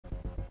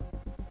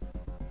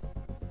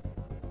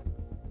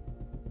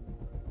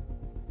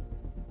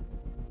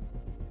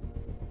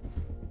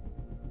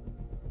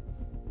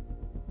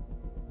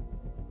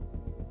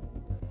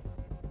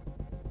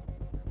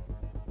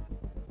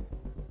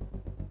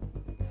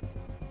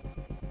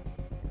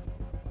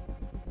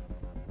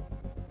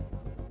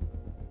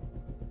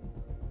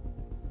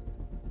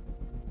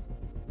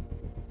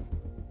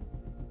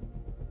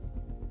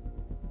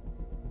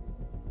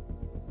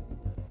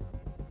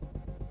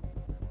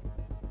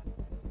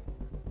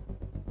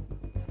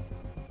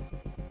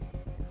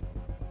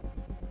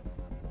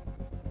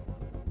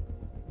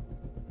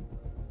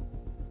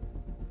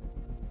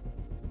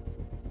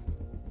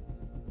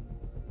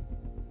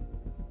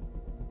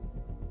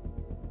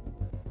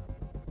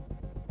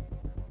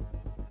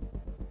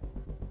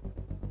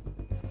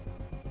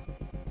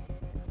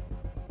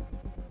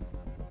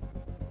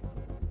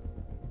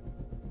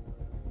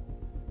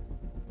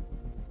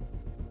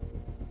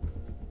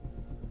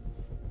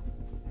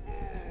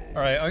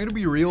Alright, I'm gonna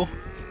be real.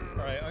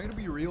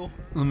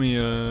 Let me,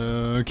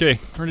 okay,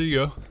 ready to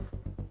go.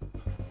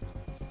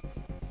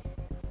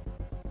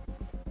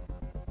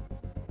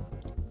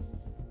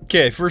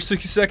 Okay, first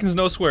 60 seconds,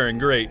 no swearing.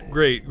 Great.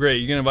 You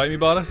gonna invite me,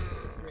 Bada?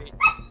 Great.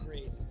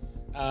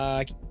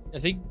 I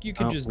think you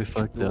can just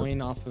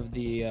join off of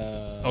the,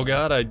 oh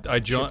god,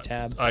 I Shift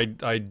tab.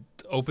 I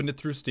opened it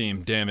through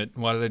Steam. Damn it.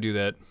 Why did I do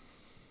that?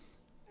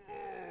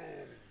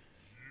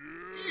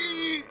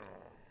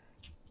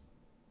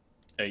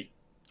 Hey.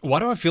 Why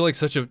do I feel like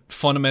such a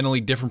fundamentally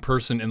different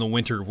person in the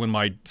winter when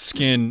my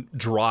skin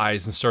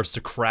dries and starts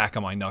to crack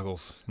on my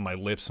knuckles, my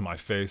lips, and my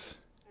face?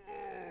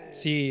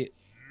 See,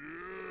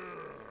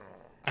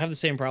 I have the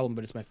same problem,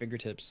 but it's my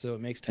fingertips, so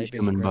it makes typing. The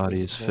human body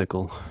is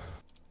fickle.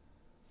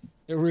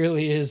 It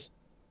really is.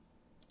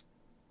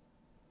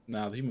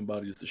 Nah, the human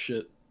body is the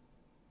shit.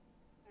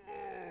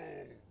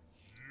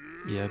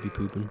 Yeah, I'd be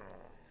pooping.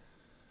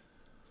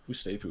 We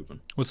stay pooping.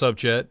 What's up,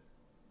 chat?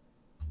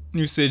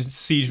 New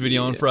Siege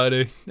video on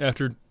Friday.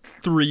 After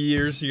 3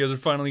 years, you guys are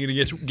finally gonna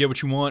get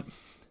what you want.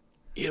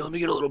 Yeah, let me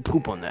get a little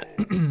poop on that.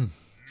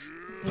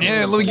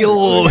 Yeah, let me get a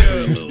little.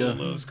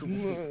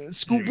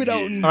 Scoop it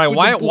out. All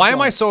right, why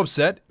am I so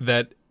upset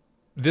that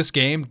this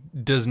game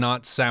does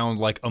not sound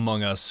like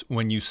Among Us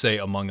when you say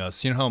Among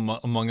Us? You know how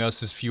Among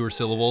Us is fewer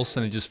syllables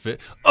and it just fit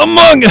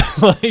Among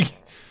Us. Like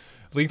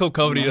Lethal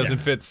Company doesn't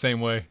fit the same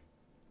way.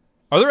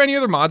 Are there any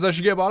other mods I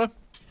should get, Bada?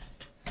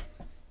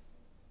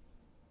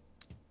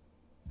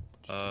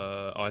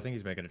 Oh, I think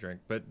he's making a drink,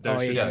 but Oh,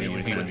 there should yeah, be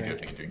he's one. gonna go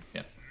take a drink.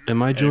 Yeah.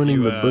 Am I joining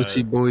you, the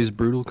Bussy Boys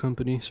Brutal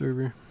Company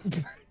server?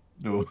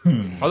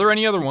 Are there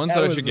any other ones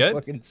that I should get?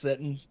 Fucking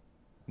sentence.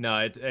 No,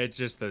 it's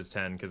just those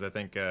 10 because I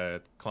think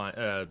client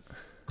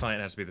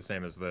has to be the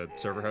same as the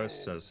server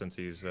host. So since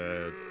he's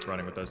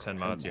running with those 10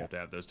 mods, you have to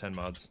have those 10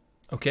 mods.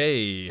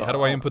 Okay, how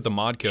do I input the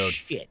mod code?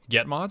 Shit.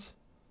 Get mods?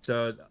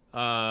 So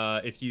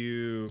if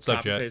you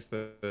up, copy paste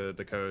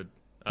the code,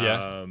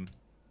 and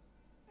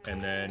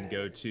then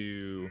go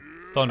to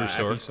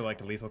Thunderstore. After you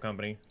select a Lethal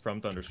Company from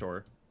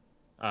Thunderstore,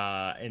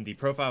 in the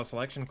profile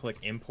selection, click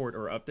Import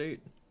or Update,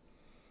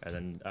 and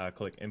then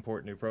click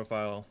Import New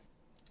Profile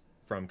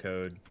from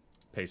code,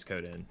 paste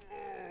code in.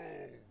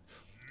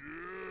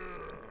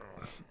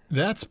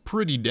 That's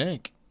pretty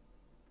dank.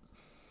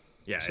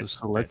 Yeah. So it's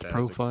select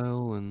fantastic.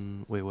 profile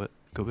and wait, what?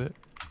 Go back.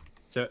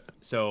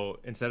 So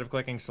instead of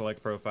clicking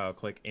Select Profile,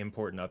 click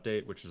Import and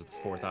Update, which is the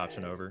fourth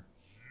option over.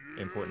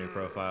 Import New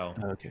Profile.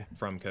 Okay.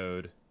 From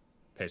code,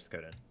 paste the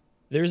code in.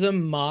 There's a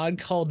mod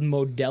called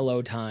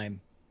Modelo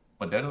Time.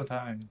 Modelo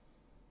time.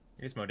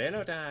 It's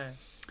Modelo time.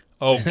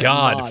 Oh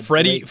god, Mods,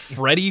 Freddy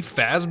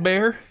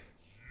Fazbear?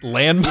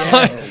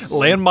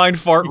 Landmine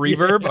fart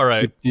reverb?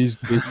 Alright.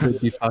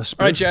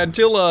 Alright, Chad,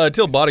 until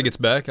Bada gets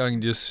back, I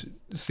can just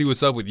see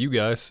what's up with you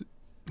guys.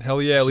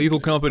 Hell yeah, Lethal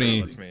Company.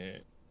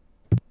 Hey,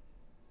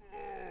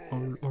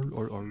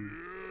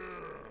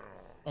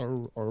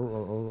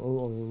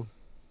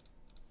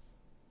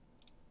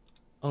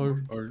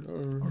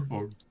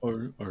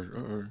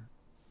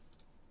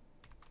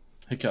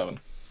 Kevin.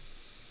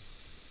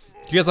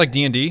 You guys like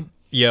D&D?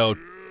 Yo,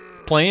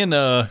 playing,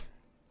 I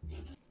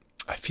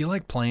feel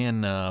like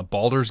playing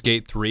Baldur's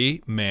Gate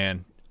 3,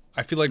 man.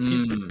 I feel like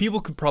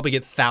people could probably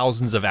get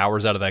thousands of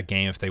hours out of that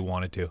game if they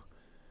wanted to.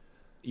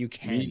 You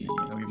can.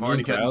 We've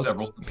already gotten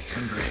several.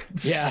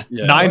 Yeah.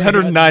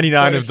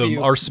 999 of them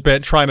are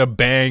spent trying to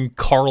bang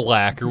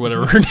Karlak or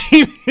whatever her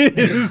name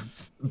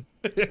is.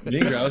 Me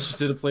and Grouse just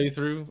did a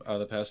playthrough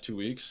the past 2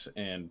 weeks,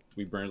 and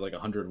we burned like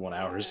 101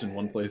 hours in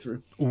one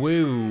playthrough.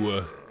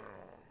 Woo.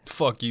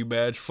 Fuck you,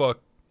 Badge. Fuck.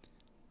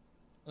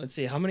 Let's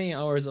see, how many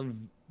hours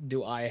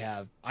do I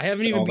have? I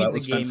haven't even beaten the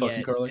game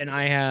yet, and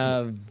I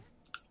have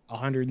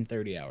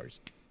 130 hours.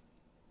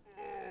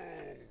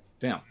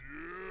 Damn.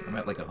 I'm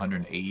at like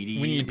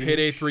 180. We need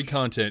Payday 3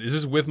 content. Is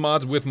this with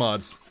mods? With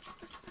mods.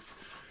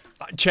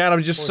 Chad,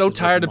 I'm just so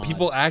tired of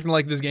people acting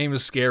like this game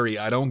is scary.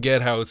 I don't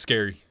get how it's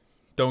scary.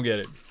 Don't get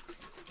it.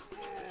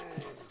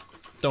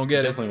 Don't get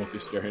it. Definitely won't be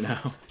scary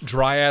now.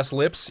 Dry ass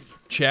lips.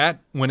 Chat,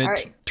 when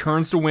it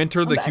turns to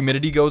winter, the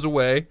humidity goes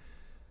away.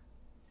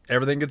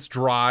 Everything gets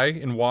dry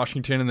in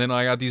Washington, and then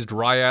I got these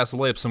dry ass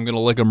lips. I'm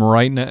gonna lick them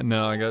right now.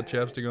 No, I got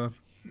chapstick on.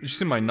 You should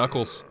see my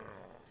knuckles.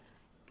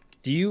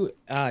 Do you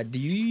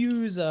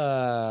use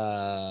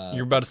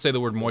You're about to say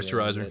the word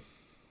moisturizer.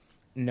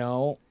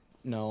 No.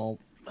 All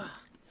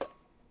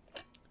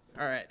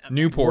right.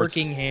 Newports.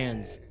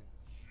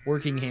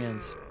 Working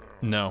hands.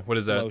 No, what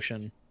is that?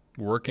 Lotion.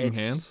 Working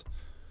hands?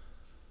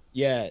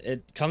 Yeah,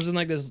 it comes in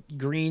like this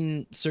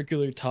green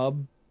circular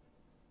tub.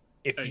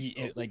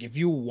 If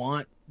you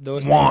want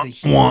those things to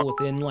heal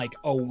within like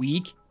a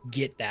week,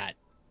 get that.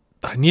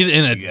 I need it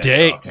in a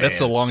day.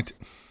 That's a long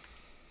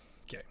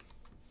okay.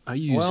 I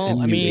use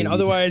I mean,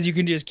 otherwise you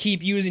can just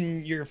keep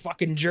using your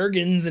fucking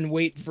Jergens and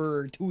wait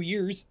for 2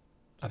 years.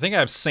 I think I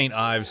have St.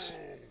 Ives.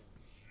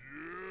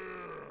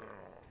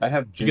 I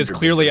have because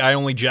clearly I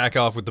only jack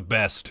off with the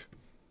best.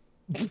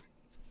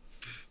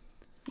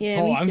 Yeah.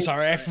 Oh, me I'm too.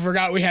 sorry. I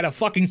forgot we had a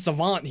fucking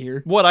savant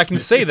here. What? I can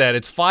say that.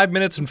 It's 5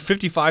 minutes and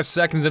 55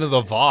 seconds into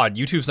the VOD.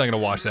 YouTube's not gonna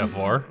watch that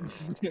far.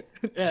 Yeah,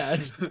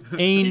 it's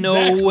Ain't no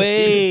Exactly.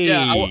 way.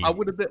 Yeah, I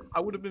would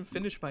have been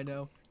finished by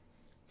now.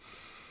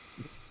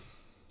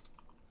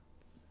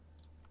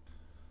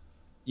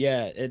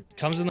 yeah. It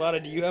comes in.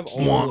 Do you have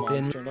all the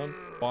ones turned on?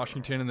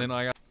 Washington, and then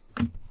I got.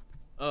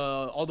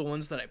 All the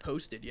ones that I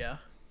posted, yeah.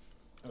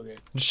 Okay.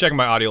 Just checking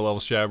my audio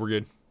levels, Chad. We're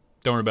good.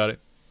 Don't worry about it.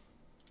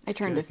 I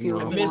turned a few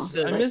of I them miss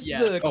off. I miss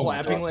Yeah. the Oh,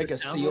 clapping God. like a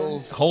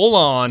seal's. Hold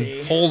on.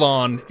 Hold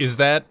on. Is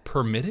that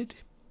permitted?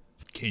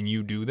 Can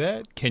you do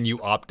that? Can you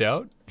opt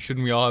out?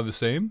 Shouldn't we all have the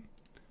same?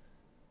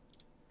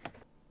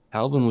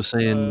 Alvin was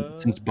saying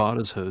since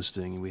Bada's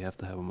hosting, we have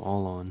to have them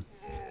all on.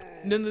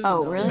 No.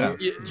 Oh, really? No,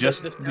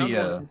 just the sound the,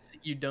 ones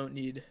you don't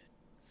need.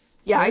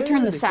 Yeah, I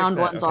turned they the fixed sound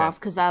that, ones okay. off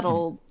because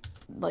that'll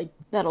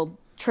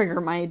trigger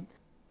my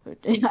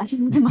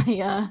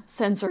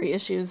sensory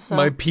issues. So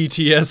My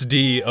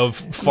PTSD of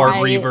fart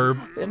my-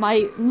 reverb.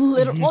 My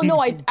literal. Oh no,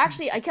 I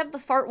kept the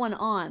fart one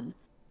on,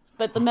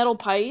 but the metal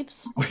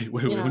pipes. Wait, You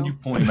when know. you the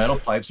point, metal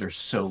pipes are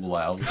so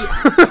loud.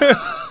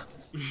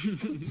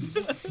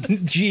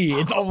 Gee,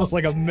 it's almost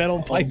like a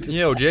metal pipe.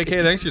 Yo,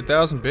 JK, thanks for your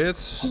 1,000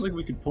 bits. like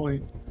we could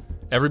point.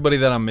 Everybody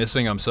that I'm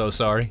missing, I'm so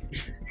sorry.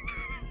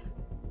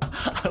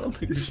 I don't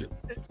think we should.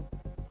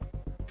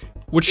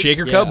 Which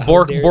shaker Yeah, cup?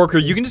 how dare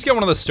Borker, you can just get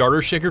one of the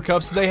starter shaker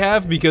cups that they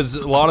have because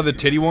a lot of the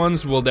titty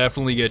ones will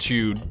definitely get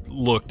you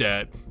looked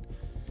at.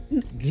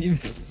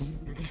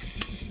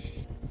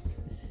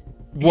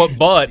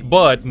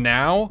 But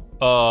now,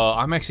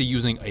 I'm actually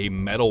using a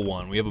metal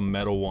one. We have a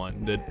metal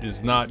one that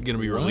is not gonna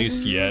be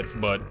released yet,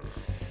 but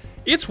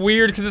it's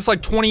weird because it's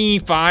like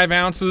 25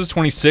 ounces,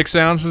 26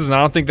 ounces, and I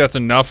don't think that's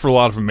enough for a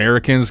lot of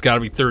Americans. It's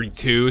gotta be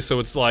 32, so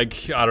it's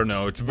like, I don't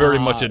know, it's very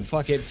much a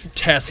fuck it.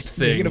 test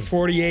Make thing. it a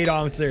 48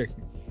 ouncer.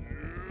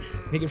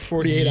 Make it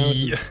 48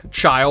 ounces. Yeah.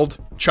 Child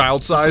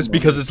size,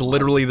 because it's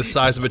literally the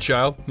size of a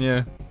child.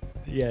 Yeah.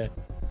 Yeah.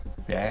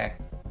 Yeah.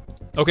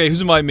 Okay,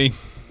 who's inviting me?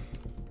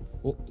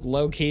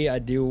 Low key, I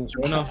do.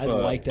 Join off, I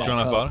like that.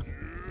 John cup. Bada?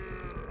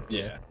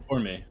 Yeah, or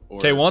me.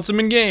 Okay, once I'm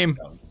in game,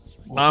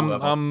 Whoever.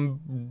 I'm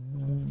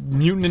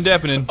muting and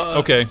deafening.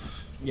 Okay.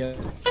 Yeah.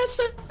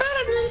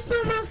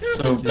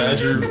 So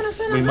Badger,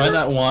 we might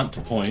not want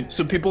to point.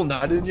 So people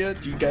not in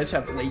yet? Do you guys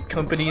have late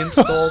company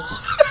installed?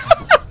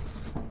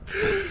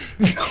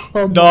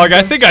 Dog,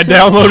 I think I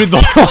downloaded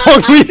the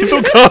wrong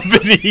lethal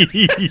company.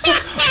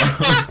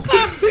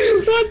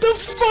 What the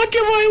fuck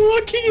am I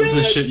looking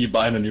The shit you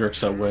buy in a New York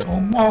subway. Oh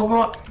my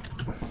god.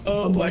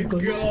 Oh,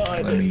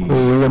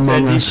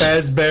 Among Us.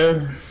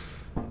 Fazbear.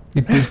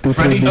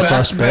 Freddy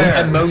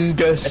Fazbear.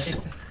 Among Us.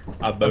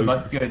 Oh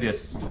my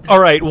goodness. All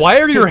right, why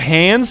are your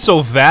hands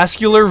so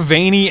vascular,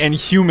 veiny, and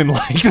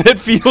human-like? That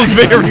feels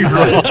very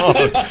wrong.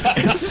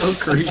 It's so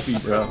creepy,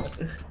 bro.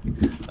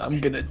 I'm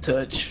gonna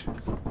touch.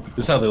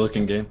 This is how they look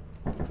in game.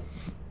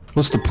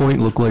 What's the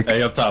point look like?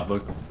 Hey, up top,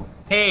 look.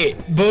 Hey,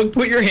 Boog,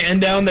 put your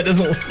hand down. That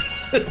doesn't.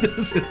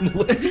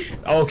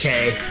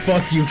 Okay,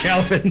 fuck you,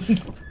 Calvin.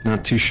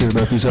 Not too sure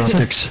about these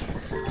optics.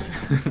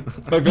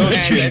 But go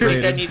ahead, I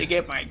Brandon. need to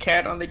get my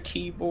cat on the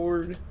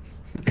keyboard.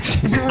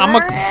 I'm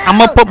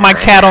gonna put my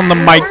cat on the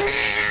mic.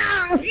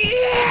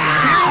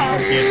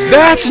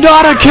 That's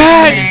not a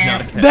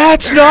cat.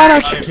 That's not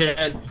a cat.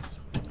 Can't.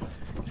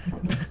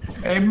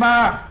 Hey,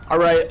 Ma.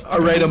 Alright,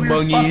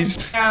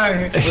 Amongies.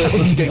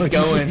 Let's get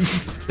going.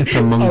 It's a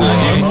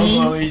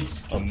mungwa.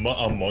 A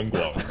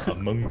mungwa.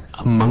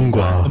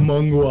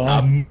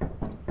 Mungwa.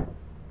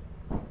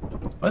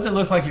 Why does it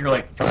look like you're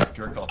like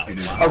jerk off to?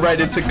 Alright,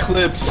 it's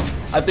eclipsed.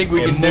 I think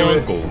we can do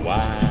it.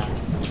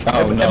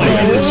 Oh no.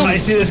 I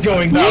see this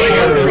going.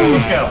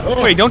 Let's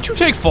go. Wait, don't you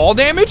take fall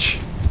damage?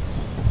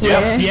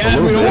 Yeah, we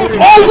don't.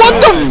 Oh, what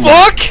the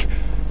fuck?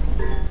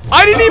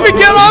 I didn't even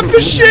get off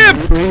the ship.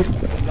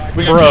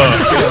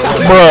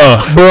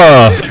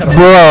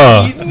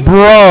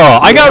 Bruh.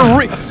 I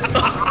got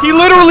he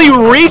literally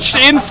reached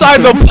inside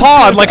the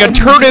pod like a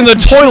turd in the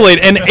toilet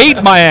and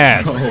ate my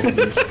ass.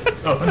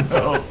 Oh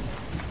no.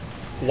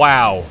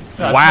 Wow.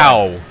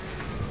 Wow.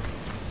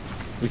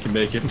 We can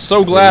make it. I'm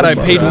so glad I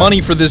paid money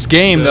for this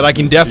game that I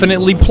can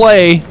definitely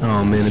play.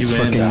 Oh man, it's You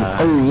fucking.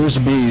 and, Oh, there's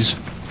bees.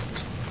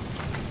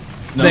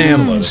 No,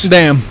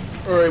 Damn.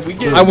 Alright, we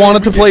get. I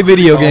wanted to play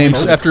video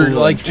games after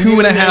like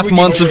 2.5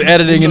 months of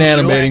editing and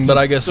animating, but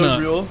I guess so not.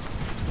 real.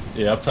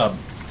 Yeah, up top.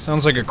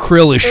 Sounds like a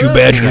krill issue,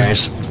 Badger.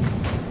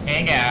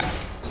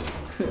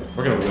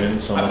 We're gonna win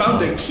so I much found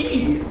money. a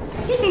key.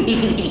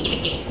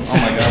 Oh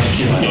my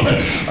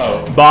god.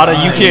 Oh. Bada,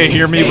 you can't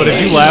hear me, but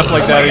if you laugh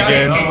like that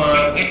again.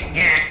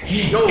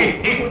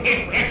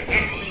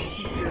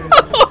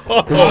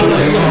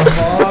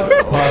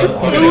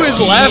 Who is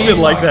laughing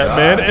like that,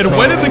 man? And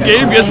when did the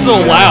game get so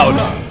loud?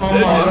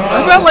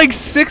 I've got like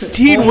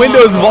 16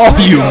 Windows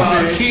volume.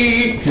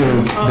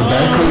 Yo, the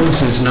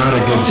backwards is not a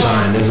good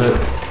sign, is it?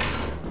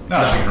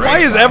 No, it's a great Why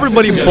is sign.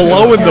 everybody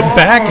blowing the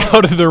back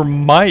out of their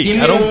mic?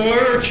 I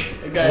don't.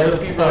 Hey guys,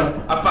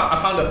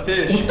 I found a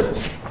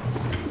fish.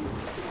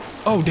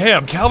 Oh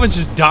damn, Calvin's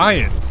just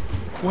dying.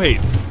 Wait,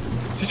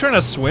 is he trying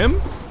to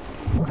swim?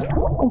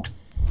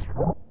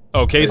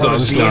 Okay, so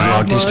It's not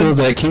locked. Do you still have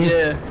that key?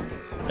 Yeah.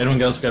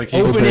 Anyone else got a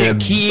key? Open it,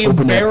 key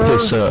Open that bearer.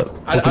 piss up.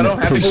 I don't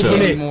have a piss key up.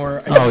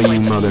 anymore. I Oh, got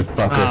you my key.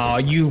 motherfucker. Oh,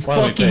 you Why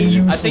don't we fucking pay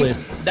you? I think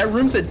useless. that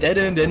room's a dead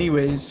end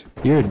anyways.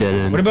 You're a dead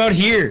end. What about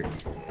here?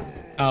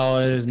 Oh,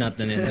 there's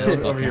nothing in this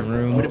Over here. fucking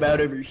room. What about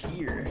over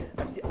here?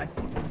 I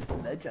think there's a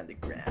ledge on the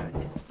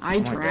ground. I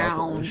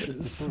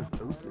drowned.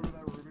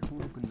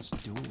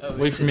 Oh,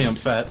 Wait for me, I'm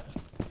fat.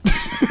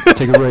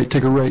 Take a right,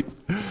 take a right.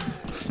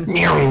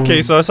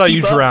 Okay, so I saw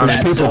you Keep up, drown.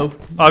 Fatso.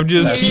 I'm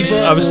just, Keep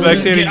up. I'm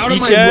spectating Get out of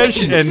my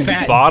Ekash way, you and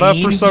fat Bada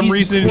bean. for some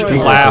Jesus reason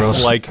Christ. laugh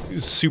Gross. like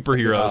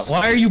superheroes.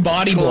 Why are you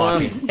body Come on.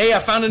 blocking? Hey, I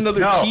found another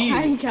No. key.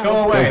 Hi,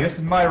 Go away. This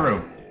is my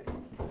room.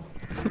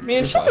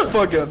 Man, shut the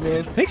fuck up,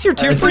 man. Thanks, your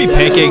tier 3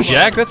 Pancake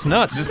Jack. That's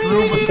nuts. This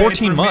room was For made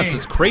 14 for months, me.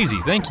 it's crazy.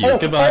 Thank you.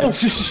 Goodbye.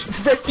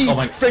 Freaky, Oh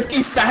my-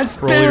 freaky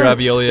fast Broly bear.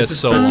 Ravioli, that's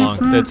so long.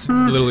 That's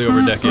literally over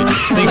a decade.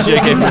 Thanks,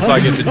 JK, for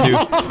 5 gifted too.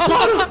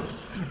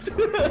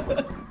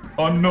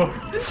 Oh no.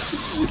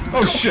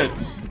 Oh shit.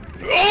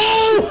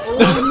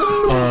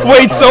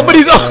 Wait,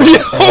 somebody's on you.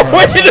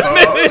 Wait a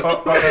minute.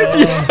 Well,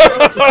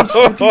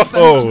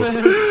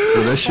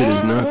 that shit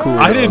is not cool.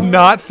 I did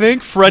not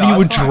think Freddy No,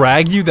 would it's fine.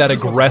 drag you that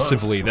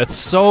aggressively. That's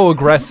so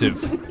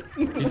aggressive.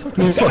 Man, fuck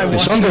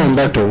this. I'm going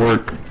back to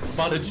work.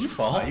 Wow, did you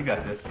fall? Oh, you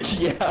got this.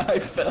 Yeah, I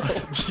fell.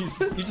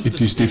 Jesus, you just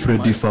It is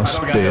different if I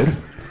spare.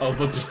 Oh,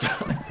 look, just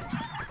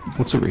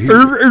What's over here?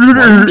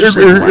 it's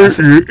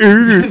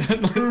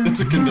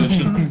a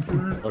condition.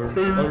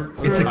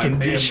 It's a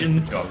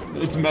condition.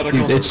 It's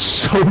medical. Dude, it's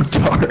so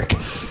dark.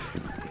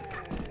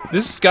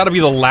 This has got to be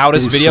the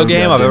loudest It is video so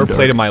game I've goddamn ever dark.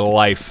 played in my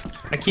life.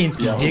 I can't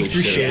see Yeah, dick holy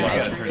for shit. shit.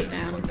 Yeah. Turn it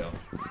down.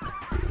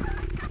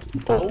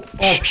 Oh,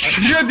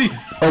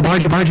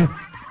 behind you, behind you.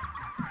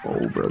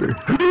 Oh, brother.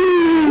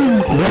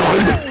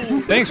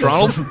 Thanks,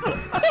 Ronald.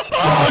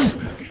 Oh,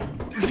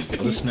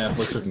 this snap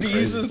looks looking crazy.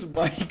 Jesus,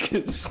 Mike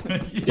is.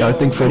 Yeah, I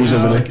think Freddy's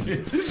over there.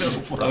 It's so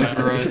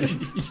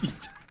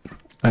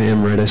I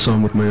am right. I saw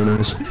him with my own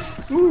eyes.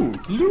 Ooh,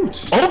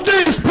 loot. Oh,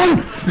 this bro!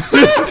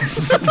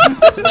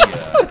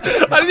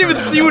 I didn't even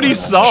see what he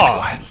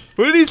saw.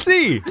 What did he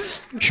see?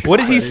 What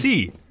did he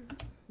see?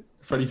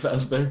 Freddy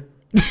Fazbear.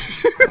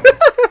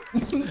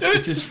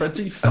 It is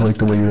Freddy I like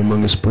the Fazbear. way your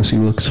Among Us pussy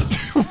looks.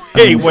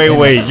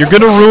 Wait. You're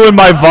gonna ruin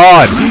my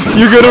VOD.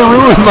 You're gonna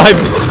ruin my.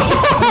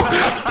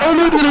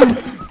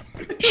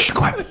 Shh,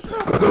 quiet.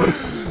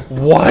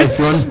 What?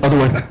 Run, other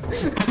way.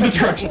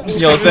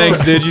 Yo,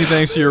 thanks, Digi.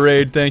 Thanks for your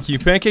raid. Thank you.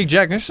 Pancake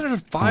Jack, there's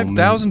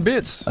 5,000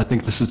 bits. I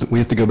think this is. We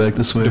have to go back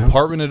this way. Huh?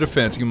 Department of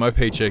Defense, give me my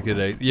paycheck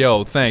today.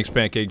 Yo, thanks,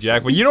 Pancake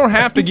Jack. But you don't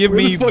have to give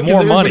me fuck is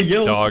more money, everybody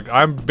else? dog.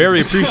 I'm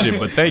very appreciative,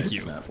 but thank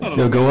you.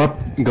 Yo,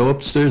 go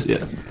upstairs.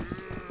 Yeah.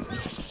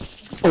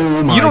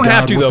 Oh my You don't God,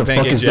 have to, what though, the fuck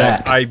Pancake is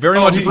Jack. that? I very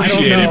much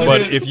appreciate it,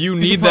 but if you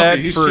need that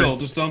for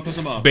Just don't piss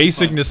him off.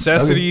 basic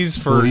necessities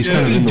Well, for. he's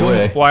kind of in the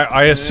way. Why,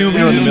 I assume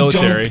you're in the Don't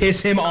military.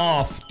 piss him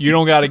off. You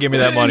don't gotta give me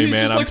that money,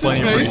 man. I'm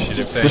plenty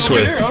appreciative. Thank you.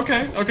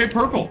 Okay,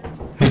 purple.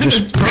 He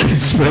just fucking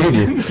sprayed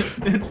you.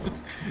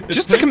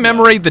 Just to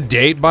commemorate the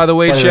date, by the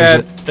way, What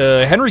Chad,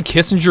 is Henry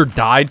Kissinger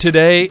died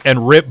today,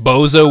 and Rip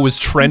Bozo was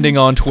trending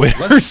on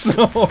Twitter.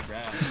 So,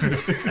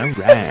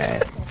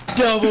 Alright.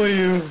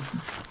 W.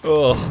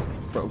 ugh.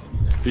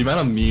 The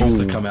amount of memes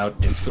that come out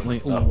instantly.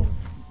 Oh,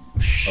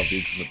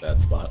 this is a bad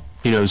spot.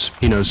 He knows.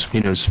 He knows. He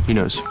knows. He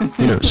knows.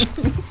 He knows.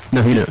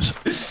 No, he knows.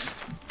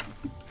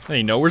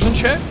 Hey, nowhere's in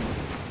chat?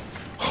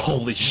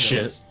 Holy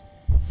shit.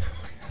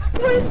 How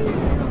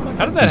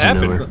did that He's a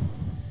happen? knower.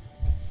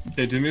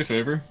 Hey, do me a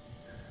favor.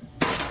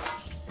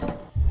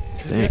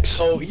 Thanks.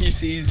 Oh, he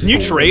sees. Can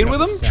you trade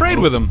with him? Trade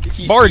with him.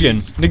 He Bargain.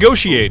 sees.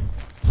 Negotiate.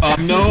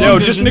 No. No,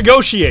 just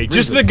negotiate.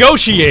 Just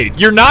negotiate.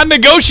 You're not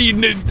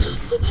negotiating.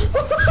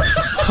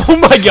 Oh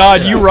my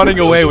god, you running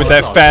away with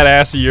that fat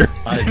ass of yours.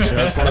 I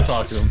just want to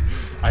talk to him.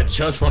 I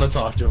just want to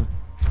talk to him.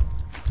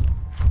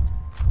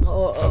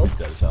 Oh, He's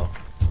dead as hell.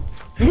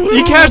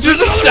 Ekash, there's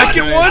a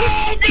second one?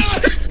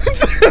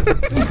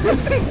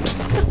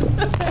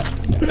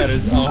 That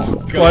is. Oh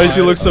god. Why does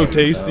he look so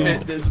tasty?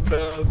 This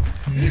mouth.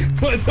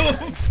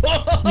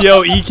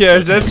 Yo,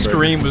 Ekash, that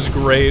scream was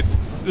great.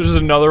 There's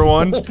another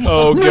one.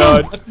 Oh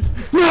god.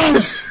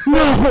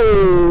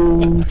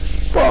 No.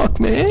 Fuck,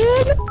 man.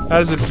 How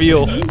does it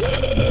feel?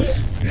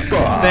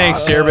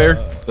 Thanks, Tear Bear.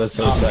 That's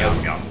so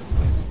sad.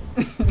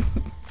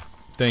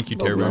 Thank you,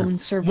 the Tear Bear. lone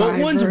survivor.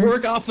 What ones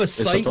work off of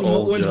sight up to and what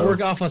old ones Joe.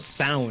 work off of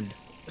sound?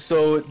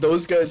 So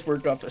those guys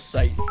work off a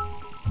sight.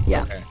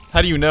 Yeah.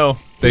 How do you know?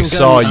 They don't got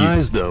saw any you.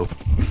 Eyes, though.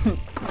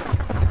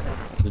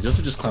 Did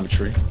Joseph just climb a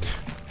tree?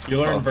 You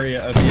learn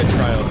via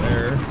trial and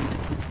error.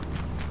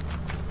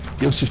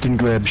 Yosef didn't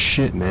grab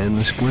shit, man.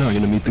 We're not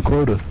gonna meet the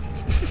quota.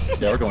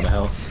 Yeah, we're going to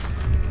hell.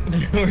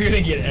 We're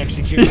gonna get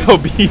executed. Yo,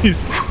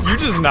 Bees, you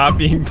just not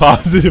being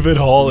positive at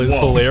all is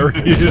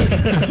hilarious.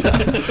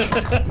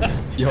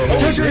 Yo,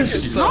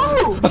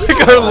 Oh!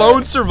 Like our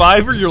lone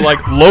survivor, you're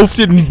like, Loaf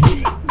didn't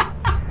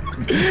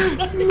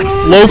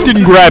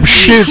grab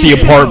shit at the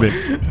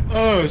apartment.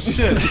 oh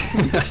shit.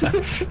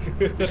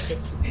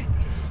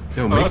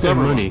 Yo, make that's that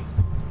everyone. money.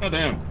 Oh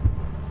damn.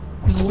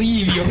 Just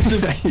leave,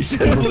 Joseph. He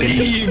said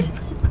Leave.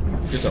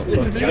 Get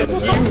the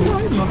fuck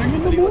out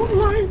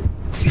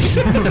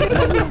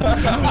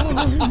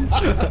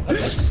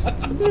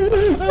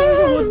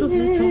of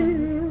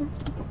there.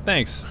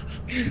 Thanks.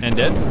 And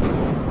dead?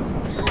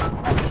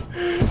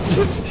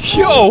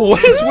 Yo,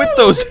 what is with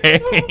those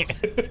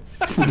hands?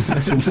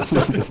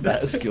 Something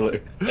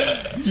vascular.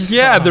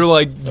 Yeah, they're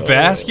like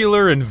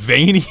vascular and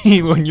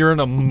veiny when you're in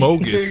a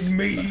mogus.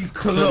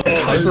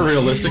 Hyper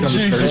realistic on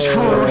this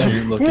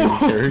character. Looking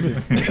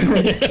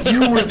character.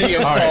 You were the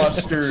All right,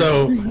 imposter.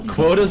 so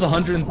quota's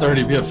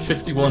 130. We have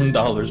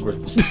 $51 worth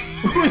of stuff.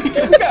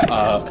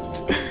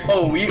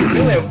 Oh, we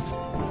really have.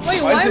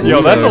 Wait, Why is why? it-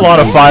 Yo, that's a lot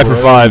of 5 for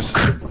 5s.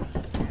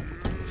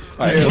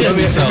 Alright, Let let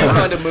me me sell.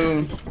 find a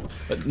moon.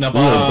 Now, We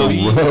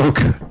are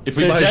Baroque. if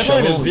we The buy a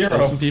deadline shovel is and zero.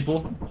 kill some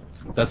people,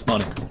 that's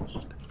money.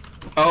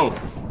 Oh,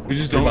 we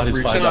just don't Everybody's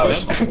reach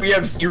 $5. out. We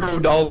have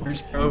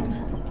 $0, bro.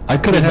 I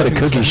could have had a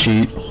cookie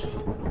sheet.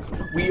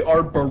 We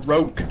are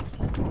Baroque.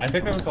 I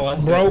think that was the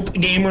last. Broke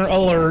gamer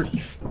alert.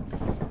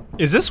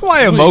 Is this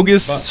why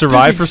Amogus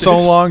survived for so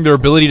 56. long? Their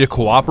ability to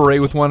cooperate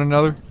with one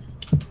another?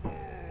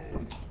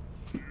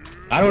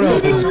 I don't know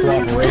if this is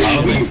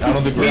cooperation. I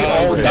don't think We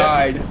all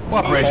died.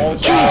 Cooperation.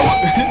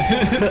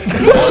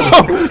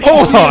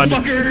 Hold on.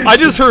 I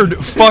just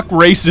heard "fuck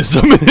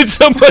racism" and then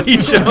somebody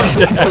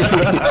jumped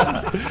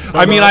out.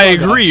 I mean, I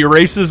agree,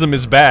 racism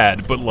is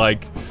bad, but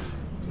like,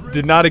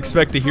 did not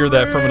expect to hear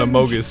that from an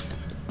Amogus.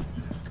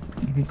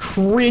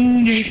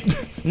 Cringe.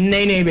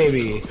 Nay, nay,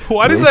 baby.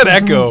 Why does that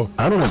echo?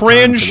 I don't have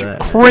Cringe, time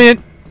for that.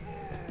 crint.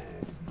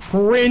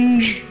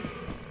 Cringe.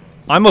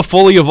 I'm a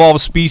fully evolved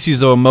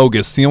species of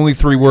Amogus. The only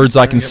 3 words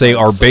I can say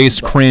are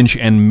base, cringe,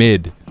 and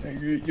mid.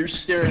 You're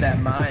staring at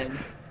mine.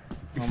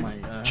 Oh my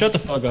god. Shut the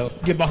fuck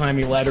up. Get behind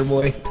me, ladder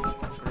boy.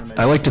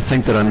 I like to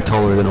think that I'm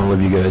taller than all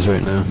of you guys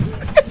right now.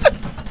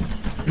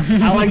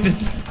 I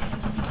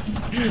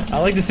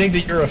like to think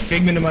that you're a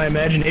figment of my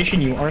imagination.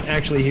 You aren't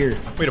actually here.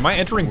 Wait, am I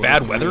entering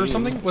bad weather or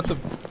something? What the?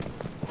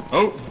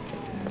 Oh,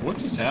 what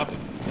just happened?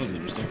 That was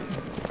interesting.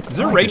 Is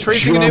there ray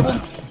tracing enabled?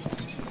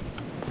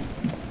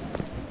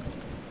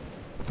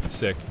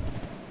 Sick.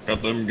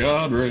 Got them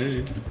God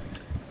ray.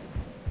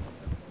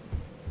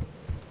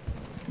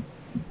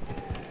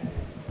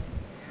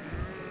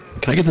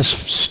 Can I get this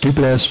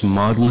stupid ass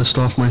mod list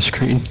off my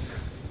screen?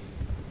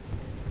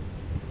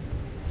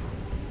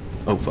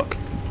 Oh fuck.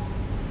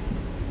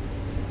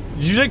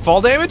 Did you take fall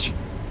damage?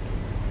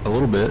 A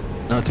little bit.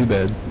 Not too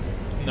bad.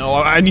 No,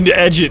 I need to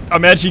edge it.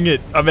 I'm edging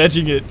it. I'm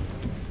edging it.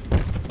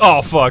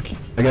 Oh fuck.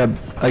 I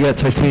got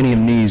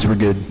titanium knees, we're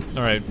good.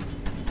 All right.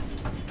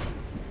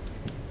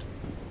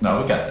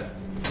 No, we got that.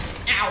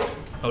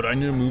 Oh, do I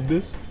need to move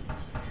this?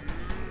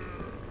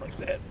 Like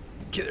that.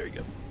 Okay, there you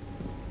go.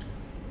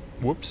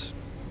 Whoops.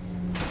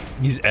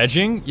 He's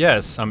edging?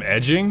 Yes, I'm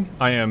edging.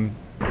 I am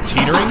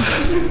teetering.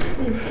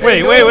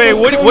 Wait.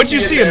 What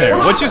you see in there?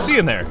 What you see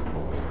in there?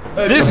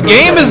 This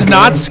game is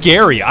not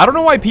scary. I don't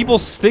know why people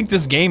think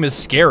this game is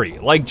scary.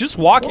 Like, just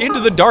walk into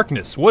the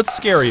darkness. What's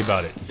scary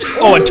about it?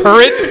 Oh, a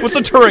turret? What's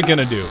a turret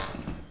gonna do?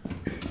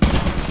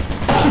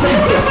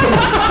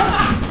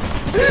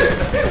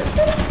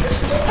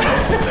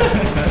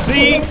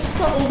 See? It's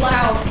so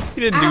loud.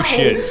 He didn't do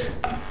shit.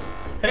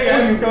 Hey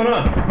guys, what's going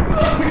on?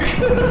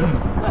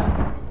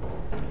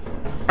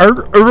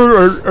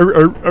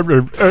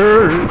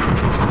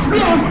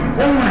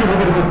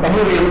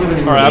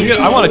 Alright,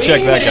 I want to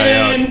check that guy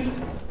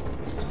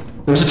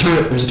out. There's a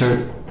turret, there's a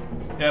turret.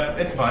 Yep,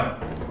 it's fine.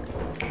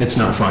 It's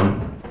not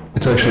fun.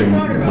 It's actually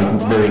like,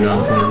 very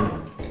not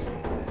fun.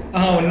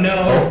 Oh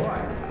no.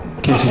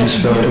 Casey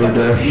just fell to her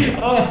death.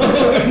 Oh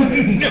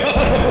no.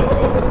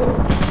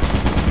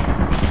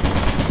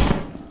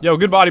 Yo,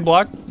 good body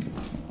block.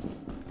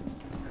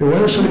 Hey,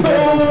 why is somebody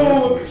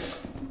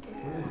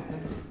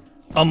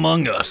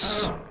Among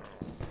Us.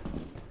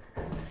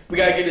 We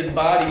gotta get his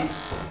body.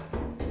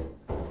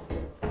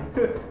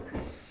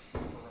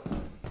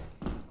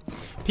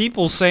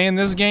 People saying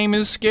this game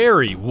is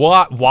scary.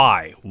 What?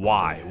 Why?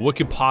 Why? What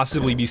could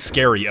possibly be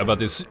scary about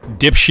this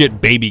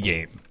dipshit baby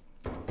game?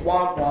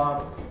 Womp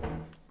womp.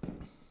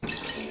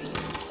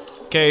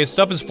 Okay,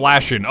 stuff is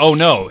flashing. Oh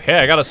no. Hey,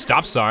 I got a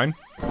stop sign.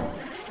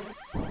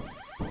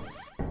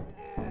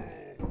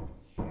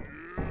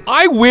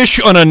 I wish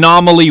an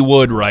anomaly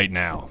would right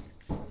now.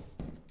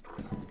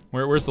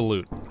 Where's the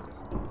loot? I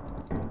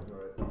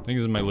think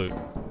this is my loot.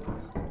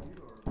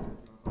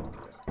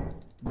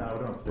 No,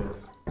 don't fit.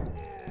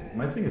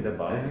 Am I seeing a dead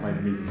body? My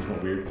music just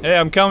went weird. Hey,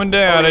 I'm coming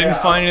down. I didn't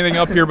find anything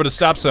up here but a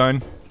stop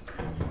sign.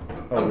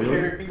 Oh,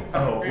 really?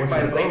 Oh, what's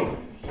my that? late.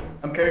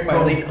 I'm carrying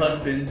my late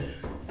husband.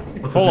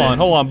 Hold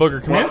on,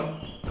 Booker, come here.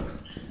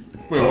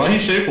 Wait, why is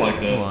he shaped like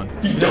that? Hold on.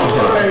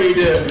 Died.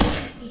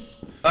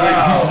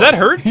 Does that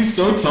hurt? He's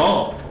so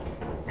tall.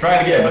 Try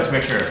it again, let's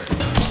make sure.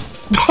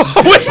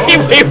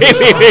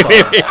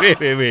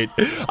 wait.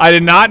 I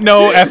did not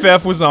know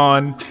FF was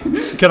on.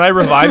 Can I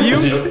revive you?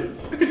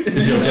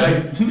 Is he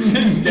okay?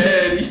 He's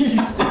dead.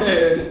 He's dead.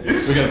 head.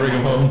 We gotta bring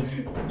him home.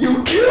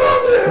 You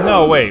killed him.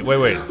 No, wait. My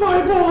boy.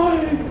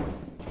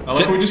 I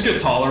like we just get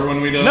taller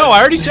when we die. No, I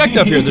already checked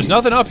up here. There's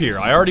nothing up here.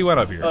 I already went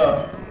up here.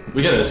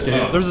 We gotta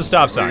escape. There's a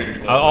stop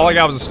sign. All I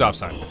got was a stop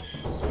sign.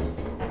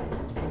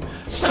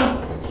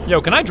 Stop.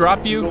 Yo, can I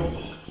drop you?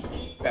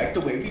 Back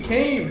the way we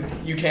came.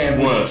 You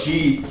can't What?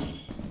 cheat.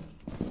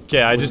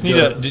 Okay, I just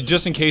need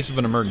just in case of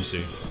an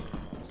emergency.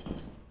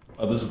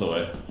 Oh, this is the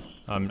way.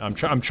 I'm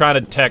trying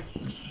to tech.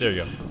 There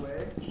you go.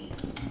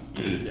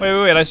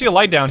 Wait. I see a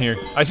light down here.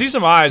 I see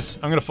some eyes.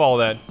 I'm gonna follow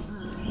that.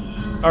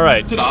 All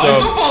right. So Don't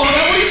follow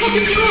that. What are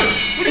you fucking doing?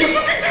 What are you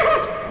fucking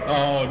doing?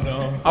 Oh no.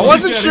 I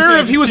wasn't sure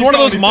if he was one of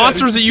those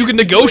monsters that you can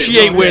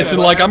negotiate with, and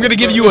like I'm gonna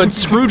give you a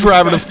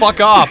screwdriver to fuck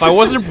off. I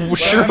wasn't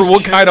sure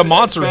what kind of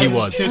monster he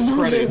was.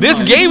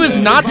 This game is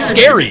not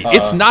scary.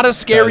 It's not a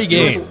scary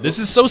game. This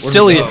is so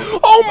silly.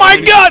 Oh my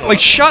god! Like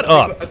shut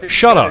up.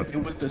 Shut up.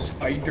 With the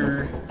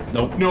spider.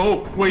 Nope.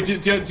 No. Wait. Do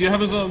you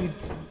have his No,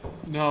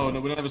 we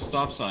don't have a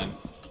stop sign.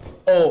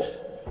 Oh.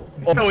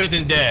 No,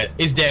 isn't dead.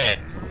 It's dead.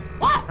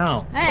 What?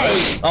 Oh.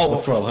 Hey. Oh,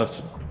 throw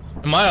left.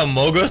 Am I a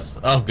Mogus?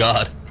 Oh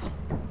god.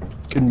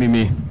 Couldn't be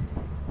me.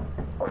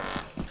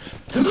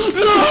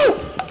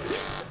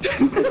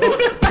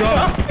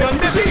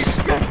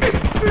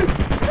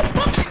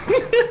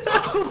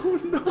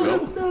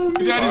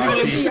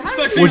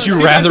 Would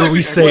you rather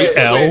we say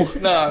L?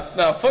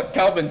 Nah, fuck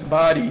Calvin's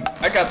body.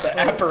 I got the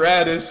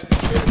apparatus.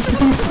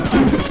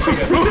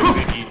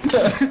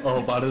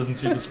 Oh, Bada doesn't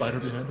see the spider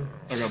behind him.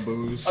 I got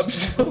booze. I'm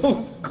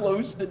so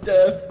close to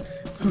death.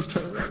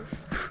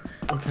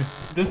 Okay.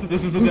 This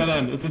is a dead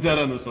end. It's a dead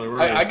end this way.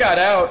 I got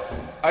out.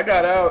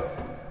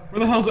 Where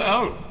the hell's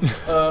out?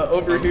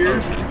 Over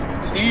here.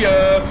 See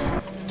ya.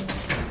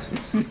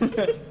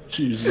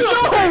 Jesus. We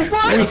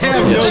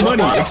have no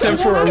money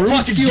except for a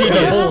room key and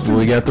a hole.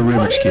 We got the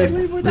Rubik's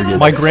Cube. We're good.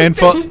 My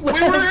grandfather.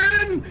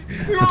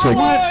 It's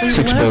like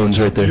 6 bones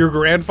right there. Your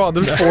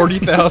grandfather's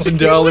 $40,000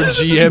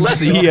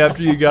 GMC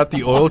after you got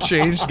the oil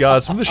changed.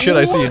 God, some of the shit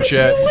I see in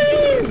chat.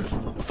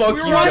 Fuck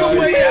you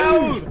guys.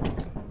 out.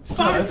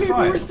 5 people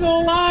were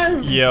still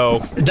alive. Yo.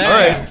 Dang,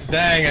 Alright.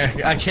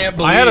 dang, I can't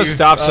believe. I had a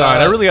stop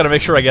sign. I really gotta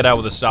make sure I get out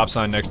with a stop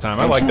sign next time.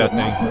 I like that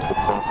thing.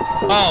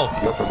 Oh,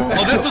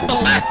 this was the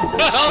last.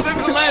 Oh, this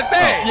is the last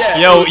thing. Yeah.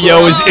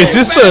 Yo, is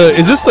this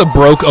the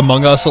broke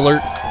Among Us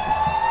alert?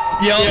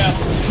 Yo. Yeah.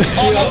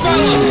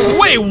 Oh,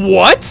 Wait,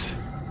 what?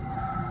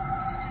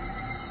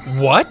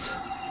 What?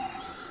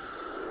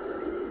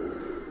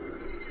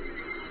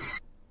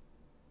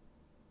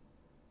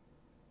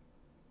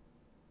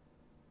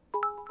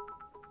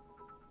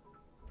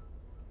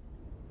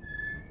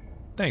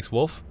 Thanks,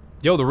 Wolf.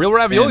 Yo, the real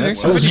ravioli.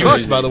 Thanks for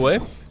 $50, by the way.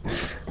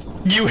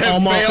 you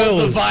have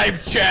failed the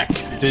vibe check.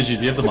 Did you?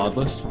 Do you have the mod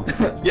list?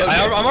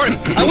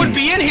 I wouldn't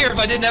be in here if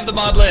I didn't have the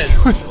mod list.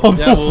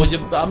 Yeah, well,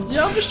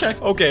 I'm just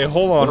checking. Okay,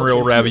 hold on,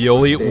 real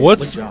ravioli.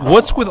 What's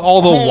with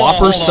all the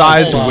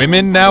Whopper-sized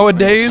women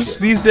nowadays?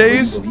 These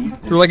days,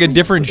 they're like a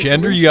different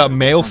gender. You got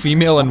male,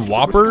 female, and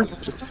Whopper.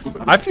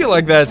 I feel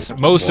like that's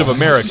most of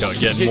America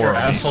getting more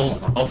asshole.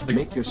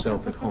 Make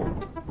yourself at home.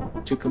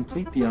 To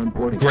complete the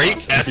onboarding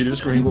Great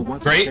asset.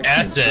 Great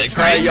asset.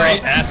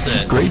 Great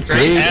asset. Great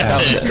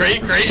asset.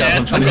 Great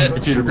asset.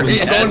 Computer, Going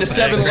please. to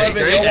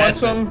 7-Eleven. Y'all want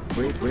some?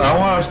 I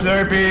want a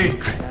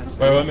Slurpee.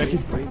 Wait, what, Mickey?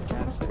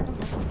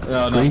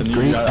 No, nothing.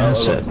 Great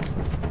asset.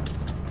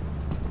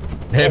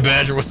 Hey,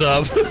 Badger, what's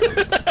up?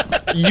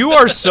 You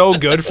are so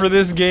good for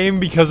this game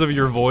because of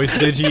your voice,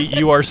 Digi.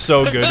 You are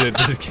so good at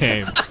this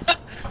game.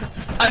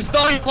 I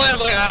saw you playing. I'm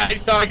like,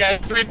 alright, sorry guys,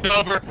 stream's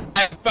over.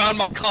 I found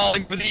my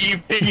calling for the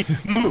evening.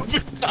 Move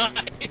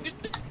aside.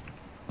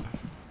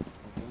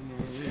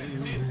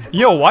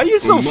 Yo, why are you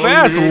so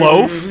fast,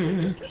 Loaf?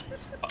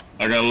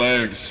 I got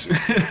legs.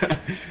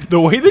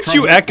 The way that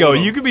you echo,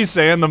 you could be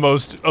saying the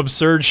most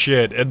absurd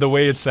shit, and the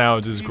way it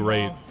sounds is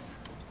great.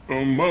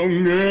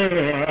 Among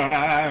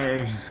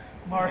Us.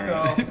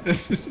 Marco.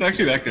 It's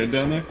actually that good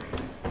down there.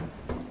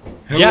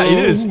 Yeah, it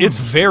is. It's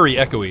very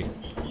echoey.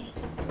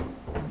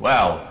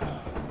 Wow.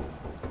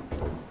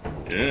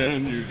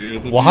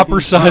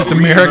 Whopper-sized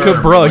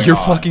America, bro. Your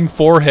fucking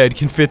forehead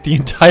can fit the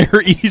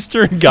entire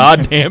eastern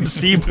goddamn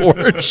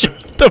seaboard.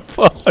 Shut the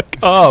fuck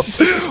up.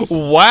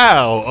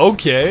 Wow.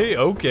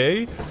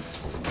 Okay.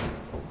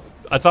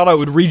 I thought I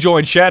would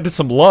rejoin chat to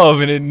some love,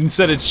 and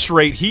instead it's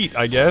straight heat,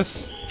 I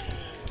guess.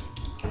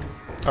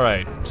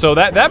 Alright, so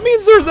that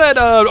means there's that,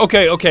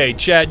 okay,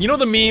 chat. You know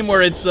the meme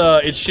where it's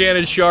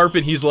Shannon Sharp,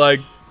 and he's like...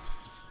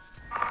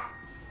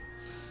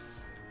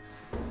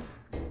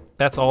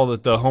 That's all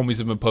that the homies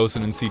have been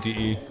posting in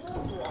CTE.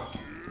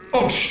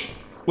 Oh, shh.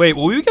 Wait,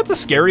 will we get the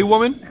scary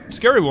woman?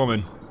 Scary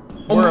woman,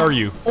 where are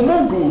you?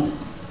 Amugu.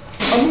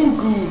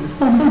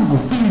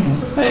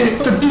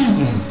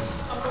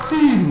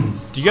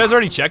 Do you guys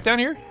already check down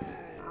here?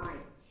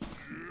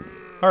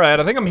 Alright,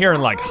 I think I'm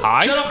hearing like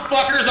hi. Shut up,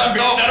 fuckers! I'm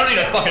going. I don't need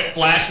a fucking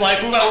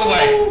flashlight. Move out of the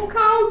way. Oh,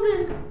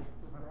 Calvin.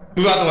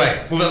 Move out of the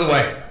way. Move out of the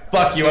way.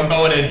 Fuck you. I'm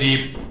going in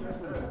deep.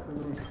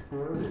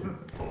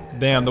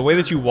 Damn, the way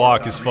that you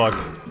walk is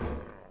fucked.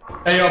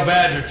 Hey, yo,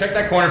 Badger, check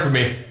that corner for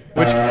me.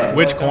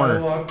 Which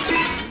corner?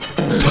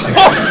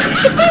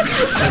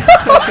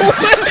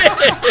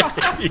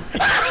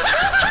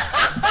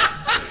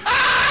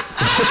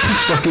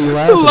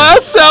 The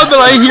last sound that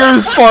I hear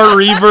is fart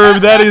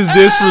reverb. That is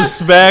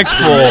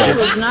disrespectful.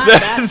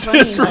 That's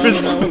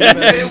disrespectful.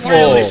 It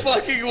really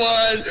fucking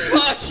was.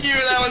 Fuck you,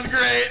 that was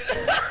great.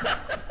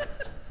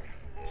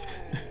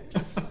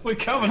 Wait,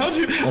 Calvin, how'd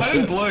you? I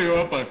didn't blow you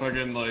up by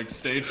fucking like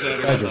stage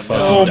shattering.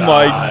 Oh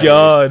my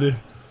god.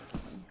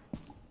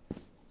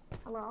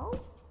 Hello?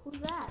 Who's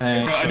that?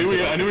 Hey, I knew we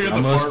got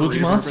the fart spooky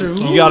reverb monster. and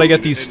stuff. You gotta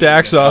get these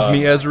stacks off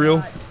me,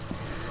 Ezreal.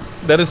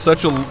 That is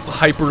such a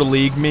Hyper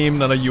League meme.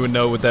 None of you would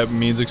know what that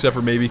means except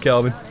for maybe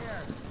Calvin.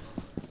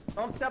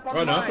 Oh,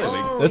 no, I play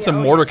League. That's a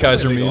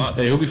Mordekaiser meme.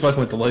 Hey, who'll be fucking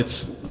with the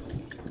lights?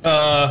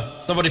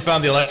 Somebody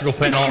found the electrical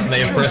panel and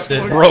they pressed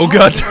it. Bro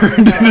got turned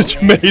into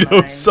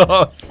tomato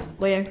sauce.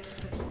 Where?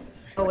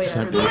 Oh wait.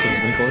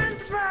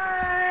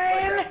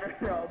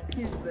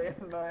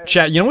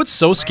 Chat, you know what's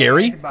so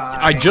scary?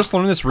 I just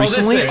learned this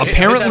recently.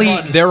 Apparently,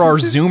 there are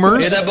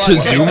zoomers to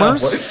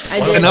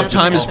zoomers. Enough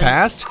time has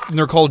passed, and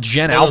they're called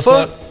Gen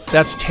Alpha.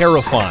 That's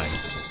terrifying.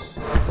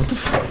 What the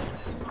fuck?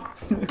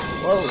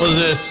 What is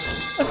this?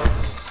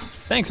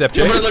 Thanks, Give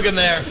her a FJ. look in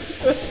there.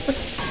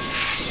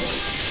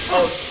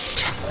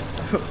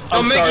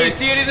 Oh, Mickey, you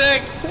see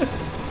anything?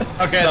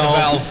 Okay, it's a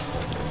valve.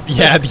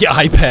 Yeah, the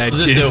iPad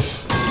What's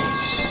this kids.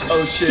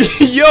 Oh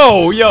shit.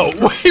 Yo,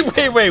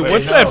 wait.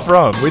 What's that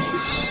from?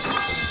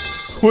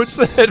 What's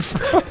that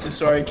from? I'm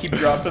sorry, I keep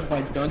dropping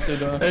my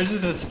dun-dun-dun. There's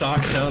just a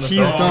stock sound.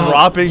 He's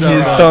dropping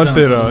his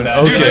dun-dun-dun.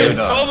 Okay.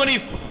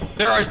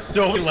 There are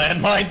so many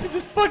landmines in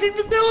this fucking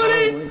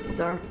facility. Oh, it's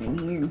dark in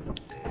here.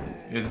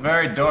 It's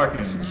very dark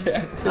in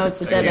Oh,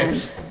 it's a dead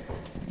end.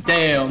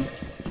 Damn.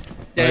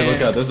 Hey,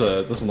 look out! There's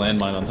a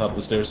landmine on top of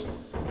the stairs.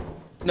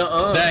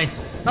 Nuh-uh. Dang.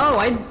 Oh,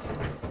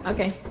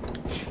 okay.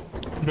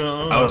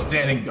 No. I was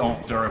standing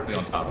directly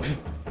on top of it.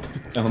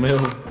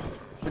 LMAO.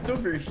 It's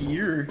over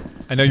here.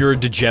 I know you're a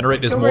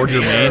degenerate is more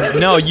germane.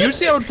 No,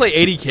 usually I would play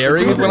 80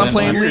 carry when I'm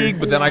playing League,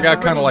 but then I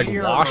got kind of like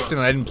washed and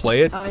I didn't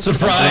play it. Surprise!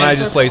 And then I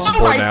just play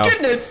support now.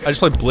 Goodness. I just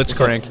play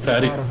Blitzcrank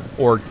Fatty.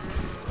 or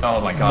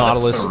Oh my god,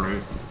 Nautilus. that's so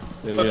rude.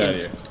 Get out of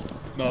here.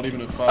 Not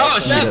even a 5. Oh,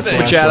 it's that thing.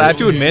 But Chad, I have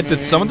to admit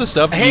that some of the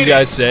stuff that you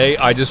guys say,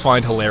 I just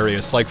find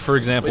hilarious. Like, for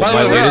example, By the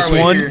my way, where latest are we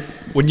one, here?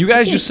 when you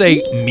guys just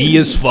say me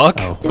as fuck,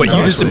 but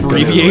you just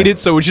abbreviate it,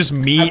 so it's just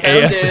me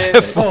ASF.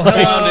 I found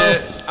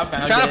it. I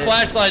found Try it. to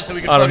flashlight so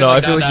we can. I don't know. I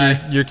fucking feel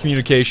not like your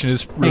communication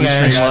is really guys.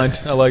 streamlined.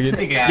 I like it.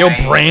 Hey, guys. Yo,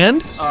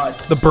 Brand,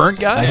 the burnt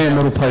I guy. hear a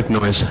little pipe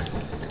noise.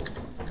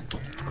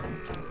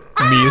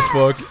 Me as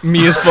fuck.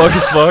 Me as fuck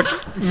as fuck.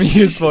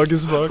 Me as fuck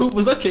as fuck.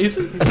 Was that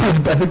Casey? I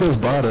think it was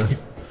Bada.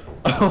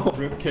 Oh,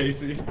 Rip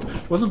Casey.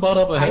 Wasn't Bot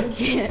up I ahead?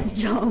 can't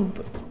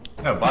jump.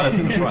 No, Bada's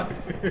in the front.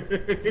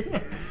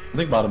 I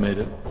think Bot made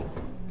it.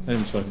 I didn't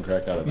just fucking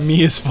crack out of that.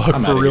 Me as fuck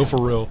I'm for outta real, here.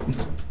 for real.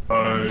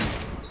 Bye.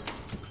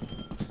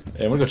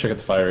 Hey, I'm gonna go check out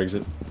the fire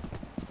exit.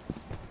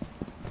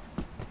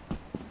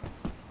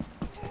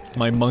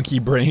 My monkey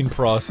brain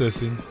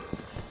processing.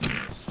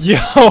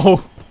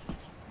 Yo!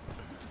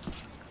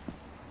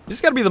 This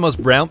has got to be the most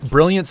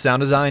brilliant sound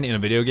design in a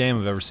video game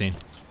I've ever seen.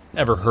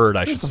 Ever heard,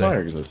 I should Where's the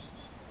fire say. exit?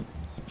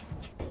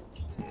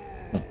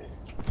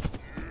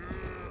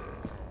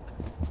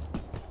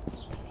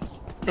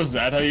 Was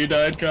that how you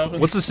died, Calvin?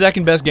 What's the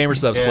second best Gamer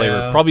Subs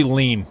flavor? Probably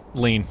lean.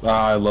 Lean.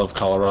 I love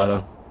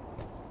Colorado.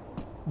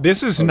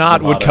 This is Or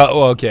not what. Nevada.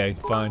 Oh, okay,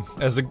 fine.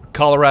 As a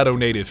Colorado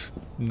native,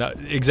 not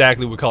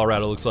exactly what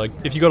Colorado looks like.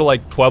 If you go to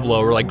like Pueblo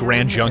or like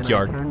Grand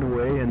Junkyard, Turned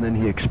away and then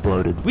he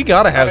exploded. we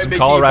gotta have Alright, some Mickey,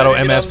 Colorado you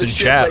better get on MFs the in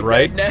ship, chat, like,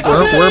 right? right now.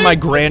 Where are my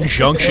Grand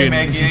Junction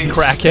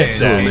crackheads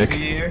Hey, at? Nick.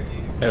 here.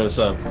 Hey, what's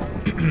up?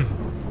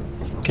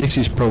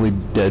 Casey's probably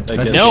dead. I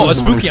guess. No, a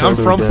She's on my spooky. I'm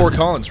shoulder from dead. Fort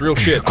Collins. Real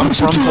shit. I'm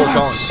from Fort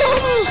Collins.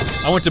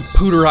 I went to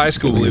Pooter High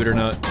School, believe it or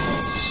not.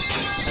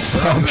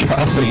 Stop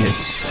dropping it.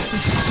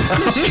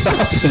 Stop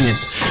dropping it.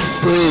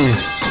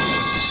 Please.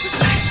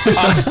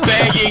 I'm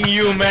begging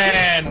you,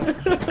 man.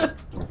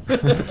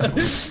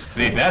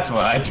 See, that's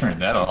why I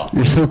turned that off.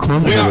 You're so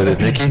clumsy with it,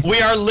 Nicky.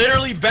 We are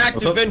literally back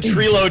to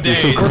Ventrilo You're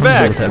days. so clumsy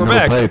back, with that we're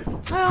metal back.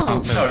 pipe.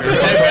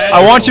 Oh,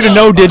 I want you to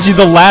know, Digi,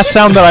 the last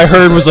sound that I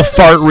heard was a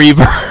fart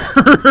reverb.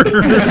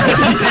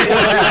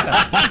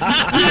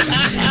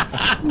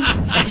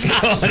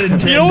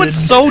 You know what's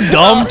so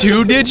dumb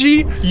too,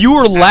 Digi? You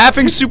were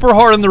laughing super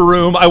hard in the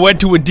room. I went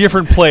to a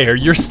different player.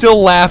 You're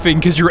still laughing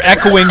because you're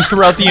echoing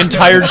throughout the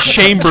entire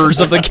chambers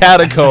of the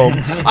catacomb.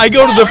 I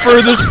go to the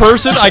furthest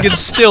person, I can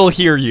still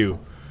hear you.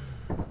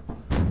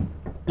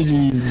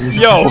 Jesus.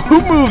 Yo,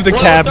 who moved the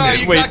Sorry,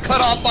 cabinet? you Wait. got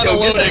cut off by the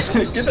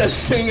loading. Get that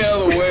thing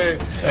out of the way.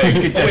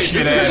 Hey, get that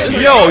shit out of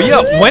here.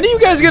 Yo, when are you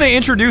guys gonna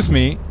introduce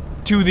me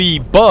to the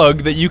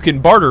bug that you can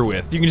barter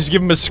with? You can just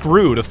give him a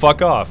screw to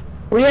fuck off.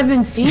 we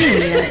haven't seen him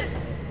yet.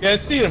 Yeah,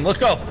 see him. Let's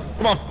go.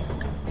 Come on.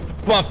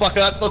 Come on, fuck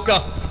up. Let's go.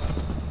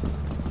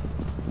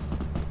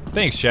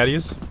 Thanks,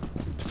 Chadius.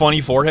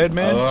 Funny forehead,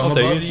 man. I'm I'll above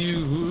take it.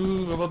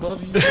 you. I'm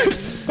above you.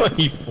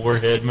 Funny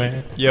forehead,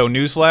 man. Yo,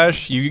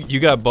 newsflash, you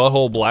got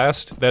butthole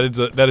blast. That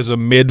is a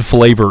mid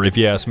flavor, if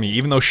you ask me.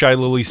 Even though Shy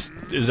Lily is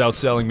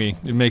outselling me,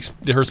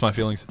 it hurts my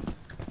feelings.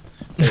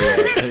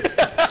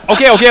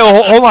 Okay,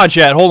 well,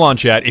 hold on,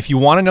 chat. If you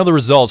want to know the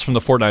results from the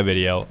Fortnite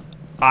video,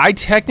 I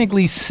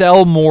technically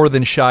sell more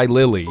than Shy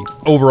Lily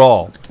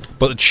overall,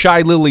 but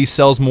Shy Lily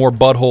sells more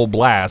butthole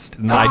blast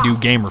than I do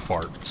gamer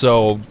fart.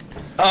 So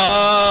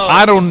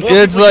I don't.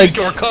 It's like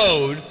your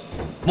code.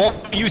 More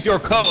use your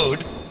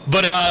code,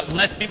 but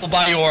less people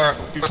buy your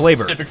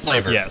flavor. Specific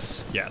flavor.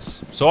 Yes.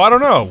 So I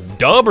don't know,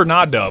 dub or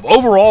not dub.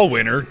 Overall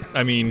winner.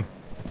 I mean,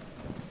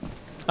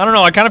 I don't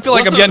know. I kind of feel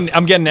like I'm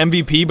getting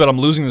MVP, but I'm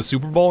losing the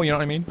Super Bowl. You know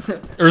what I mean?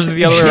 Or is it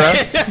the other way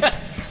around?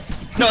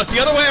 No, it's the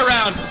other way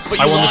around. But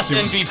you lost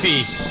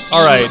MVP.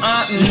 All right.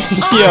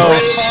 Yo.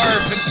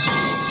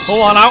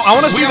 Hold on. I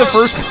want to see the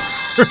first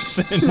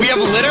person. We have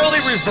literally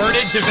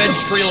reverted to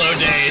Ventrilo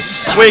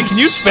days. Wait, can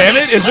you spam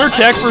it? Is there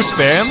tech for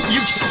spam?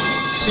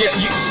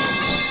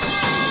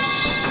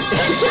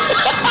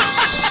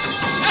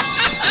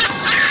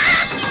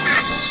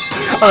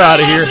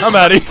 I'm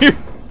out of here.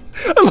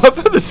 I love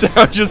how the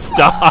sound just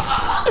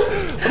stops.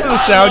 The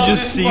sound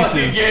just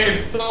ceases. Game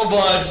so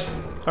much.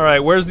 All right,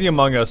 where's the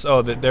Among Us?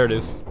 Oh, there it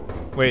is.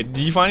 Wait,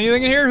 did you find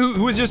anything in here?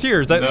 Who was just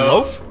here? Is that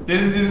Loaf?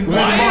 This is Oh,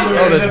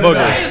 that's Booger.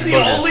 Why is the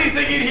only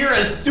thing in here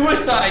a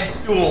suicide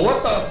stool?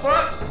 What the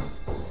fuck?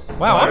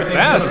 Wow, I'm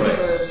fast.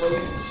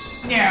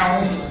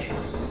 Meow.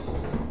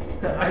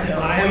 I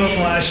have a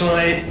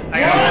flashlight. I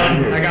got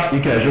one. I got. You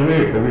guys, over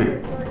here.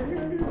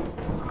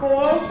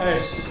 Hey.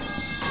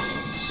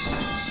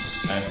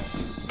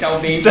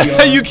 Is that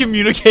how you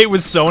communicate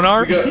with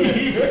sonar?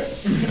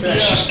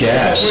 It's just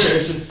gas.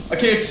 I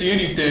can't see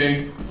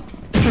anything.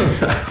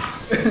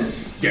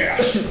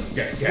 Gas.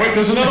 Wait,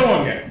 there's another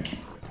one.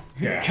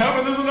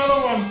 Calvin, there's another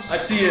one. I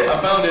see it.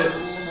 I found it.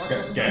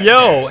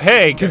 Yo,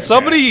 hey, can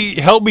somebody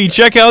help me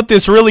check out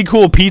this really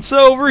cool pizza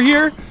over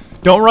here?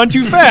 Don't run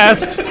too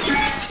fast.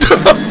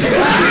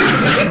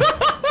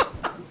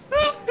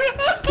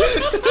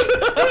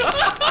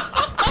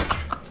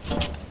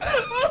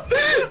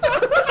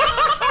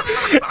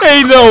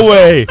 Ain't no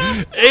way.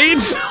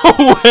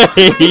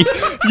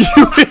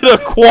 You hit a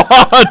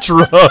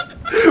quadra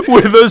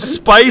with a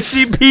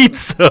spicy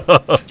pizza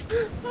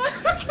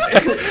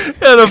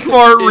and a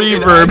fart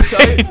reverb.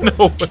 Ain't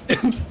no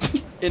way.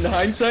 In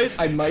hindsight,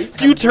 I might.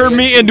 You turned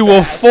me into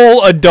a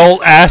full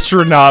adult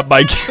astronaut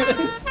by.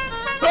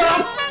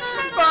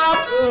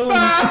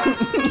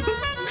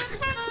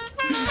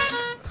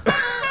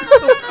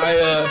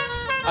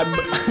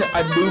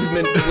 I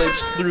movement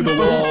glitched through the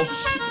wall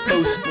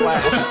post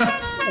blast.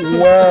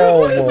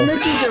 Wow. What is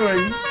Mickey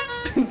doing?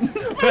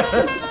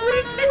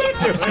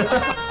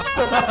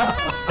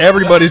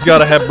 Everybody's got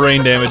to have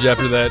brain damage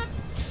after that.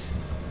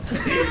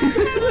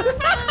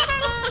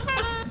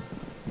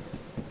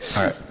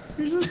 Alright.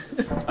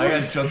 I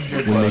got jump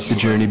scared. We'll make the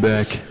journey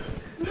back.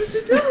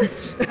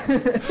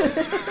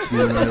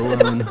 You're not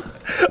alone.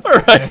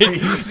 Alright,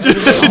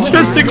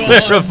 just to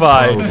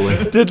clarify,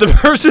 did the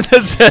person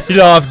that set it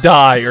off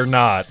die or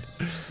not?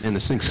 Man,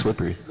 this thing's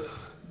slippery.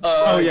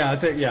 Oh yeah,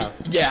 yeah.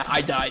 Yeah,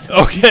 I died.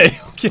 Okay,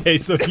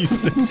 so you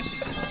said...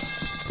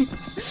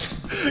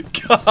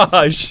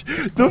 Gosh,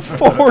 the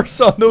force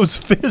on those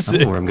physics. I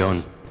don't know where I'm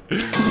going.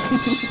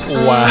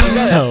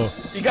 Wow.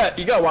 You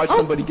gotta watch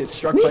somebody get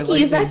struck by Mickey,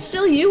 lightning. is that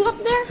still you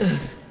up there?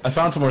 I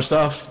found some more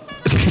stuff.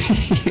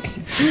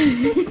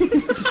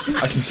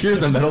 I can hear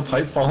the metal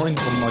pipe falling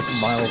from like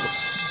miles.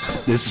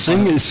 This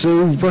thing is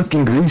so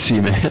fucking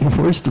greasy, man.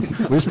 Where's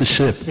the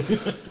ship?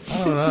 I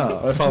don't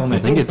know. I follow me. I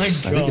think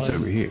it's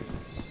over here.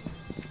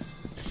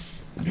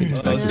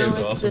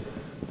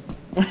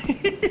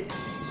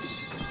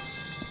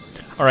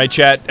 All right,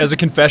 chat. As a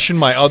confession,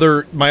 my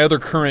other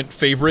current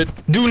favorite.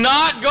 Do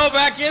not go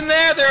back in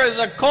there. There is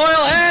a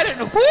coil head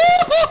and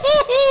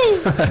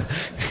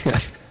whoo.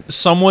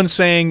 Someone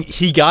saying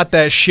he got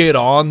that shit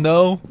on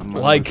though,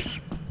 like,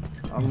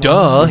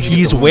 duh,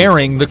 he's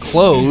wearing the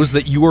clothes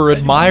that you are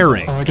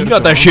admiring. He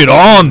got that shit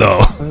on though.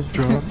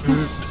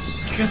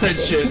 Get that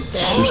shit.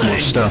 There's more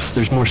stuff.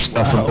 There's more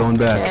stuff. I'm going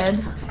back.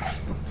 He's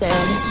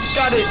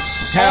got it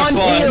Have on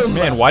fun. him.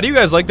 Man, why do you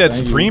guys like that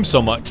Supreme so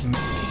much?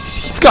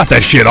 He's got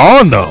that shit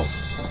on though.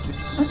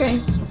 Okay.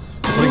 Do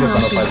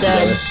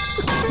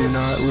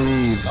not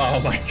leave. Oh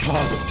my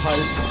god, the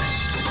pipe.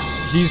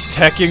 He's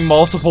teching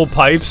multiple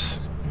pipes.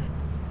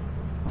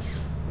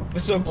 I'm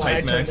so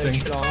glad I turned that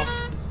shit off.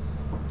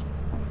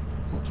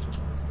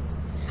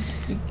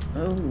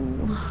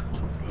 Oh.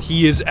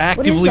 He is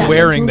actively that?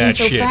 wearing It's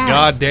that moving so shit. fast.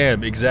 God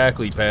damn,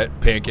 exactly,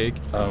 Pancake.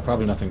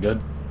 Probably nothing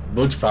good.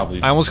 Boog's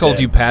probably. I almost called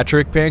dead. you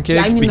Patrick Pancake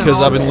Yeah, I mean, because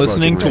they're I've been all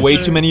listening to fucking way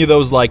right. too many of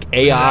those like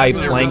AI Yeah,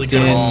 they're really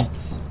Plankton, good. I don't know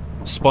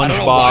why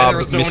SpongeBob, there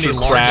were so Mr. many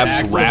large Krabs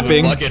axles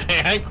rapping. in the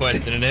bucket. I'm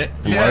questioning it.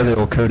 And why are they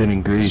all coated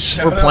in grease?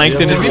 Or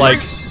Plankton Yeah, is well, like,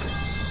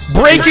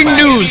 breaking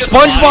Everybody news, gets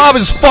SpongeBob live.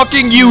 is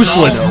fucking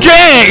useless. No.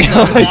 Gang!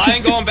 I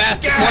ain't going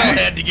past the coil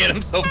head to get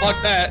him, so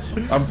fuck that.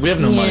 We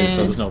have no money, Yeah.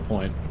 so there's no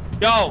point.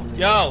 Yo,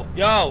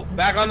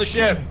 back on the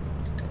ship.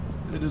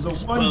 It is a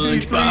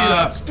 1v3.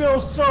 I'm still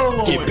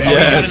soloing.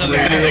 Yes.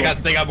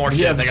 They got more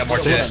shit. They got more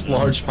shit. 6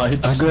 large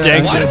pipes.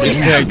 Dang,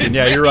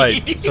 yeah, you're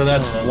right. So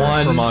that's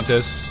 1, For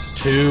Montes.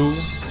 2. Who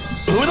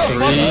the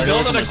fuck is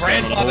building a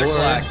grandfather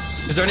flag?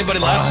 Is there anybody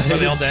left? Are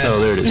they all dead? Oh,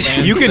 there it is.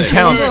 You can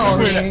count.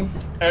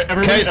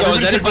 Okay, so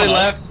is anybody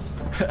left?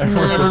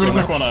 Everybody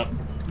pick one up.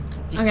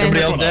 Just Okay.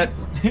 Everybody else dead?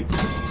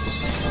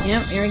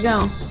 Yep, here we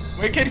go.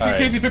 Wait, Casey, All right.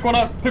 Casey, pick one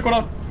up. Pick one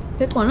up.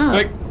 Pick one up.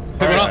 Quick,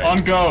 pick it up.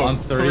 On go. On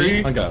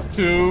 3, on go.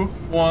 2,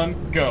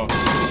 1, go.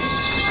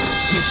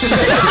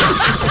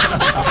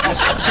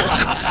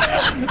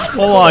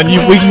 Hold on,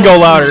 we can go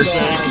louder.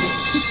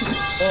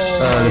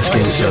 This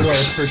game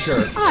sucks. For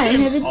sure. I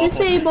have it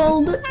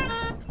disabled.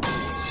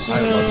 I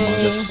love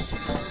Montes.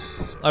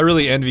 I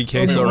really envy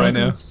Queso right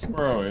now.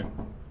 Where are we? On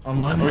Are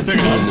we Montes.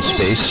 taking We're in us? the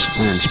space.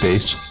 We're in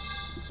space.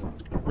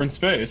 We're in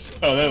space.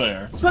 Oh, there they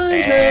are.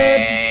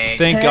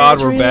 Thank God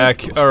we're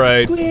back. All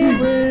right.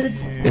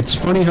 It's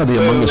funny how the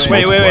Among Us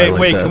Wait. multiply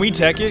like that. Can we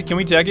tech it? Can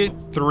we tech it?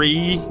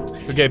 3.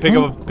 Okay,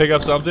 pick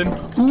up something.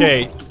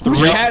 Okay,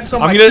 3. Hats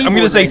on I'm my gonna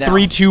keyboard say right now.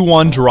 3, 2,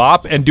 1,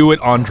 drop, and do it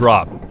on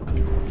drop.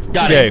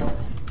 Got Okay, it.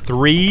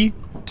 3,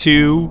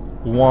 2,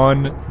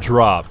 1,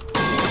 drop.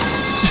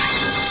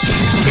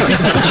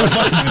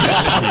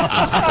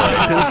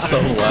 It's so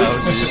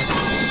loud, dude.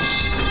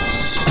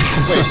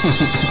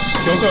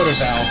 Don't go to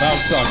Val. Val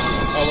sucks.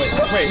 Oh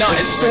wait. No,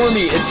 it's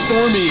Stormy. It's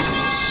Stormy.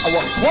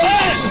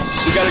 What?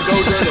 We gotta go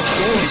during the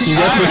storm. You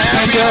got to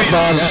speak up,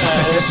 Bob.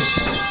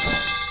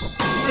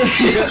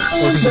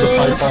 Welcome to the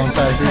pipe bomb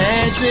factory.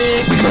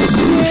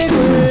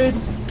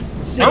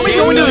 Are we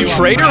going to the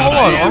trader? Hold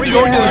on. Are we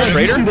going to the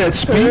trader?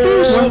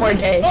 One more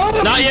day.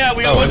 Not yet.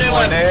 We got one day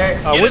left.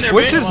 Get in there,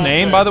 What's bitch. his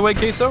name, by the way,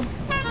 Queso?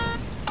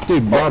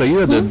 Dude, Bada, you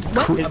had the.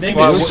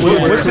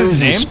 What's his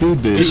name?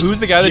 Speed boost. Who's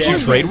the guy that you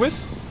trade with?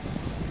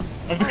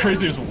 I have the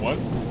craziest what?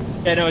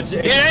 Yeah, no, it's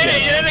a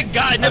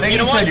guy. No, think you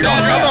know he what? said you're on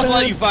I'm draft. gonna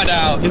let you find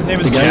out. His name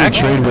is The guy Jack. you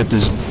trade with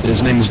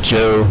his name is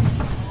Joe.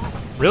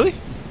 Really?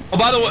 Oh,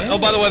 by the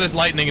way, there's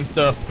lightning and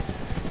stuff.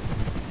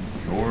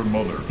 Your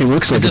mother. He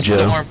looks like It's a a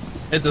Joe. storm.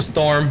 It's a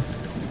storm.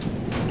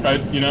 I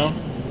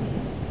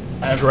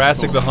have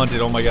Jurassic the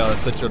Hunted. Oh my God,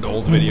 that's such an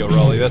old video,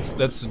 Raleigh.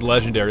 That's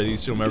legendary. You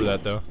still remember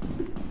that though.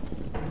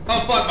 Oh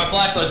fuck, my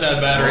flashlight's out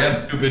of battery.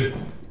 I'm stupid.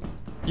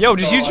 Yo,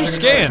 just use your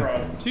scan.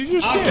 Just use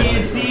your I scan.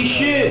 can't see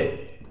shit.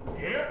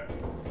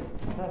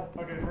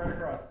 Okay, right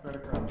across.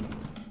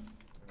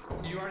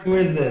 Who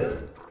is this?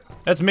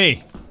 That's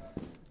me.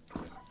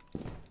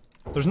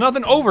 There's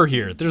nothing over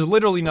here. There's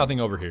literally nothing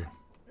over here.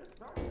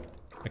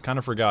 I kind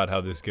of forgot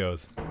how this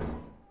goes.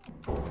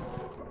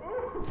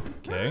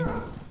 Okay.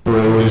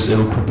 Bro is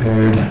ill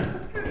prepared.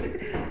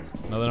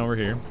 Nothing over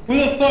here. Who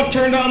the fuck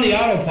turned on the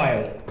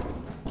autopilot?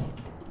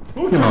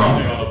 Who turned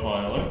on the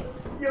autopilot?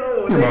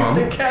 Yo, Your mom.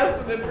 they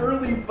casted an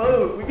early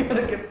vote. We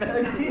gotta get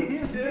back to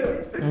you,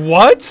 dude.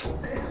 What?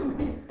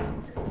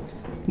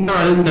 No.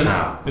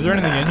 Is there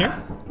anything in here?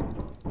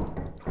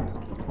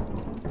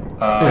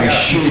 I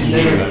got shit,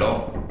 shit nigga. at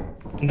all.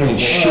 Hey,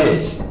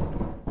 shit.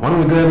 Why don't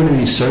we grab into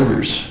these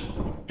servers?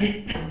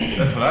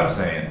 That's what I'm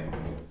saying.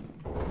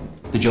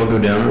 Did y'all go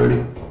down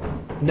already?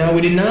 No,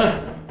 we did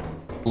not.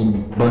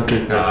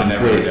 Bucket. I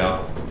never Wait, go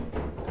down.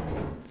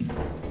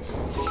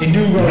 They do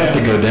you go have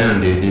to down. go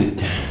down, dude.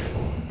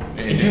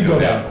 It did go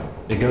down.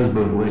 It goes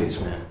both ways,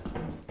 man.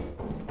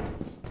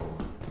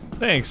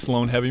 Thanks,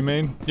 Sloan Heavy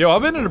Main. Yo,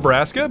 I've been to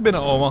Nebraska, I've been to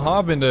Omaha,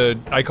 I've been to,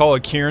 I call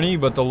it Kearney,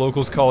 but the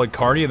locals call it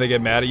Kearney and they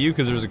get mad at you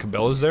because there's a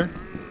Cabela's there.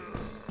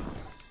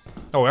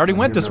 Oh, I already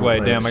went this way.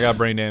 Damn, I got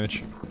brain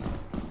damage.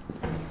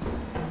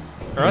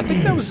 Or I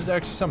think that was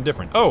actually something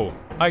different. Oh,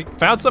 I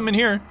found something in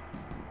here.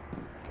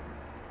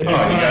 Oh, you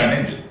got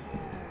an engine.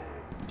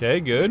 Okay,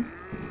 good.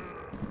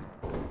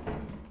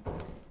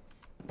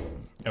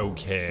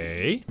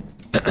 Okay.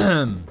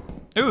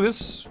 Ooh,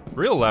 this is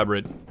real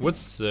elaborate.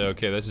 What's,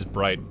 okay, that's just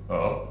bright.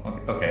 Oh,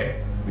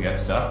 okay. We got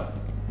stuff.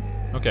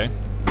 Okay.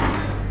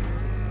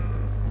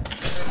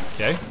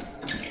 Okay.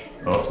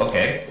 Oh,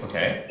 okay.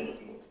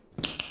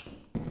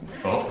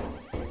 Oh.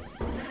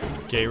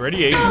 Okay,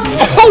 radiation.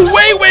 Oh,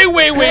 wait! What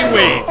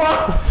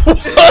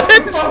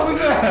was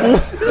that?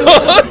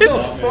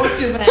 What? What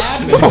just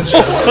happened?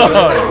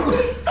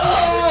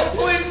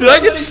 Did I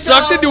get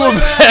sucked into a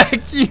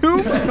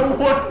vacuum?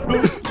 What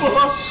the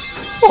fuck?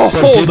 Oh,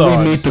 But hold did we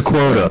on. meet the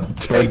quota?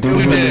 Like, did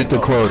we meet the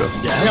quota?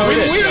 Yeah,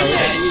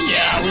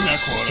 we met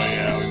quota.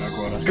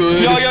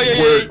 Good.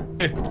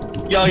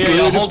 Yo.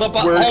 Hold up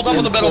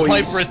on the metal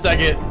pipe for a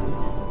second.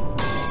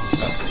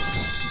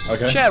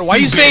 Okay. Chad, why are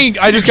you saying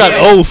I just got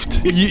oafed?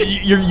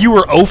 You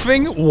were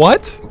oafing?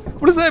 What?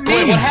 What does that mean?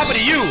 Wait, what happened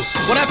to you?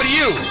 What happened to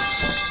you?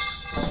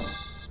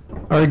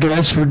 Alright,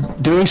 guys, for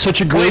doing such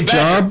a great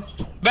job,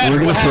 Badger, we're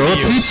gonna what throw a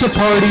happened to you? pizza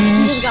party.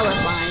 Just got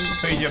left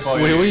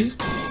behind. Really?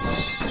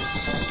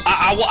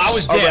 I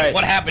was dead. Alright.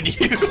 What happened to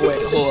you?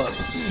 Wait, hold up.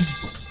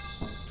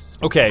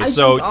 Okay, I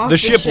so jumped off the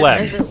ship as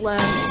left. it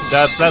left.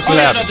 That's Oh what yeah,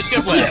 no, happened. the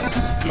ship left.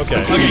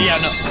 Okay. Okay, yeah,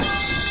 no.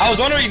 I was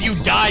wondering if you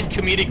died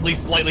comedically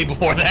slightly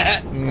before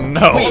that.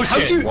 No. Oh,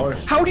 How'd shit.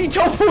 you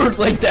teleport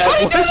like that?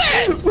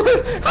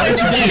 How'd you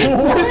do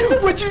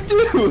that? What'd you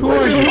do? Who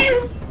are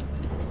you?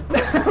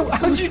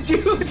 How'd you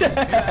do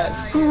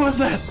that? Who was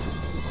that?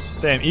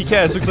 Damn,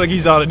 ECAS looks like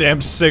he's on a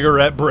damn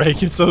cigarette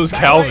break, and so is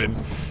Calvin.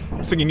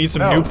 Looks like he needs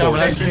some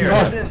Newports.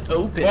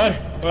 Open.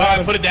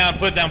 Alright, put it down,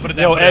 put it down, put it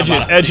down. Yo, put edge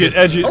down, it, edge it,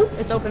 edge it. Oh,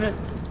 it's open.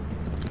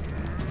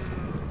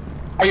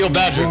 Are you a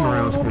badger?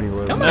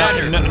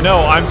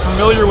 No, I'm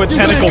familiar with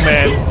Tentacle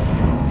Man.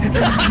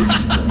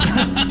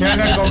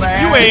 Tentacle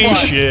Man. You ain't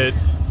shit.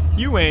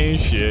 You ain't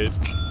shit.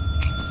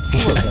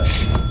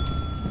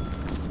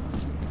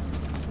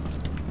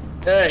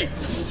 Hey.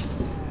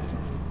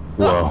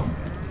 Whoa.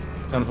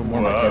 Time to put more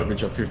of my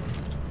garbage up here.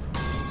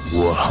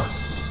 Whoa.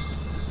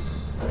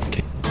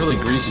 Really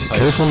greasy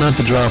pipes. Careful not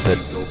to drop it.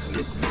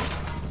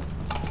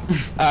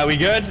 We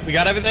good? We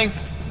got everything?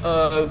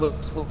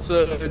 Let's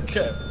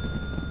check.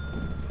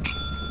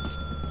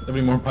 Have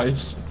any more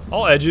pipes?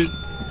 I'll edge it.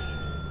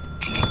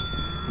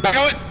 Back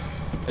on it!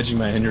 Edging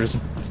my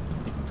aneurysm.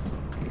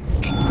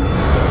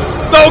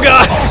 Oh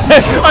god!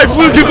 I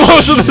flew too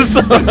close to the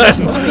sun!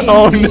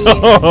 Oh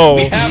no!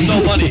 We have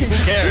no money, who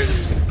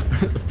cares?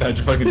 If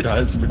Badger fucking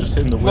dies, we're just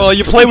hitting the whip. Well,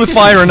 you play with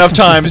fire enough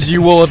times,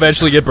 you will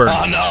eventually get burned.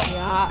 Oh no!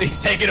 Yeah. He's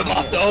taking him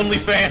off the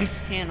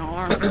OnlyFans! Can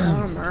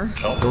armor.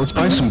 So let's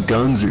buy some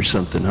guns or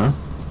something, huh?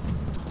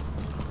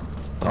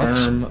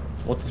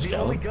 What the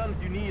scale? guns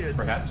you need.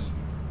 Perhaps.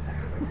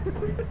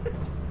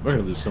 We're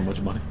gonna lose so much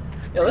money.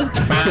 Yeah, let's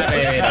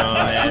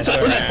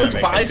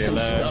buy some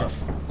stuff.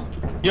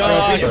 Yo,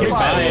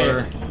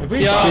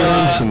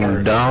 Stealing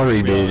some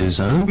dowry days,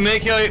 huh?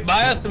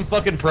 buy us some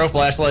fucking pro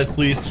flashlights,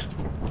 please.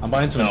 I'm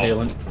buying some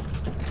inhalant.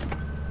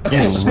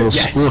 Little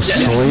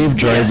slave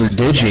driver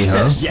Digi,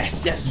 huh?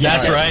 Yes.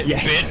 That's right,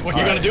 bitch. What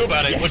you gonna do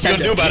about it? What you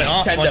gonna do about it,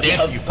 huh? I'll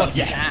dance you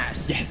fucking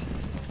ass. Yes.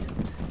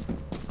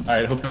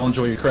 Alright, hope y'all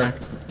enjoy your crack.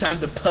 Time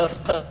to puff.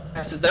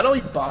 Is that all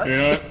you bought?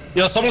 Yeah.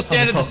 Yo, someone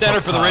stand at the center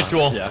for the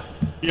ritual. Yeah.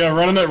 Yeah,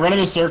 run in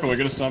a circle. We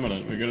gotta summon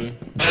it. We gotta.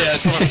 Yeah,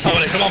 someone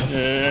summon it. Come on.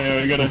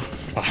 Yeah, we gotta.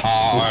 I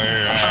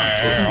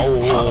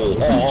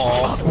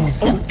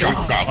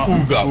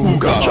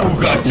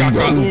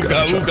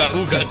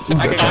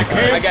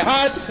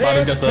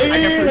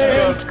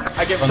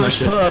get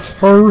first puff.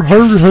 Don't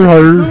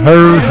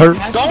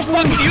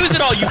fucking use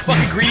it all, you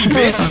fucking greedy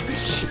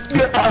bitch.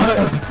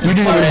 You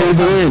didn't even hold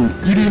it in.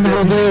 You didn't even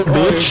hold it in,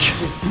 bitch.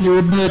 You're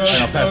a bitch.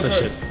 I'll pass that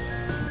shit.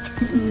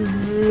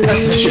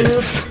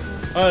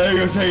 Alright, there you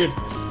go, take it.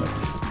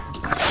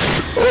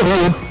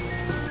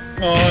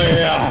 Oh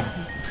yeah.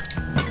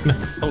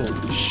 Holy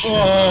shit.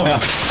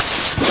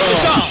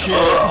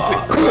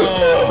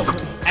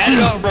 Add it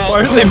up, bro. Why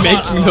are they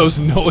making those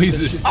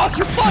noises? Oh,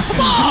 you fuck,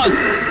 come on!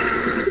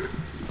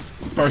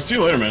 Alright, see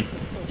you later, man.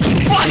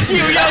 Fuck you,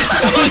 yo!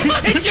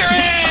 Someone kick your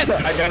ass!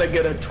 I gotta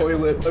get a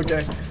toilet.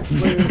 Okay.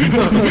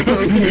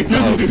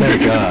 Oh,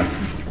 thank God.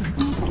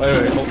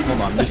 Wait, hold on.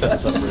 Let me set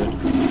this up for you.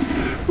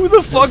 Who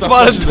the fuck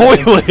bought a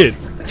toilet?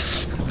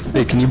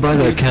 Hey, can you buy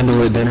that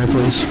candlelit dinner,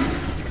 please?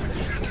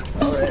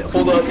 Alright,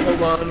 hold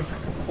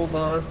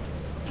on.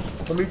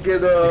 Let me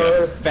get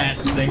a Fat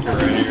stinker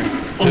right here.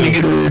 Let me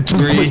get a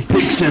 2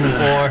 picks in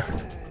 4,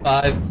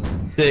 5,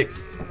 6,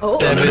 Oh.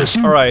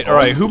 7.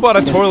 Alright, who bought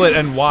a toilet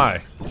and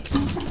why?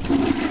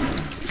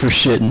 For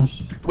shitting.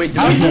 Wait,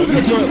 do we move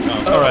the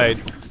toilet? Alright.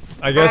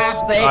 I guess,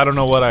 I don't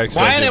know what I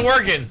expected. Why ain't it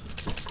working?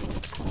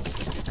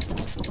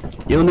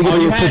 You only get a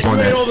little poop on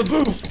that. all the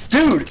boof.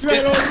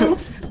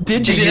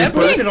 Dude,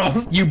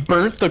 you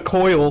burnt the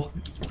coil.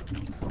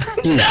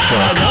 You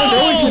fuck.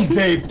 No one can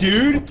vape,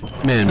 dude.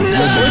 Man,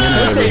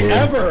 we're over here.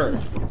 Ever.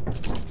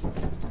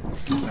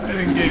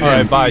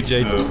 Alright, bye,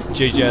 J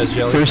Jazz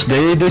Jelly. First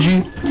day, did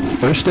you?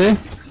 First day?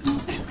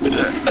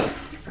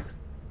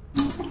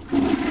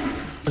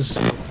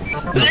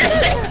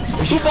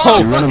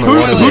 Oh,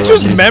 who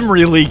just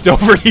memory leaked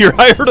over here?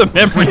 I heard a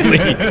memory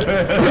leak.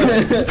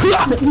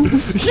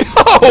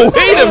 Yo,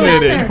 wait a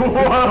minute.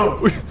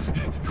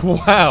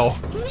 Wow.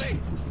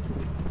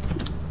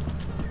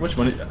 How much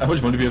money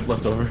do we have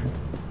left over?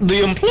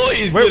 The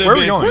employees Where are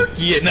we been going?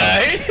 quirky at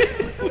night.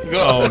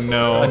 Oh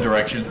no. One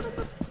direction.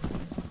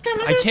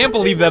 I can't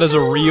believe that is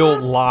a real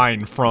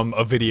line from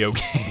a video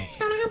game.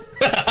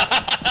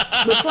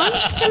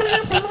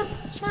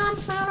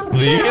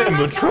 The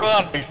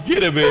animatronics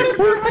get a bit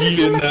quirky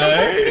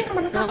tonight.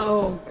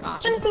 Oh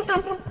gosh.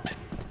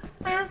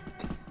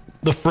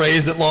 The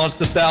phrase that launched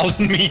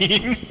 1,000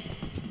 memes.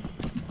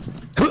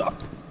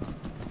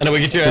 And then we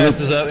get your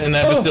asses up in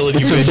that facility.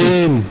 It's a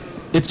beam.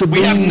 It's a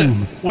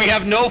beam. We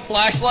have no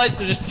flashlights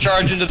to just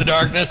charge into the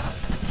darkness.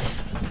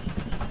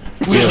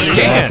 Just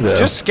scan.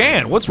 Just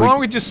scan. What's wrong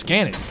with just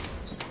scanning?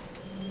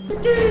 We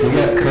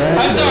got crap.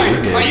 I'm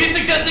sorry. Are you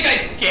suggesting I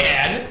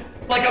scan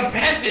like a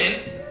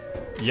peasant?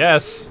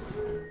 Yes.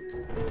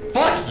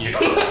 Fuck you.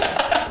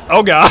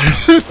 Oh god.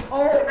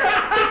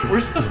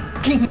 We're so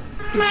fucking.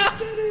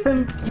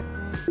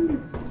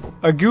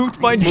 I goofed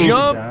my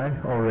jump.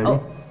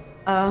 Oh.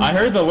 I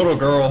heard the little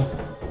girl.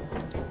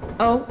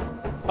 Oh.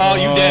 Oh,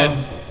 you dead.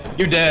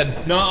 You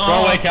dead. Nuh-uh.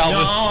 Go away,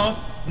 Calvin. Nuh-uh.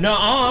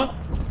 Nuh-uh.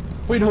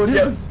 Wait, no, it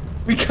isn't.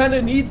 We kind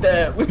of need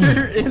that.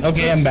 Where is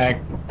Okay, this? I'm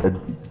back.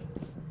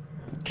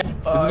 Is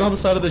it on the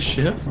side of the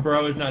ship?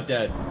 Bro is not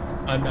dead.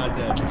 I'm not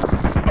dead.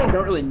 I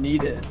don't really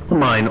need it.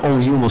 Mine. Oh,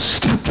 you almost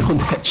stepped on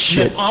that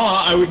shit.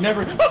 Nuh-uh, I would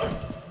never.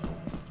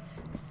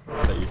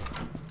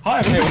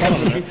 Hi, there's a gun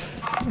over there.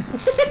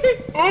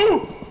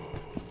 Oh!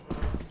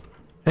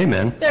 Hey,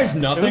 man. There's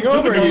nothing There's a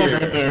over gun here.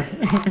 right there.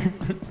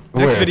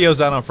 Next Where? video's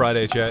out on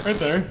Friday, chat. Right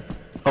there.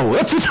 Oh,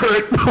 that's a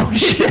turret. Oh,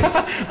 shit.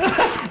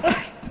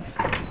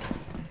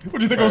 What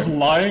do you think I was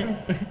lying?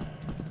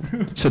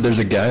 So there's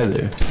a guy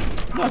there.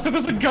 No, I said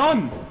there's a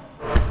gun.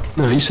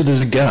 No, you said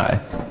there's a guy.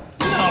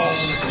 No.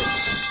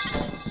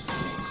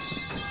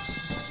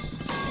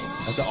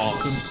 That's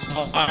awesome.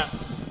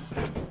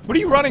 What are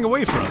you running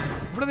away from?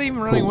 What are they even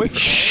running away Holy from?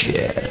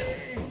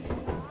 shit.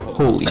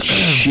 Holy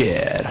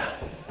shit.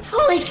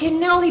 Holy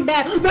cannoli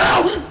bat!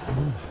 No!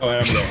 Oh,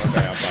 I'm good.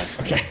 Okay, I'm fine.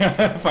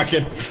 Okay,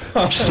 fucking.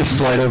 Just a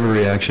slight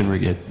overreaction, we're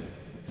good.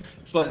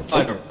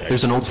 Slide over.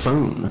 There's an old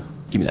phone.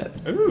 Give me that.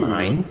 Ooh.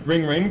 Mine.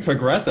 Ring ring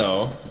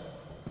progresso.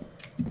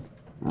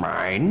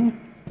 Mine.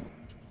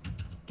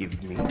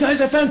 Give me.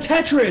 Guys, I found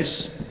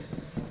Tetris.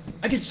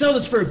 I could sell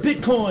this for a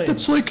Bitcoin.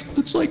 That's like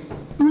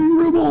 3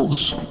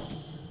 rubles.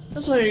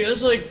 That's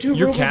like 2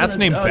 Your rubles cat's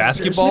and a, named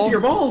Basketball? sniff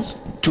your balls.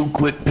 2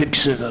 quick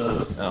picks and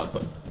Oh,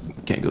 but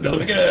can't go that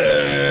way.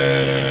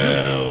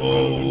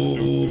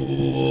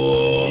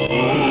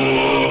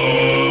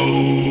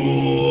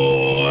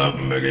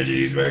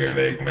 cheeseburger,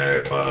 Big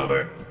Mac,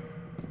 Bobber.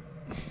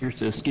 Here's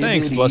the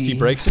Thanks, Busty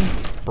Breakson.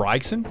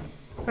 Brykson?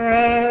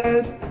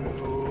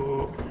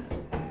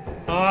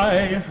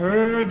 I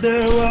heard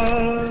there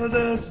was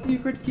a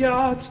secret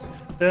yacht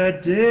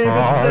that did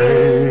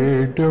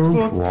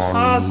for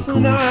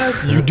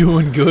cosmonauts. You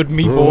doing good,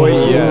 me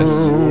boy? Yes.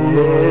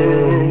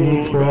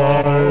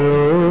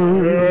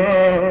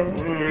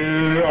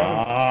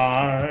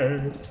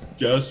 I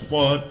just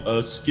want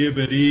a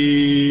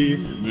skibbity.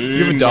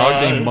 You have a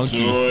dog named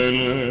Monkey.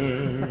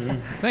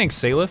 Thanks,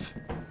 Salif.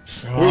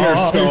 We are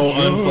so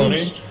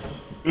unfunny.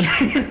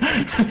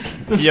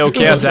 Yo,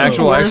 Chaos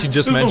Actual, I actually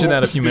just mentioned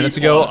that a few minutes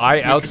ago.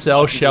 I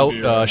outsell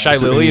Shy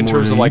Lily in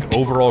terms of like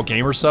overall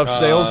gamer stuff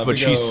sales, but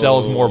she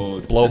sells more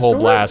blowhole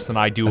blast than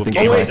I do of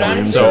gamer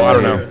stuff. So I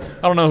don't know.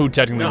 I don't know who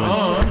technically wins.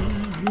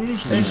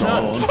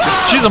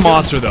 She's a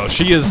monster though.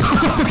 She is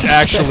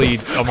actually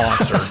a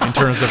monster in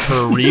terms of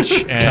her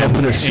reach and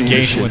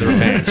engagement with her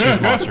fans. She's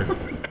a monster.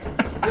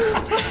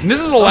 And this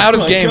is the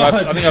loudest game I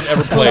think I've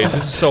ever played.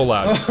 This is so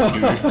loud.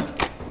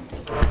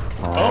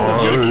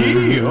 Oh, you got a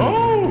key.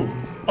 Oh,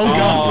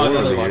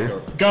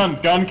 Oh, gun.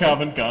 Gun,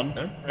 Calvin, gun.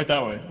 Right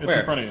that way. It's Where?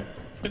 in front of you.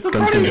 It's in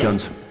Guns, front of you.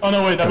 guns. Oh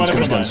no, wait, that might have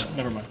been guns. mine.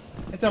 Never mind.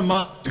 It's a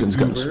Guns.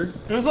 Uber.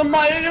 It was a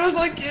mine. It was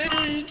like,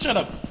 shut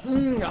up.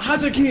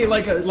 Hazuki,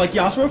 like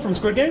Yasuo from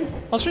Squid Game.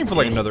 I'll stream for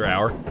like another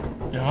hour.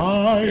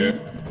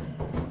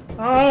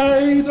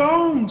 I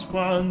don't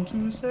want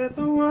to set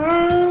the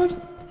world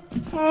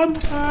on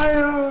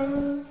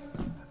fire.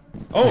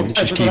 Oh, It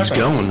just keeps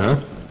going, huh?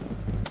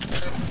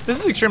 This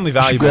is extremely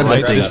valuable, grab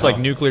right? that thing. This like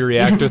nuclear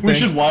reactor We thing.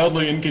 should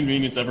wildly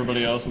inconvenience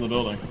everybody else in the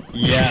building.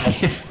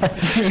 Yes.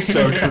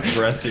 So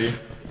progressive.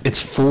 It's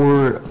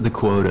for the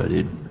quota,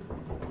 dude.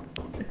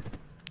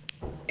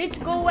 It's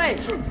go away.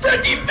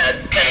 Freddy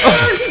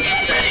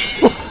Fazbear!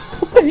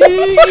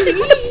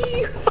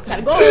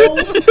 Gotta go.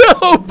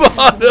 Oh,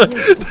 Bada,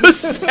 the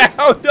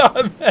sound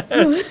on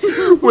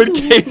that when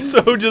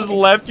Queso just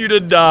left you to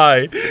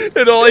die,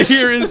 and all I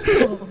hear is,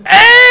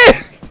 eh!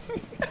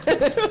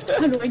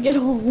 How do I get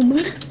home?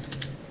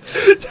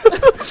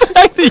 The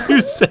fact that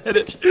you said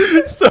it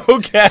so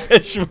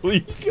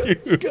casually,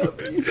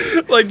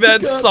 too. Like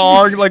that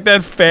song, like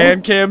that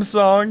fan cam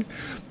song.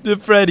 The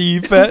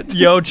Freddy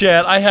Yo,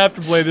 chat, I have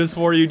to play this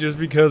for you just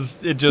because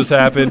it just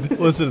happened.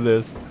 Listen to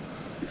this.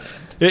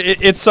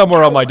 It's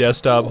somewhere on my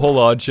desktop. Hold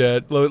on,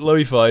 chat. Let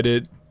me find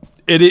it.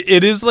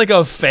 It is like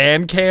a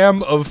fan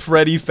cam of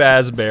Freddy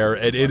Fazbear,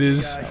 and it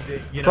is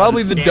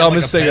probably the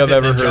dumbest thing I've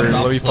ever heard.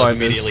 Let me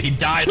find this. He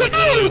died like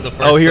literally with the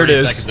first Oh, here it 30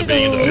 is. seconds of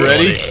being in the You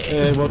ready?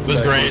 It was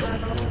great.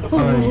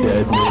 I'm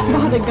dead,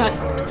 God, I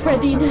got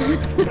Freddy.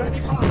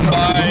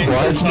 Bye.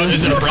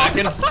 Is it a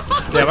bracken?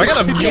 Damn, I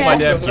gotta mute my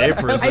damn game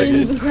for a I didn't second.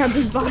 even grab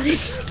his body.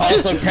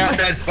 Also, count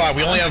that spot.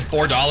 We only have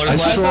 $4 left.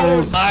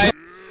 saw-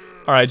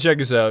 Alright, check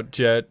this out,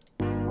 chat.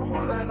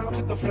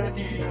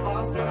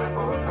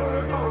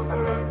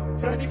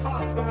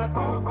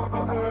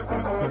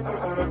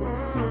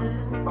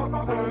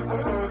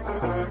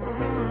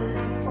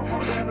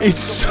 It's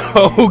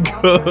so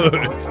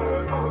good.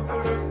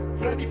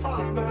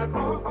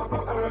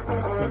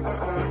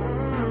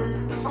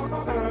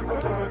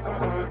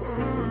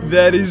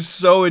 That is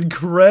so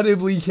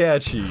incredibly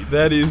catchy.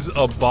 That is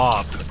a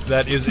bop.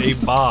 That is a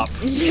bop.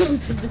 Are you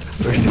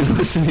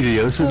listening to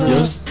Yosef?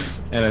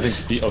 And I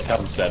think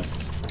Calvin's dead.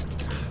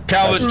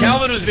 Calvin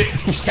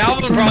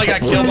probably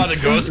got killed by the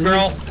ghost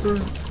girl.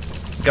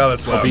 God,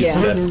 that's loud. He's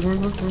dead.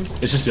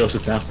 It's just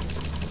Yosef now.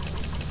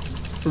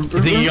 think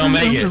you're gonna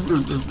make it? I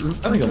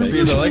think I'll make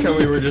Because it. I like how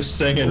we were just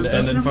singing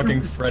and then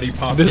fucking Freddy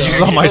popped This up.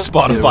 is on my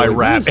Spotify what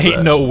rap. is Ain't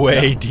that? no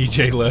way,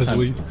 DJ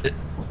Leslie.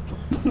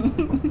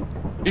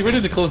 Be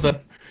ready to close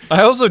that.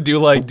 I also do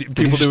like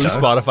people doing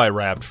stuck? Spotify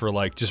Wrapped for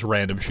like just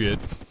random shit.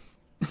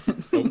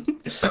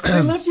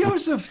 They left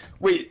Yosef.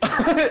 Wait,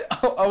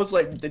 I was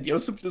like, did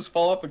Yosef just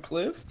fall off a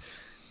cliff?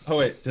 Oh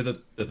wait, did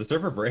the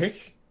server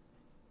break?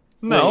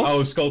 No. Wait,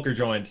 oh, Skulker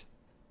joined.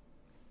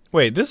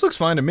 Wait, this looks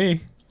fine to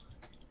me.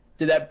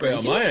 Did that Wait, break?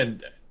 on my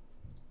end.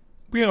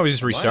 We can always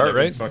just restart,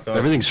 right?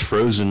 Everything's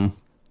frozen.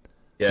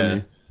 Yeah.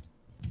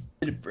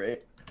 Did it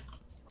break?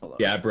 Hold on.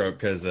 Yeah, it broke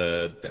because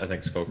I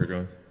think Skulker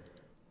joined.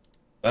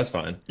 That's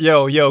fine.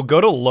 Yo, go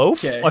to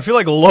Loaf. Okay. I feel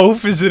like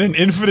Loaf is in an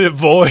infinite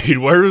void.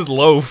 Where is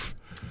Loaf?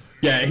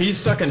 Yeah, he's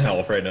stuck in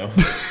hell right now.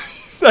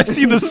 I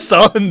see the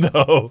sun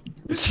though.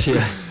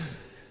 Yeah.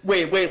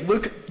 Wait,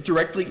 look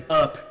directly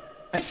up.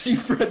 I see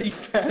Freddy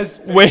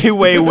Fazbear. Wait. No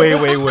way!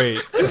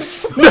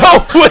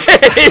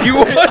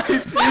 What? I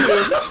see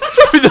him.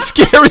 Probably the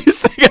scariest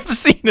thing I've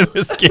seen in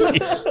this game.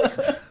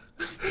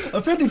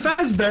 A Freddy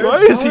Fazbear. Why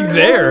is he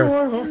there?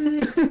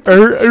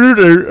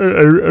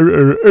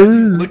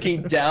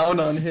 Looking down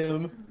on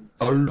him.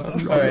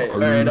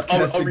 Alright,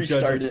 I'll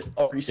restart it.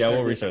 Yeah,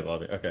 we'll restart the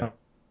lobby. Okay.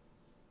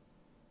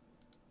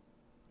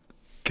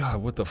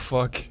 God, what the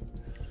fuck?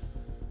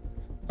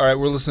 All right,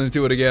 we're listening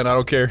to it again. I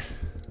don't care.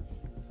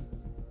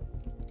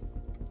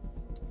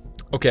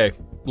 Okay,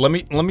 let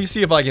me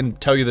see if I can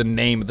tell you the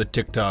name of the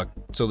TikTok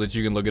so that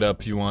you can look it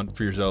up if you want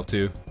for yourself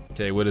too.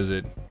 Okay, what is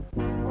it?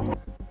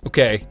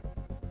 Okay.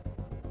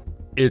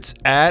 It's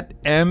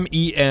at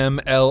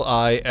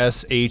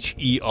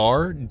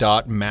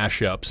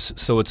memlisher.mashups.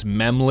 So it's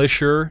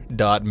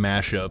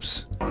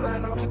memlisher.mashups.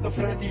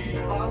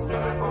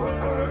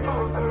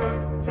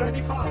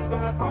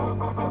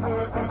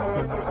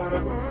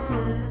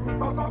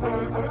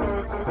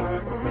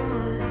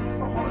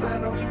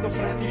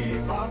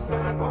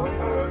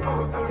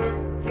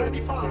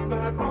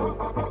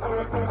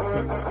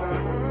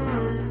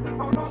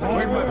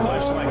 Where'd my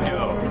flashlight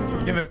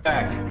go? Give it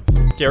back.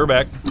 Okay, we're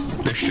back.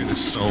 This shit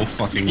is so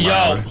fucking Yo,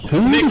 loud.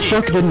 Who the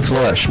fuck didn't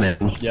flush,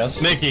 man?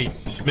 Yes. Mickey,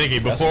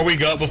 before we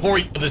go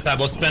this time,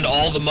 let's spend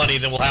all the money,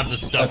 then we'll have the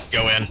stuff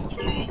go in.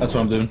 That's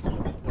what I'm doing.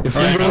 If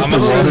we Alright, run I'm the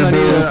gonna- water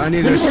bill, I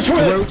need a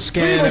scrote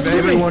scan of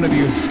every one of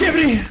you.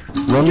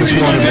 run this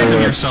water bill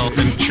up. yourself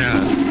in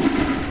chat.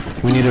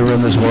 We need to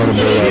run this water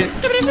bill up.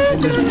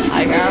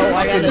 I got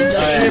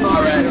it.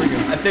 Alright.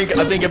 I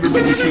think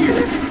everybody's here.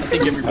 I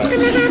think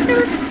everybody's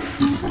here.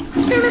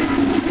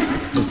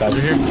 Is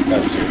Badger here?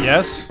 Badger's here.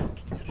 Yes?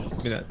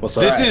 What's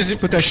up? This is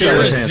Put that shit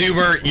in his hands.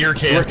 Zuber ear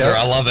cancer.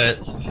 I love it.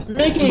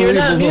 Mickey, you're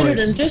not muted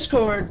in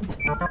Discord.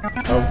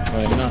 Oh,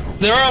 wait, no.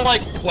 There are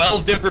like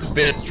 12 different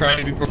bits trying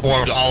to be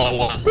performed all at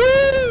once.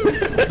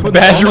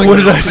 Badger, what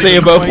did I say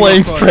about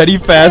playing Freddy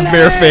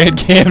Fazbear fan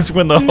cams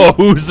when the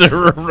hoes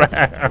are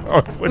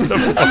around? What the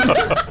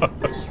fuck?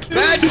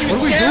 Badger, what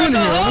are we doing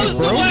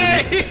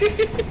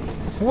here?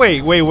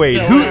 Wait.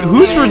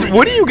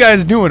 What are you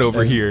guys doing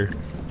over here?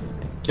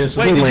 Kiss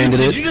We landed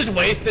Did it. you just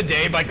waste the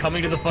day by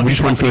coming to the fucking We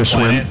just went for a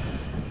swim.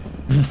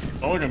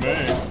 Oh, look at me.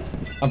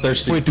 I'm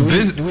thirsty. Wait, do we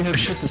have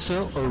shit to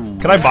sell? Oh.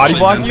 Can I body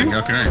block you?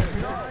 Okay.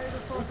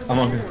 I'm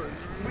hungry.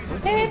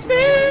 It's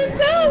been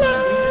so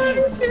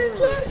long since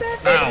last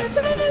Ow.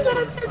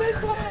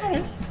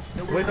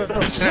 Wait, no.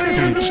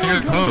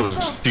 Scared pose.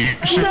 Do you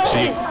should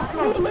see?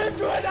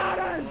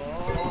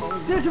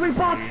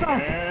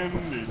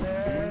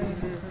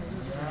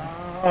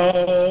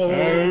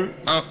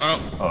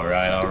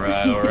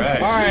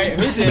 Alright. Alright,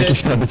 who did Make it? it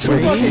stop it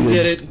Who fucking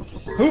did it?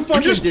 Who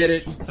fucking did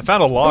it? I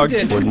found a log. Who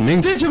did it? Pardon me?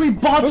 We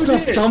bought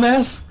stuff,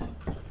 dumbass.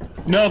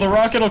 No, the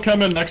rocket will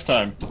come in next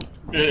time.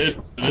 It's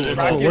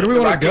Where do we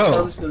want to go?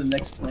 Comes to the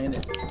next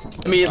planet.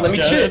 I mean, let me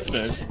yeah, check. it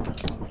stays.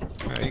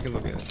 Alright, you can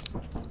look at it.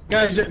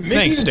 Guys, Mickey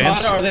Thanks, and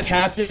Stamps. Bada are the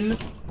captain.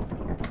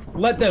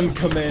 Let them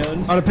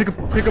command. I'll pick a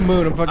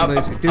moon. I'm fucking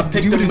lazy. I'll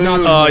pick the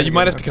moon. You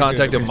might have to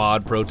contact a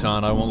mod,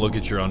 Proton. I won't look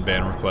at your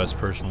unbanned request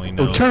personally.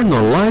 No. Oh, turn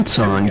the lights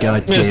on,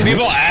 Because goddammit.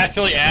 people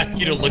actually ask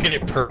you to look at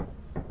it per.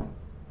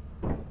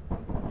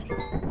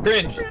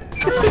 Cringe.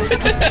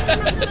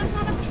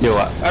 Yo,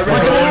 I we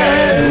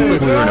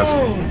were in a...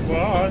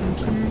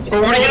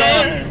 Bring it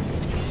up!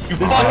 You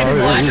fucking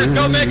flashers,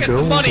 go make us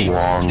some money!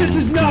 This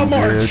is not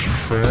March!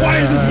 Why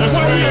is this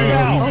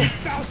now?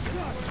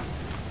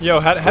 Yo,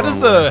 how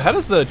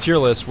does the tier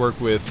list work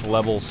with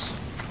levels?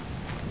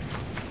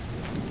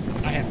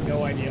 I have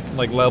no idea.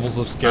 Like levels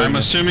of scary. I'm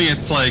assuming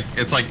it's like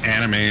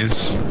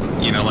animes,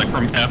 you know, like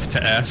from F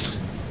to S,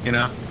 you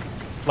know?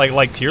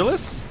 Like tier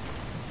lists?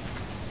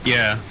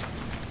 Yeah.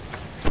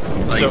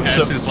 Like So- S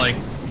so- is like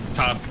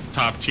top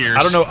tier.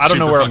 I don't know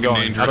super where I'm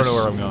fucking going. I don't know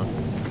where I'm going.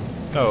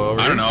 Oh, over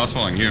I here? don't know. I was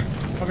following you.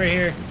 Over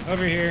here.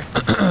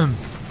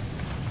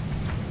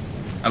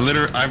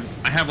 I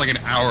have like an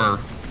hour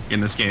in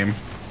this game.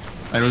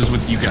 I was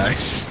with you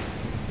guys.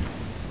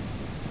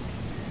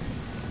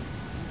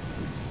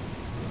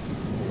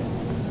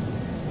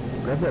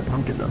 Grab that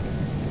pumpkin, though.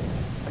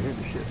 I hear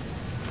the shit.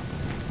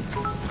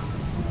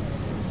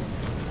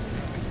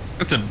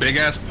 That's a big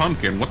ass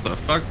pumpkin. What the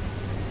fuck?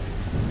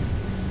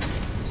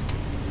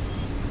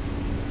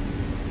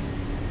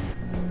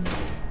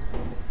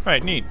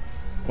 Alright, neat.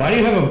 Why do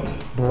you have a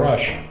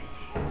brush?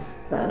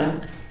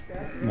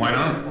 Why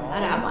not?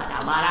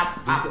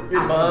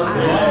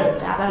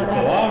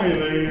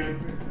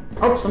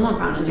 Oh, someone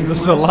found a new The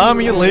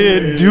salami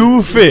lid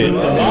do fit.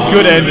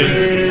 Good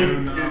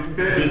ending.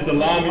 The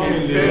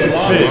salami lid.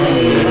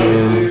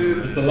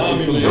 The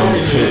salami lid.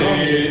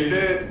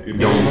 It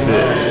don't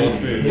fit. It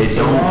don't fit. The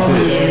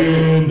salami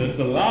lid. The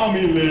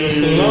salami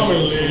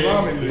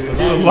lid.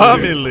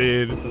 Salami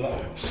lid.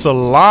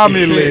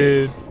 Salami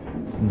lid.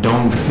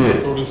 Don't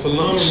fit. So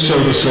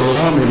the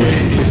salami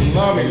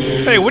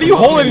lid. Hey, what are you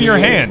holding in your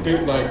hand?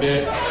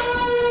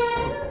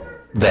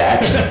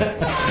 That.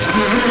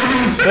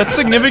 That's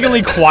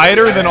significantly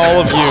quieter than all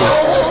of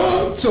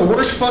you. It's the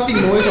worst fucking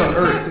noise on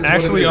earth. is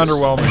Actually what it is.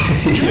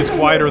 underwhelming. It's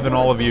quieter than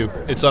all of you.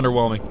 It's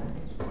underwhelming.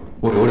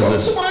 What is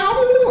this?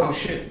 Oh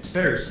shit.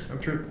 Stairs. I'm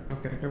true.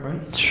 Okay, never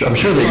mind. I'm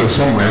sure they go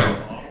somewhere.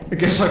 I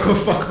guess I'll go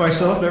fuck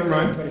myself. Never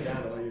mind.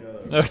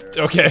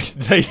 Okay,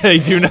 they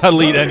do not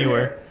lead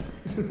anywhere.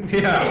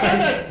 Yeah.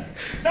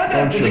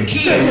 There's a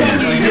key.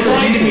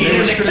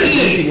 There's a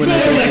key.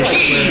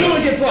 No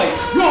one gets lights.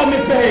 You all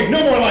misbehave.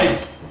 No more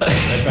lights.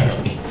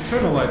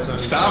 Turn the lights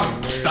on.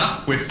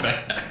 Stop with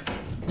that.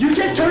 You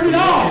just turned it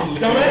off,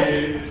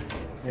 dumbass.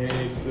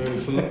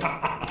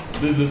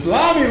 The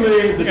salami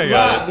lid. The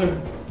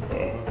salami.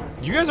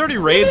 You guys already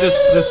raided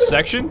this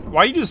section?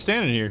 Why are you just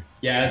standing here?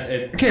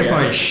 Yeah, I can't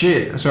find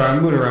shit. Sorry,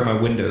 I'm moving around my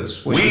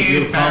windows. Wait,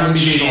 you're probably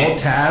being all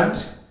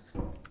tabs?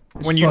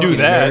 When you do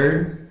that.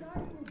 Nerd.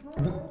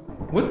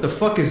 What the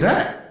fuck is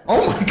that?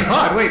 Oh my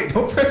god, wait,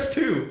 don't press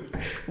 2.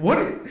 What?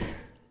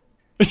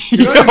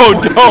 Yo,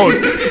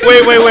 don't!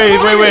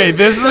 Wait.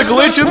 This is a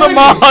glitch in the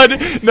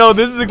mod! No,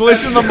 this is a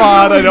glitch in the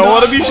mod. I don't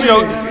want to be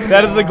shown.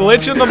 That is a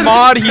glitch in the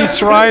mod. He's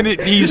trying to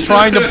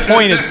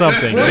point at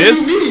something. What do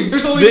you mean?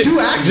 There's only 2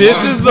 actions.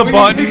 This is the When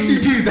button. It makes you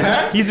do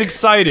that? He's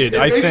excited,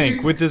 I makes think,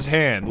 you- with his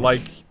hand.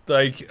 Like,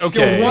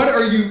 okay. Yo, what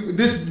are you?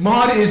 This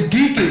mod is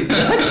geeking.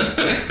 What?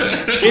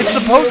 It's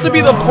supposed to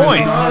be the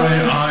point.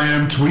 I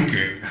am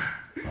tweaking.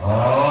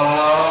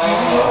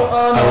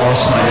 I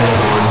lost my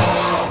head.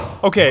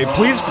 Okay,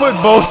 please put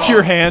both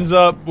your hands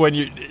up when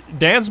you...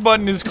 Dance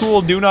button is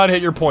cool, do not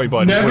hit your point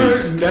button,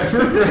 please.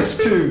 Never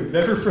press 2.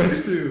 Never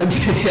press 2.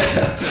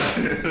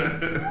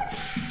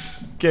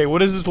 Okay, what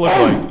does this look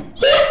like?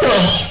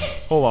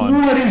 Hold on.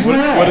 What is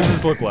that? What does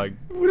this look like?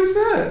 What is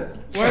that?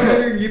 Why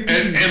are you?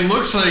 It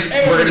looks like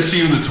we're gonna see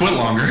you in the twit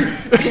longer.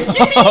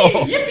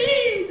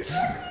 Yippee!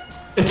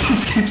 It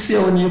just keeps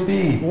yelling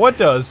yippee. What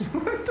does?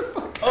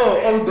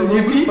 Oh, the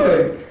yippee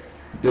thing.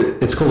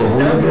 It's called a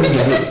horn. Does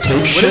it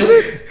take shit? What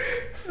is it?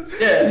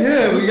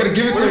 Yeah, we gotta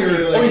give it to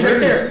your. Like, right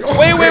there.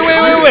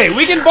 Wait.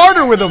 We can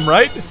barter with him,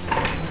 right?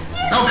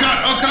 Oh god!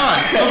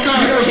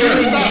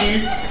 Stop!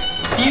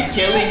 He's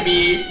killing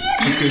me.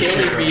 He's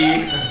killing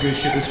me. That's good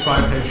shit. This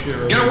 5-head shit.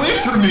 Right Get away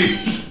from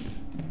me!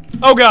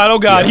 Oh god. I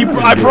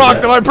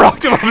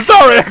procced him. I'm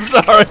sorry.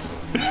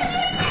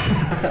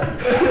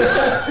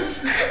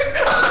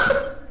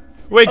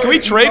 Wait, can we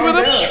trade with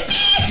him?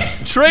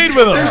 Trade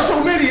with him. There's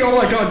so many. Oh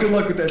my god. Good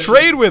luck with that.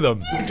 Trade with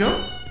him.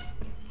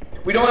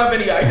 We don't have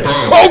any items.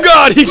 Oh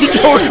god, he can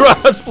go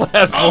across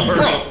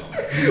platforms.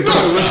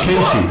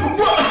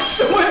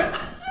 Someone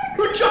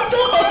who jumped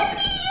off.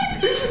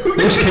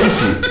 Where's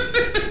Casey?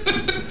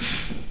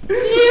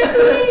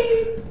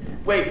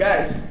 Wait,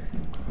 guys.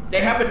 They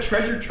have a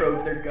treasure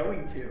trove they're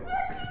going to.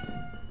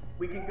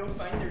 We can go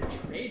find their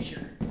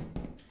treasure.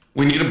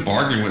 We need a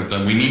bargain with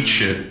them. We need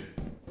shit.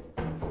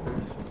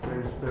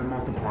 They're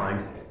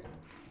multiplying.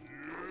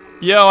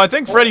 Yo, I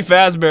think Freddy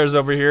Fazbear's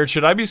over here.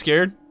 Should I be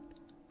scared?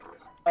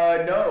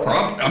 No.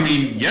 I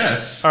mean,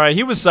 yes. Alright,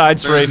 he was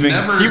side-strafing.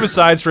 never- He was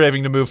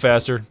side-strafing to move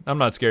faster. I'm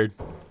not scared.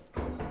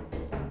 I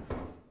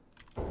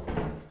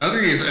don't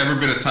think there's ever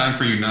been a time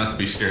for you not to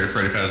be scared of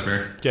Freddy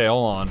Fazbear. Okay,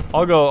 hold on.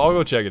 I'll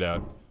go check it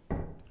out.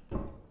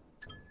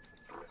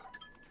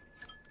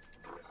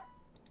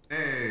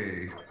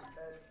 Hey.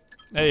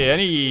 Hey,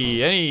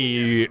 any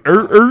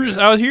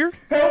out here?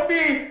 Help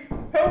me!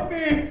 Help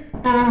me!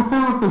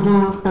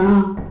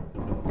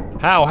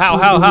 How?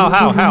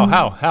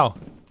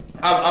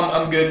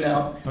 I'm good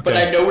now, but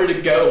Okay. I know where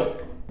to go.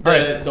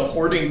 Alright. The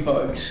hoarding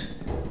bugs.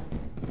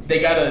 They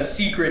got a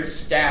secret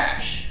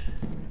stash.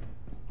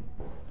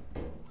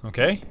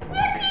 Okay.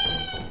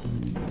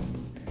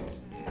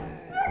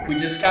 We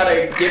just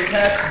gotta get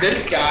past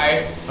this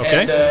guy.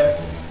 Okay. And,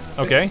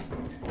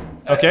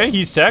 Okay,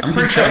 he's teched. I'm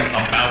pretty sure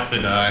I'm about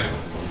to die.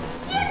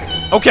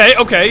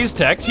 Okay, he's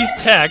teched.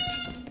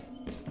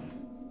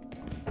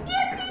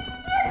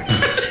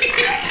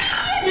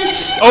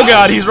 Oh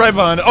god, he's right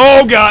behind.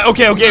 Oh god,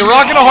 okay,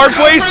 rock in a hard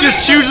place,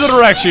 just choose the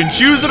direction.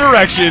 Just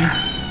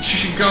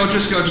go.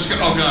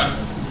 Oh god.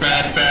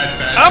 Bad.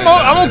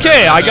 I'm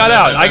okay, I got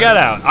out.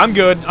 I'm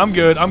good. I'm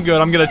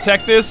gonna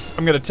tech this,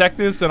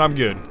 and I'm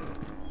good.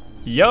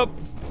 Yup.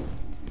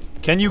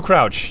 Can you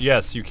crouch?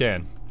 Yes, you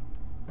can.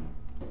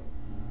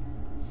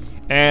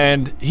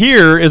 And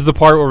here is the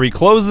part where we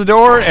close the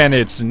door, and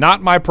it's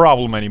not my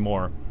problem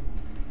anymore.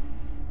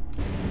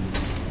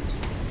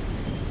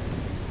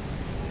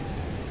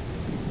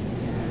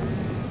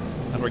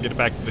 How do I get it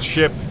back to the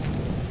ship?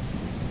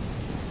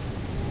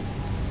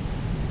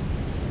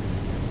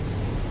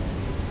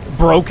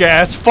 Broke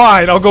ass.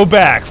 Fine, I'll go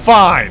back.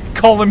 Fine.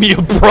 Calling me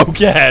a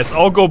broke ass.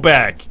 I'll go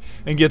back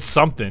and get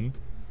something.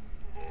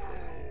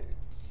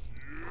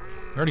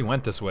 I already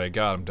went this way.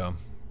 God, I'm dumb.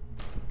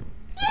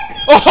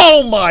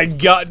 Oh my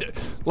god!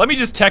 Let me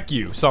just tech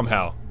you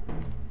somehow.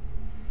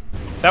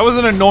 That was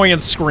an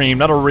annoyance scream,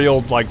 not a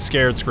real, like,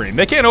 scared scream.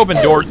 They can't open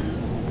doors.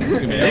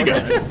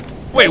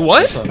 Wait,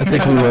 what? I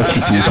think we lost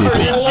a few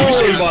people.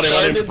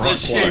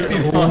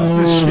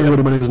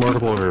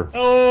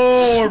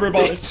 Oh,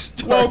 everybody.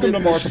 Welcome to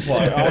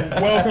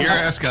Markiplier. Welcome. Your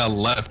ass got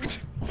left.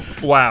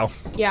 Wow.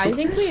 Yeah, I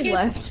think we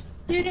left.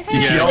 You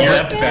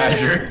left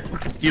Badger.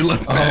 You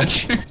left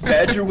Badger.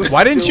 Badger was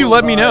Why didn't you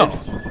let me know?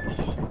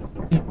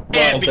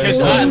 Yeah, because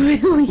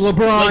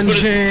LeBron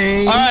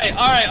James. All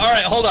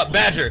right. Hold up,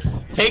 Badger.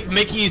 Take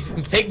Mickey's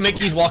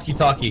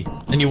walkie-talkie,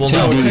 and you will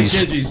know. Take Take these.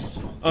 Genji's.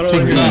 I don't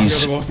want to hear the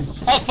other walkie.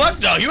 Oh fuck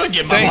no! You wouldn't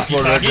get my Thanks,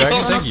 Lord Red walkie-talkie.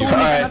 Dragon. Thank you.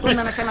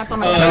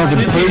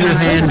 Calvin, put your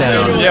hand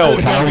down. Yo,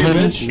 Calvin.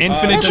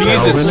 Infinite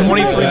Cheese is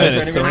 23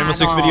 minutes. The Rainbow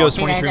Six video is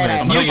 23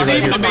 minutes. You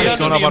It's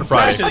going up on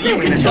Friday.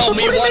 You can tell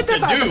me what to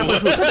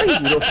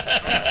do.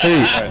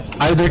 Hey,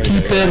 either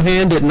keep that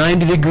hand at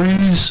 90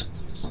 degrees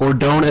or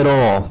don't at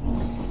all.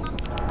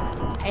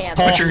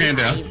 Put your hand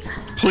down.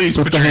 Please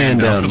Put put the your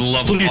hand hand down. For the down.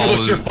 love of Please all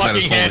put your that fucking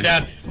is hand holy.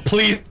 down.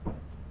 Please.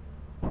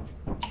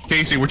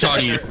 Casey, we're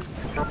talking to you. Casey,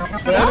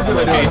 put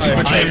your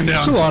hand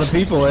That's a down. lot of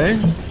people, eh?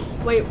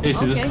 Wait, okay.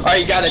 All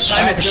right, you got it.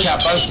 Time it.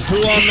 Who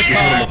on the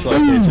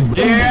comms?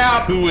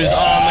 Yeah. Who is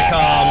on the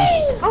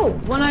comms? Oh,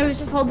 when I was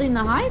just holding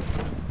the hive?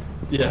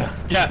 Yeah.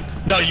 Yeah.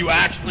 No, you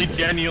actually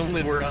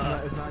genuinely were.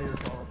 It's not your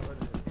fault.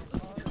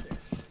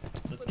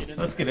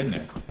 Let's get in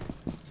there.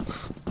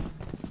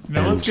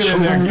 Now let's get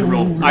in there and get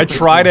real. I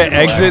try to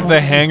exit the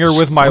hangar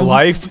with my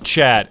life.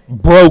 Chat.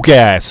 Broke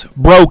ass.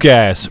 Broke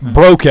ass.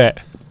 Broke ass.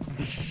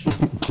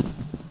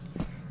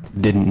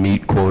 Didn't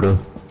meet quota.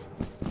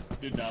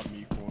 Did not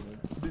meet quota.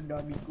 Did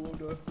not meet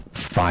quota.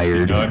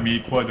 Fired.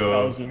 meet quota.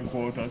 1,000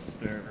 quota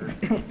stare.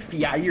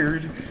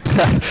 Fired.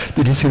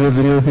 Did you see that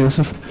video of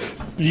Yusuf?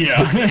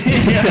 Yeah.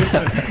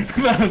 Yeah.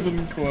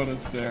 1,000 quota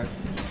stare.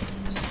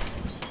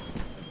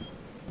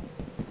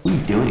 What are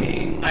you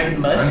doing? I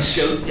must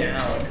go down.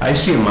 I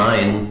see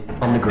mine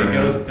on the It ground.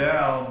 goes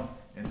down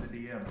in the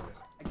DM.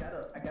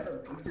 I got a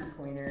laser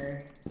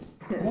pointer.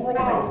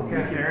 Whoa! Can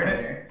I carry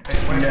it?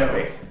 Hey, what is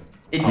that?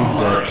 It's Give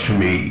that to mine.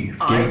 me.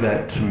 Give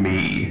that to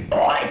me.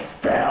 I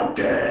found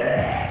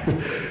it.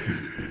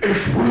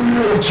 It's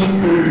real to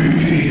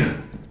me.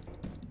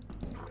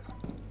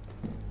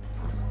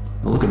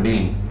 Look at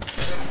me.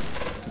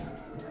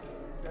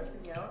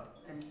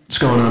 What's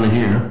going on in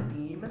here?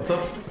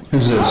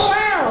 Who's this?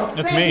 Wow!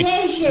 That's me.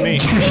 It's me.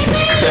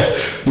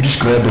 You just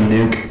grabbed a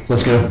nuke.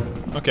 Let's go.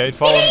 Okay,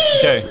 follow.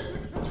 Okay.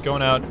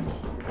 Going out.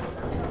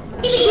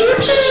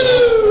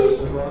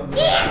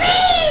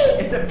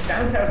 It's a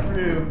bounce house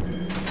room.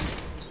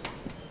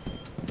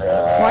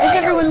 Why is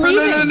everyone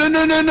leaving? No.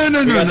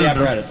 We got the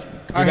apparatus.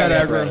 I got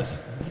apparatus.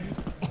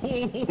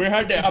 We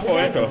had the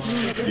apparatus.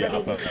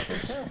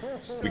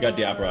 We got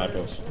the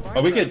apparatus.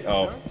 Oh, we could.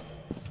 Oh.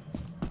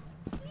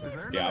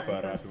 The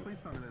apparatus.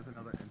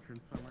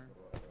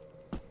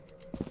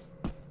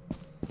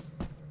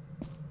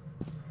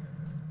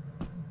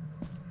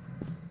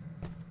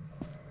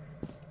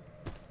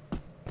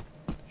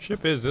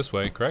 Ship is this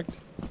way, correct?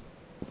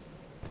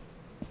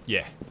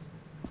 Yeah.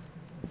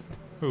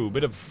 Ooh,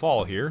 bit of a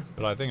fall here,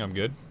 but I think I'm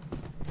good.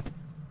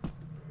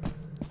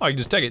 Oh, I can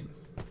just take it.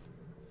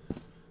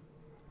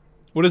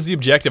 What is the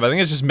objective? I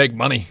think it's just make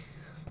money.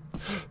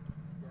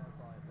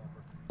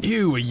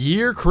 Ew, a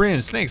year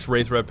cringe. Thanks,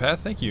 Wraith Red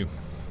Path. Thank you.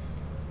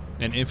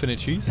 And Infinite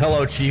Cheese.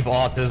 Hello, Chief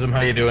Autism.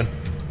 How you doing?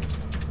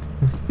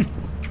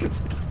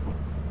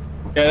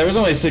 Yeah, there was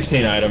only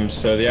 16 items,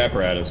 so the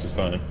apparatus is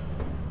fine.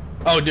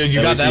 Oh, dude, you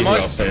At got least that Evo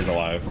much? stays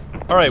alive.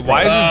 All right,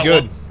 why is this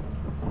good?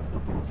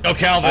 Oh,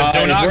 Calvin,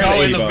 do not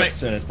go in the main.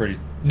 And it's pretty.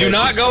 Do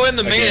not go in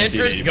the I main guarantee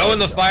entrance. 80 Go in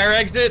the bucks. fire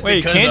exit. Wait,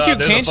 because, can't you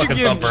there's a give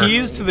fucking bumper.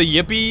 keys to the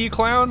Yippee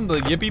clown, the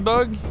Yippee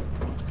bug?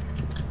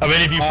 I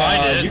mean, if you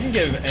find it. You can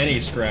give any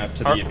scrap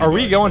to the Are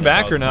we going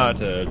back or It's not?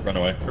 to run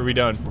away. Are we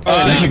done?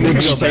 There's a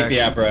big You take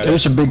the apparatus.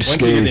 There's a big Once you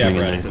get scary the thing in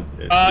apparatus,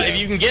 there. If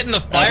you can get in the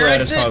fire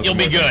Apparatus exit, causes you'll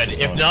be more good. damage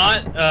If than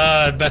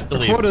not, best to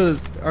leave.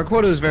 Our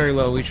quota is very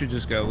low. We should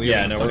just go.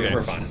 Yeah, no, Okay.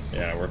 we're fine.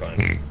 Yeah, we're fine.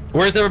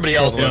 Where's everybody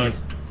else We going?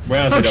 don't- we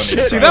honestly don't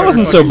need See, that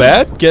wasn't so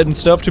bad. Getting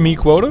stuff to meet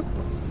quota.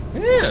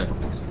 Yeah.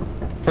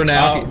 For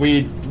now.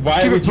 Why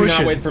keep would it you not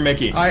pushing. wait for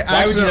Mickey? I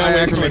Why would you accidentally not wait for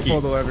accidentally Mickey?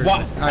 pulled the lever.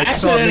 What? I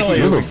saw Accidentally? Mickey.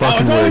 You're the Oh,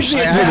 fucking it's always worst. the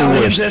You're the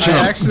Italians worst. that Jump,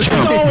 accidentally-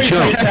 jump, It's always the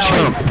jump,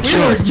 Italians. jump,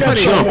 We were jump,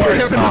 just jump.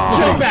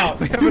 jump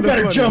out. You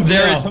better jump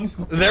There now.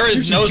 is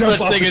You should no jump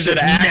such off thing the as an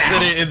ship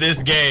accident in this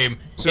game.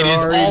 It is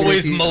Sorry,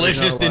 always Mickey, malicious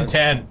you're not allowed.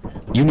 intent.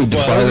 You need to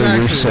fire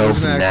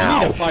yourself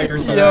now.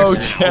 Yo,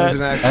 chat.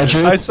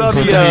 I saw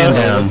the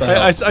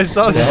I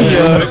saw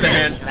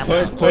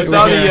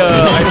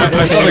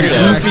the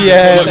goofy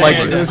ad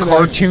like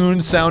cartoon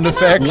sound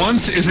effects.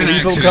 Once is an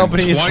Lethal accident,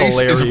 Company. It's twice is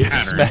a hilarious.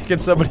 pattern. Smacking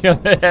somebody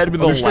on the head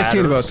with a There's 15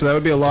 of ladder. us, so that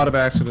would be a lot of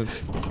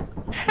accidents.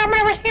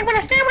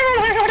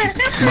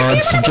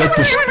 Mod, subject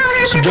this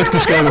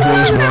guy with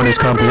Rose beyond his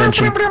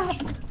comprehension.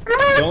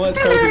 Don't let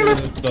Toby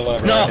use the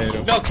lever. I hate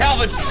him. No,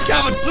 Calvin,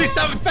 please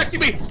stop infecting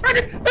me.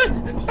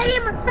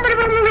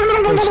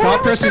 So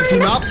stop pressing. Do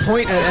not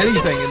point at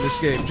anything in this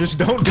game. Just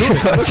don't do it.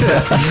 Look at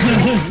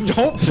that.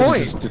 Don't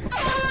point.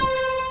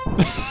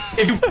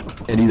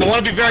 I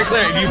want to be very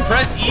clear. If you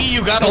press E,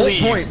 you gotta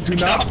leave. Don't point. Do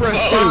not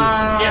press 2.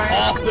 Get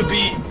off the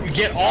beat.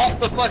 Get off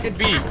the fucking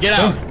beat. Get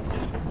out.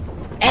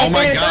 Oh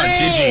my god,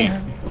 Digi.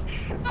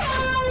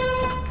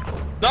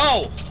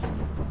 No.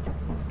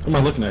 What am I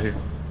looking at here?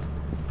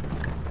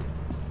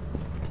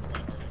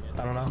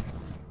 I don't know.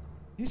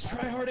 He's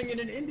tryharding in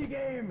an indie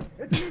game.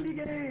 It's an indie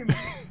game.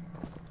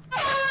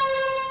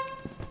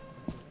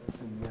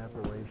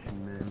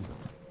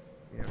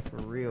 Yeah, for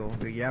real.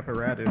 The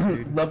yapparatus,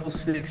 dude. Level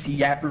 6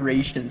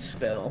 yapparation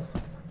spell.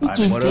 He's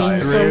just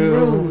being so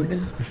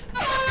rude.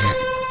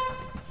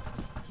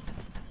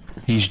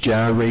 He's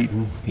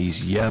gyrating.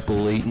 He's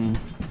yappalating.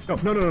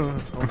 No.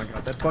 Oh my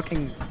god, that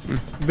fucking...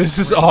 This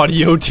is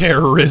audio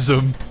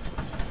terrorism.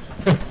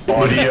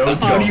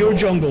 Audio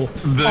jungle.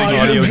 The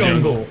Audio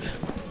jungle.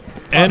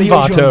 And Audio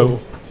Vato.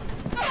 jungle.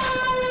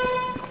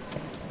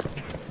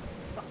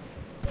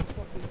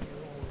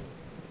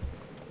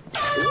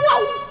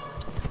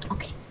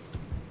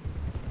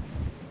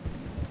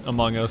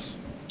 Among Us.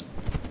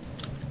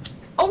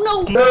 Oh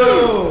no!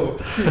 No!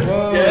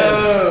 Whoa!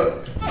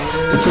 Yeah!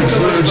 It's like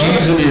 0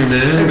 G's in here,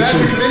 man. Hey,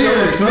 Badger, come in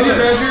here! Come in here,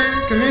 Badger!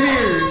 Come in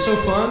here! It's so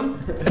fun!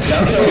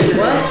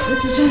 What?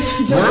 This is just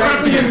We're right about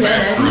to to get your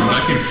back head. room. I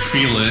can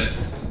feel it.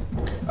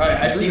 Alright,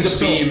 I see the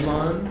so beam.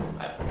 Fun.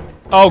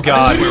 Oh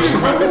god.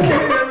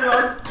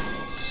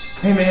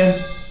 Hey man.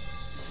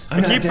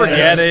 I keep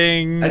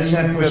forgetting I just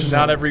had to push that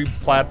not every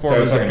platform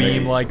Sorry, is a sorry, beam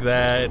Mickey. like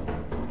that.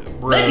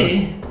 Bro.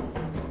 Mickey?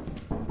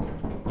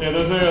 Yeah,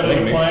 there's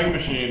a flying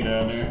machine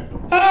down there.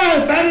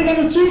 Ah, I found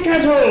another tea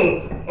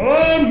kettle!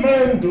 Oh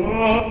my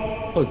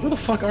god! Look, where the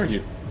fuck are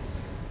you?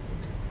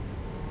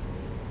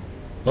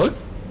 Look.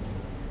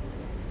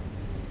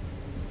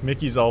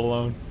 Mickey's all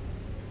alone.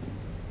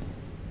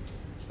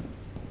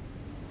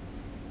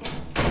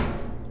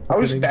 How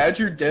is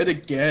Badger dead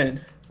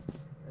again?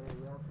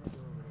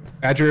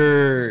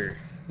 Badger,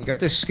 you got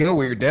this skill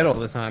where you're dead all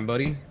the time,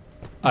 buddy.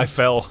 I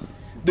fell.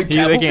 The They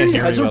can't cavalry hear me,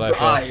 has but I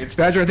fell. arrived.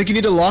 Badger, I think you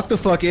need to lock the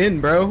fuck in,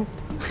 bro.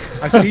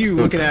 I see you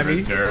looking at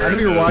me. I know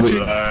you're watching.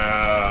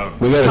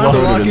 We It's gotta time to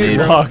go lock to the in, meeting.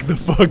 bro. Lock the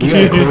fuck We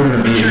gotta in. go to the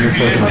meeting. You're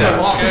fucking down.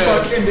 Lock the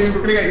fuck in, dude.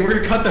 We're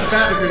gonna cut the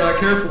fat if you're not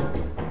careful.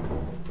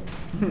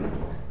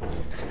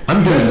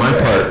 I'm doing my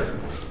part.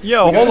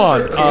 Yo, hold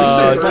on.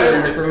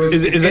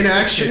 Is Is in it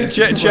action?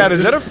 Chad?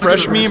 Is that a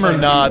fresh meme or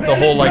not? The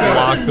whole like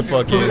lock the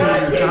fuck in.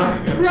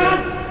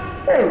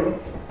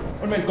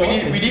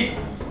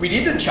 We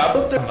need to chop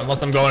up the.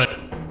 Unless I'm going in.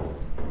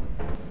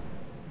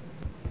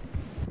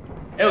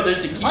 Oh,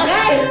 there's the key.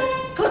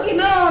 Cookie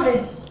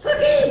Melody!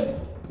 Cookie!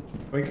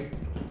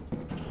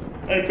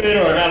 Hey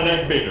Peter, I got an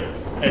egg beater.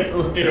 Hey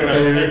Peter,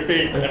 hey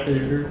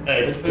Peter.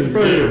 Hey Peter.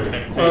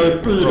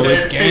 Bro,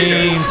 it's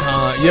game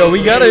time. Yo,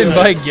 we gotta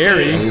invite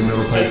Gary.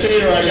 Hey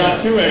Peter, I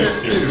got 2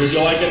 egg beaters. Would you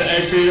like an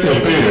egg beater? Hey,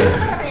 Peter.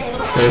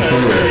 Hey,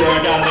 Peter. I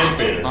got an egg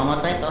beater.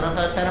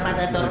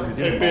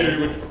 Hey Peter,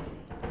 would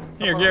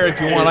Here, Gary, if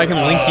you want, I can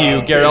link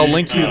you. Gary, I'll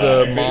link you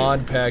the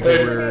mod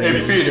package where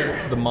Hey, Peter.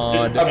 the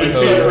mod. I've been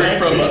code. suffering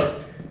from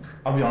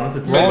I'll be honest,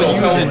 it's We're all mental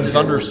using illness.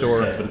 Thunderstore.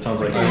 but it sounds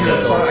like I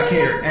can't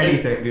hear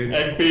anything, dude.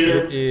 egg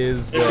beater. It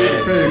is Hey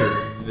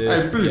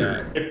this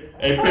guy.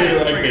 Hey Peter,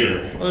 egg beater.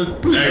 Hey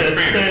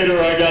Peter,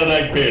 I got an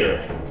egg beater.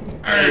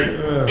 Hey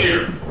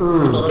Peter.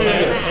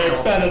 Hey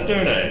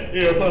Panettone.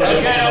 Yeah, so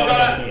Okay, I'm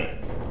gonna.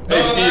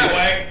 Don't go that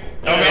way.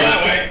 Don't go that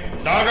way.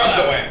 Don't go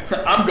that way.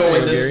 I'm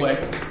going this way.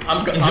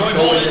 I'm going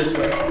this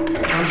way.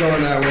 I'm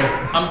going that way.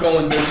 I'm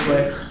going this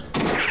way.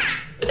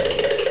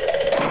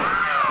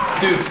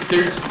 Dude,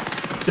 there's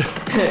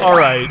All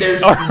right.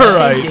 there's All nothing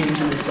right.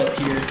 dangerous up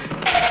here.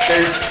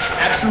 There's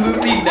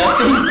absolutely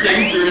nothing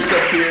dangerous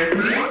up here.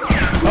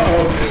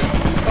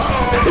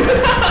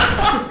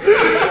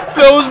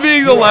 Those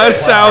being the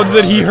last sounds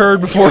that he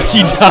heard before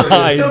he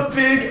died. The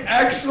big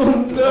axle,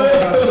 no!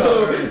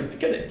 I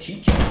got a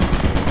teacher. Anyway,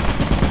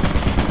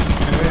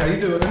 how you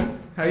doing?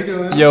 How you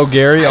doing? Yo,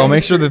 Gary, I'll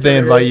make sure that they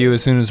invite you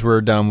as soon as we're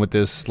done with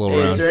this little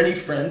Hey, is round. there any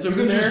friends You over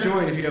can there? just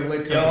join if you have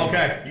late company.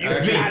 okay.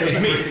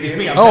 It's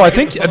me. Oh, I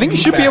think you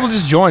should be able to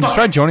just join. Just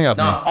try joining off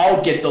me. Nah,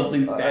 I'll get the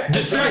loot back.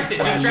 Just try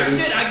it.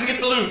 I can get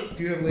the loot.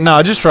 Do you have late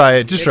No, just try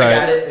it. Just try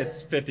Got it. it.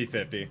 It's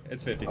 50-50.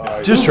 It's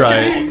 50-50. Just try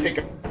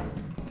it.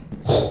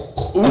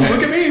 Ooh,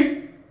 look at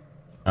me!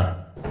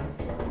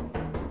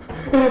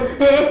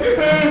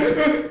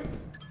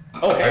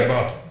 Oh, hey.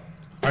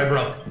 Alright,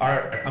 bro.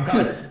 Alright, I'm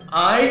coming.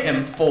 I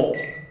am full.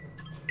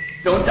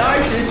 Don't die,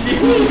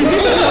 Digi.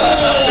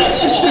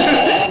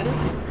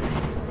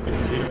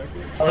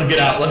 Let's get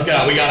out. Let's get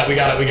out. We got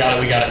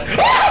it.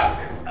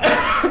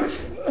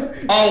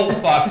 Oh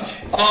fuck.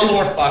 Oh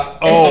we're fucked.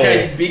 Oh.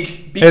 Big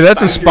Hey,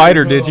 that's a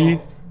spider,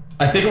 Digi.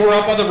 I think we're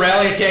up on the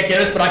rally. It can't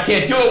get us, but I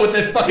can't do it with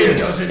this fucking.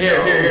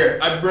 Here.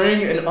 I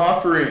bring an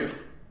offering.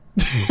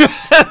 Then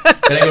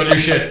I go do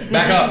shit.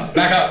 Back up.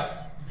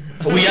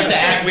 But we have to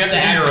aggro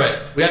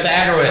it. We have to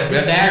aggro it.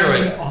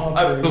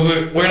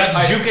 We're gonna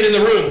have to juke it in the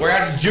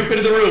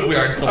room. We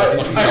are.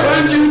 I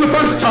heard you the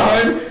first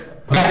time.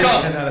 Back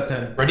up. 10 out of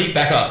 10. Ready?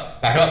 Back up.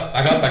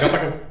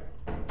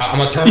 I'm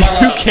gonna turn my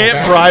light. You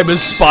can't bribe a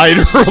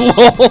spider,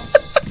 lol.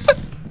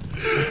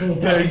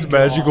 Thanks,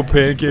 magical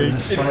pancake.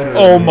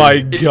 Oh my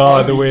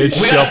god, the way it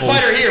We got a shuffles.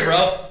 spider here,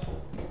 bro.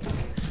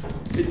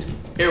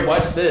 Here,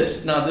 watch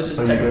this. No, this is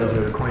technical.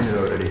 They're acquainted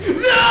already. Buddy,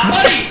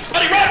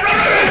 run!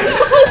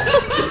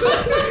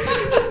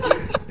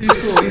 He's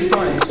cool. He's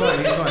fine.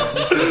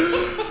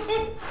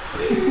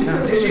 Now,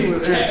 Digi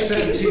was at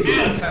 17.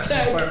 That's the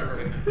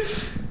spider.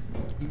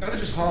 You gotta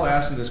just haul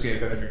ass in this game,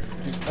 Badger.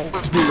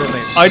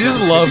 I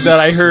just love that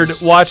I heard,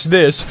 watch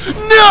this.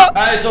 No!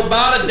 Alright, so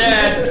about a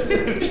dad.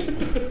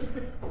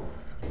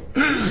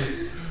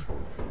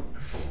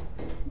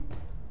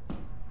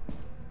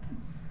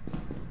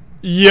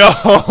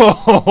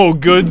 Yo,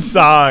 good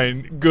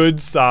sign.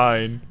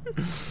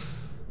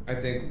 I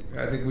think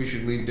we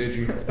should leave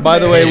Digi. By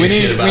the way, we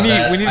need to I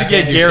get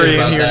can't do Gary shit in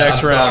about here that.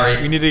 next I'm round.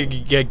 sorry. We need to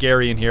get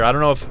Gary in here. I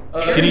don't know if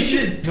can he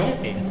should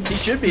join. He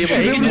should be able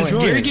should be able to to join.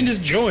 join. Gary can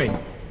just join.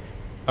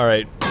 All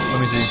right, let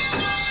me see.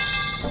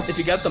 If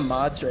you got the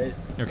mods right.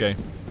 Okay.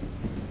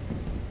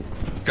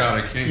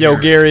 God, I can't. Yo,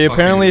 hear Gary, fucking-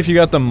 apparently if you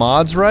got the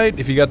mods right,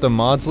 if you got the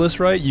mods list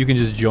right, you can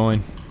just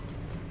join.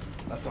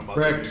 That's what I'm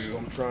about to do.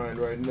 I'm trying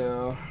right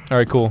now. All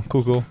right, cool.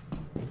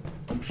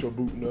 I'm sure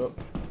booting up.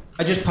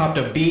 I just popped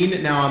a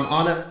bean. Now I'm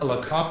on a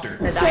helicopter.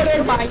 Start Start the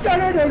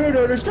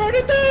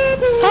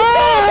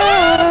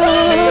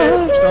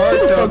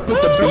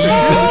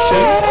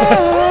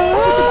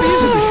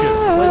bees in the ship.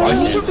 Why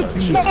did you put the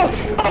bees in the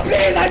ship?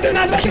 please, I do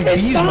not like Actually,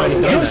 bees might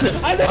have done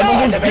that. I don't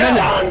want to be a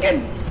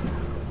donkey.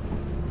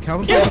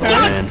 Calvin You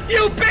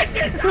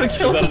bitches!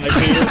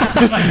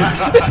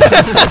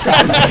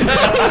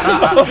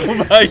 Oh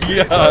my god.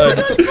 Yeah,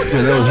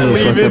 that was really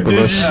Leave fucked it up of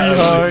us.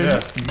 behind.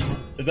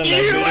 Is that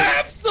you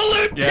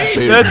absolute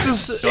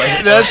piece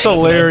That's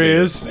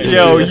hilarious.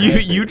 Yo,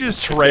 you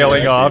just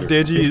trailing off,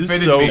 Digi, is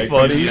so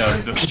funny.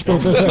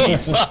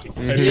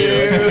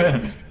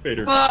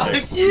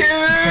 Fuck you!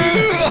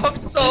 I'm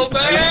so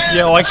mad!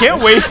 Yo, I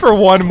can't wait for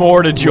one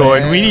more to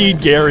join. We need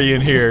Gary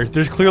in here.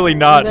 There's clearly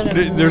not.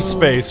 There's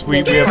space. We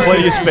have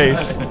plenty of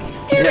space.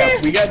 Yeah,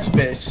 we got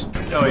space.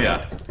 Oh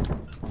yeah.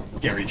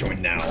 Gary,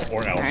 join now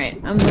or else. Alright,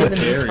 I'm moving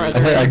this farther.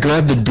 I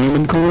grabbed the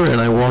demon core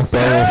and I walked by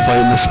and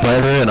fighting the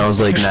spider and I was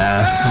like,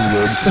 nah, I'm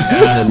good.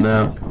 And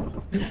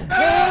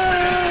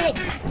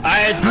I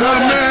had so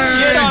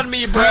much shit on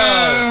me,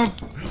 bro!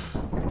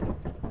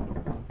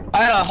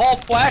 I had a whole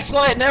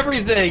flashlight and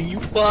everything, you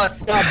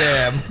fucks.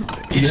 Goddamn.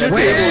 He should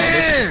be able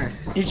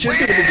to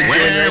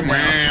join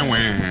right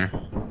now.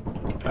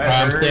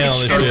 I'm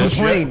staying on this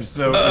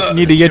shit.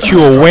 Need to get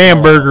you a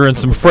wham burger and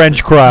some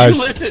French fries.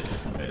 You listen.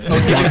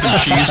 Get some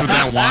cheese with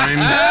that wine.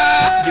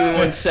 Give me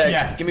 1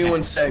 sec. Give me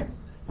 1 sec.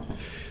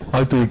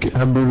 I think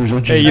hamburgers are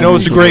Hey, you know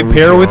what's a great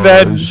pair with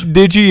that,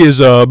 Digi, is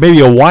maybe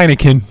a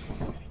Weineken.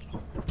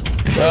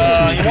 You know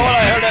what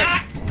I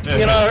heard?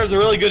 You know, there's a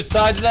really good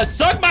side to that.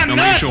 Suck my No,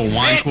 nuts! make you a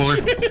wine cooler.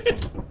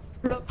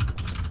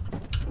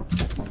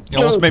 You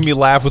almost made me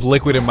laugh with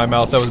liquid in my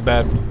mouth. That was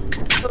bad.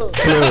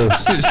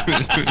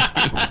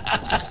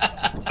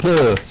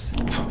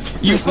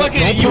 You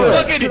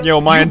fucking.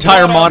 Yo, my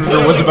entire monitor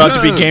was about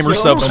to be Gamer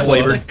Subs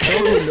flavored.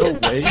 No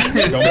way.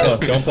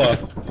 Don't bluff.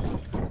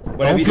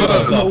 Whatever you do,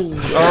 don't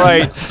bluff. All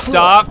right,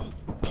 stop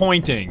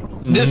pointing.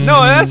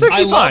 No, that's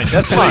actually fine.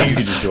 That's fine. You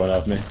just join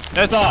off me.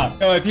 That's Stop.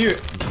 No, if you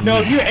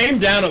aim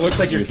down, it looks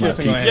like you're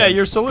kissing my hand. Yeah,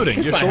 you're saluting.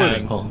 Kiss You're my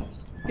saluting. hand.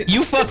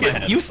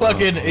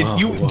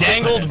 You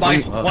dangled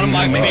one of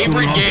my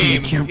favorite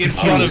games in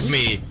front of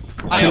me.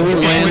 Can we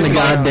land the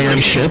goddamn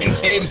ship?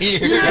 Came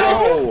here.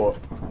 Yo!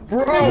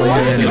 Bro,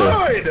 what's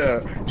good?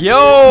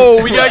 Yo,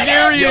 we got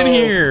Gary in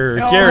here.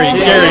 Gary,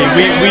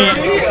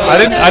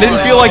 I didn't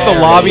feel like the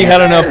lobby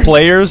had enough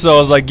players, so I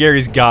was like,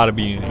 Gary's gotta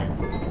be in here.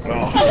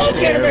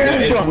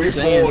 We're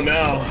full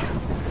now.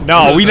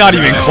 No, we not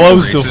even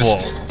close to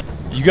full.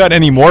 You got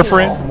any more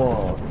friends?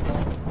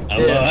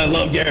 I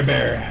love Gary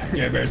Bear.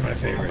 Gary Bear's my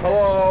favorite.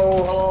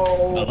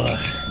 Hello.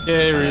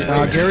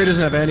 Gary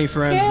doesn't have any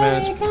friends,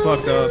 man. It's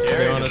fucked up, to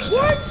be honest.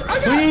 What?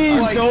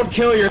 Please don't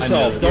kill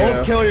yourself.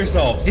 Don't kill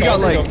yourself. He got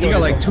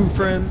like 2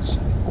 friends.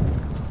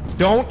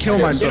 Don't kill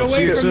myself.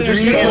 Get away So from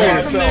just there. kill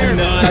Get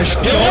yourself.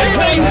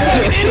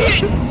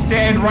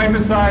 Stand right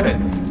beside it.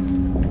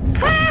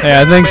 Hey,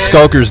 I think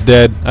Skulker's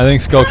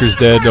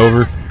dead.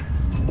 Over.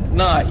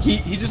 Nah,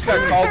 he just got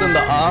called in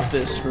the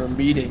office for a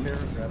meeting.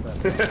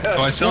 Do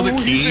I sell the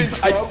key? I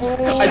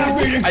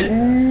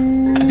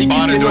think he's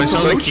Bonner, getting do a I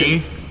sell the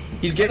promotion. key?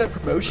 He's getting a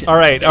promotion. All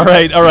right.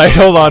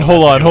 Hold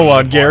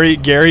on. Gary,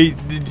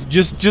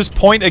 just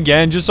point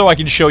again, just so I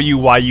can show you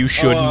why you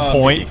shouldn't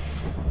point.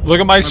 Look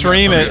at my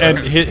stream and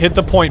hit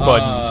the point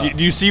button.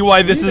 Do you see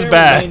why this is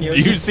bad? Do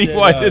you see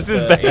why this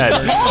is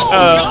bad?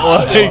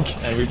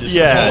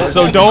 Yeah.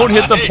 So don't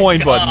hit the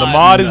point button. The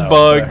mod is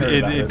bugged.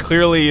 It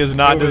clearly is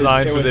not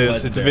designed for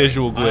this. It's a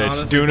visual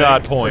glitch. Do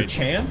not point.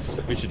 Chance?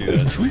 We should do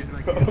this. Do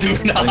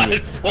not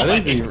point. I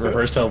think the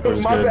reverse teleport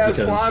is good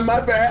because my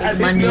bad.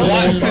 Why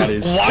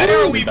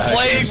are we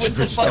playing with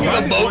the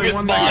fucking bogus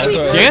mod?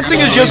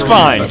 Dancing is just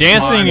fine.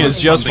 Dancing is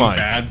just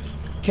fine.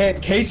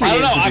 Casey I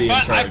don't needs to know. be in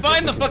I charge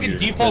find the of fucking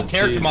computers, default 'cause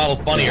character model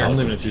funnier.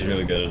 She's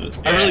really good at it.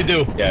 I really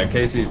do. Yeah,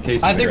 Casey's.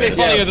 I think they're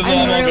funnier than the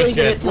Among Us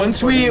shit.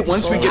 Once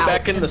we get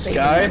back in the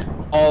sky,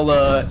 I'll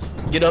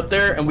get up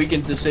there and we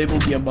can disable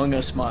the Among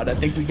Us mod. I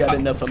think we got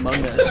enough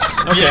Among Us.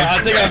 Yeah,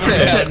 I think I've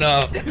had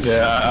enough.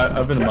 Yeah,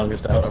 I've been Among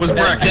Us out. What's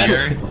bracket,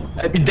 Gary?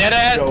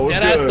 Deadass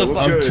the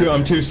fuck.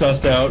 I'm too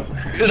sussed out.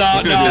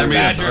 No,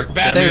 Badger.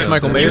 Thanks,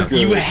 Michael Mayer.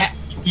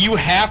 You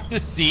have to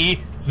see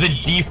the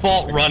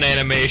default run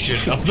animation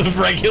of the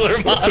regular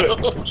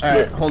models.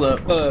 Alright, hold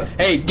up.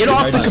 Hey, get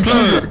off the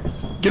computer!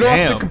 Get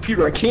off the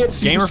computer, I can't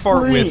see Gamer the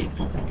fart screen.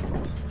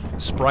 with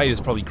Sprite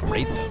is probably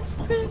great though.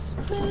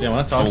 Yeah, when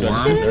I talk to him,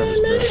 I'm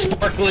nervous, bro.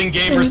 Sparkling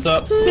gamer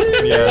subs.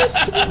 Yes.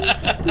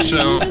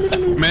 So,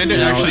 Amanda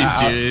actually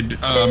did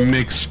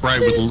mix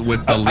Sprite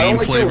with the lean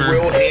flavor.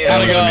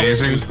 That was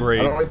amazing. It was great.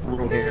 I don't like the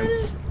real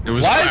hands. It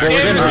was Why great.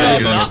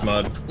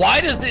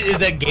 is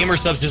that gamer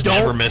subs just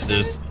never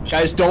misses?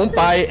 Guys, don't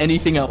buy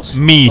anything else.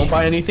 Me. Don't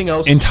buy anything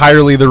else.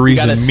 Entirely the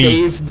reason. We gotta Me.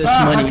 save this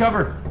money.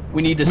 Cover.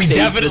 We need to We save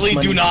definitely this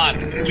money. do not.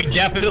 We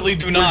definitely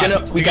do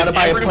not. We gotta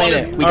buy a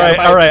planet. We All gotta right,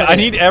 buy a all right. I planet.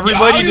 need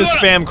everybody to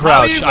spam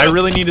crouch. I gonna-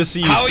 really need to see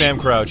you how spam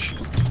crouch.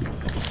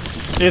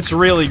 It's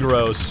really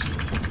gross.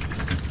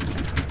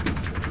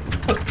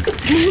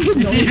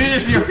 Even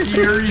if your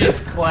furious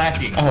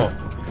clacking.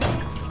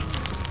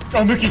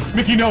 Oh,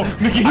 Mickey, no.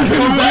 Mickey, I'm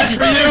coming back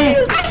for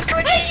you.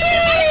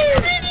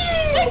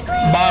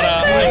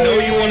 Mata, I know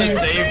you want to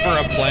save for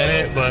a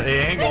planet, but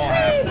it ain't gonna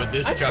happen with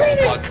this chuckle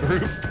block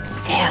group.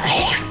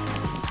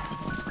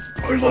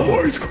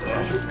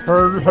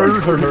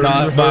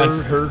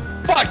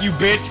 Fuck you,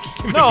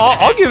 bitch. No,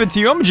 I'll give it to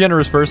you. I'm a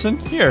generous person.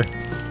 Here,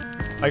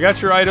 I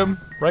got your item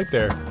right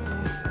there.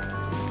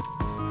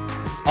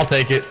 I'll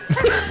take it.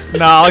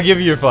 Nah, I'll give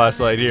you your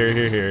flashlight. Here.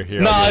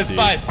 No, I'll it's give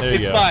it to fine. you. There you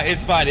It's go. fine.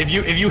 It's fine. If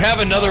you have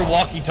another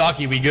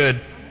walkie-talkie, we good.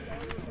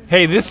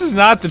 Hey, this is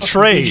not the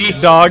trade,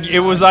 dog. It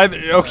was either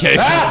okay.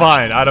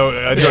 Fine. I don't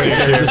even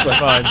care. It's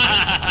fine.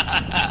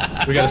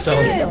 We gotta sell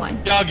him.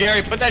 Yo,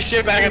 Gary, put that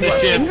shit back in the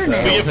shits.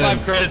 We get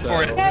 5 credits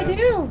for it. Yeah, I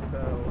do.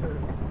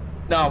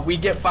 No, we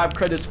get 5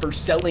 credits for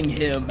selling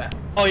him.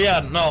 Oh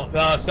yeah, no,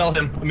 sell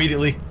him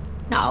immediately.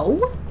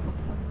 No.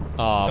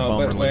 Aw, no,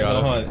 bummer, wait,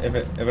 hold on.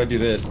 If I do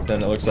this,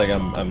 then it looks like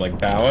I'm like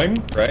bowing,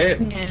 right?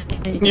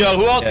 Yo,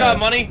 who else got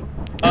money?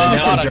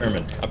 Now I'm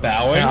German. A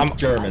bowing. Yeah, I'm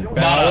German.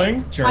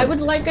 Bowing. German. I would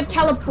like a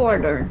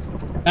teleporter.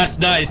 That's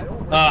nice.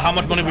 How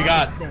much money we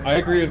got? I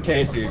agree with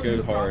Casey. It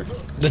goes hard.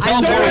 The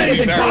teleporter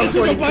is very.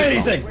 Don't buy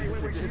anything.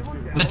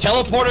 The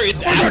teleporter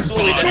is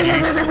absolutely.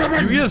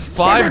 You get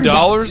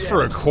 $5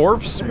 for a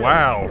corpse?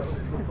 Wow.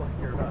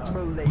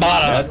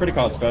 Bada. Yeah, that's pretty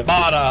cost effective.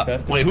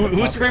 Bada. Wait,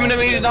 who's screaming at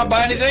me to not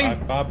buy anything?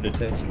 Bob did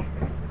this.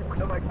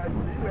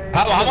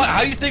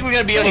 How do you think we're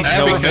gonna be able to That's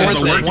ever because afford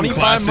the this? working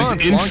class is Long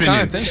time,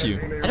 infinite. thank you.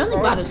 I don't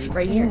think Bada's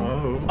right here.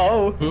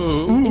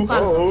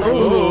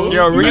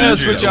 Yo, are we gonna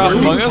switch off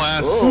Among Us?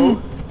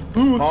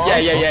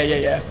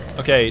 Yeah.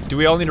 Okay, do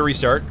we all need to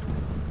restart?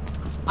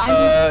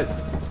 I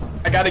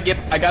gotta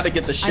get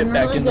the ship I'm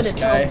back really in the good at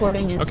sky.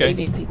 teleporting and Okay.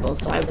 saving people,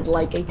 so I would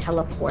like a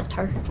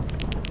teleporter.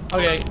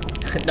 Okay.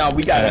 No,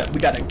 we gotta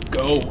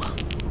go.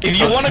 If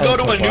you want to go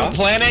to a new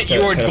planet,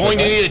 you are going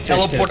to need a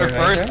teleporter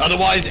first.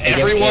 Otherwise,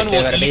 everyone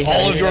will eat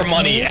all of your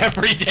money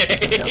every day.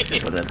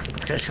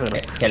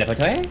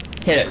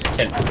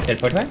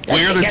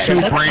 Where are the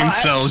 2 brain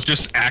cells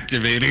just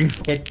activating?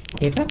 Alright,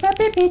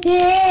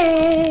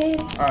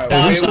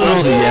 Who's doing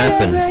all the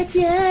yapping?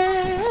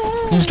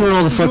 Who's doing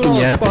all the fucking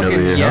yapping over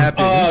here? There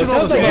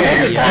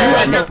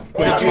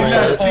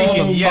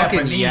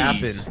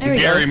we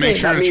go, Gary, make too.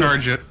 sure to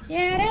charge it.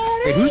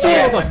 Hey, who's doing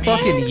all the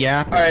fucking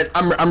yapping? Alright,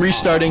 I'm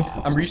restarting.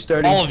 I'm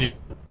restarting. All of you.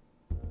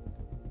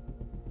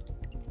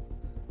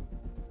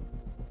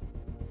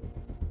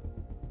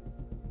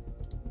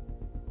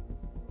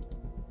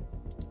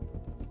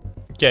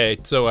 Okay,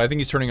 so I think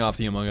he's turning off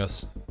the Among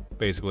Us,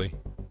 basically.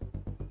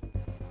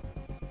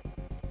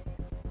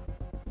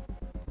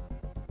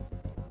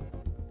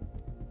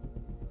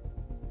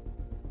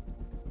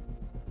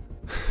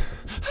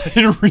 I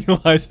didn't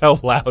realize how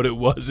loud it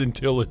was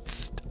until it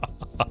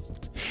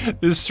stopped.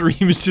 This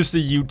stream is just a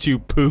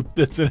YouTube poop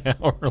that's an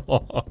hour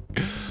long.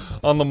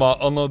 On the mod,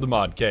 unload the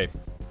mod. Okay.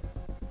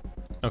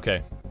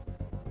 Okay.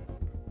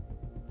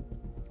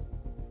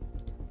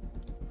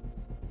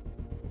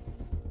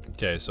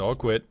 Okay, so I'll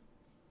quit,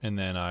 and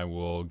then I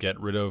will get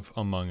rid of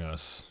Among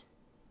Us.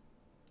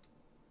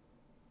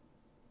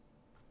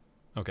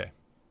 Okay.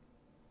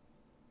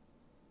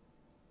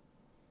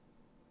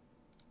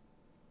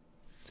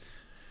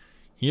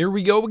 Here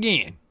we go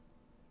again.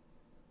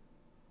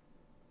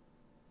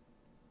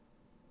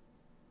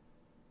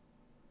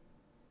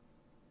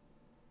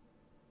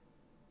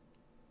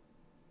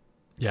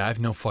 Yeah, I have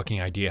no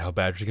fucking idea how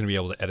Badger's gonna be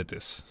able to edit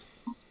this.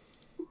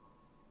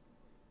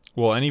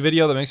 Well, any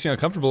video that makes me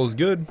uncomfortable is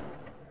good.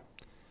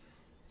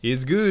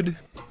 Is good.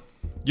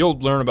 You'll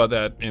learn about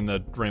that in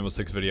the Rainbow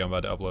Six video I'm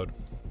about to upload.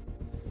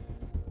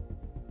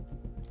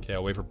 Okay,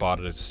 I'll wait for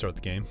Bada to start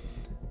the game.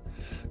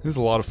 There's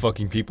a lot of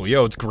fucking people.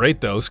 Yo, it's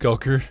great though,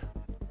 Skulker.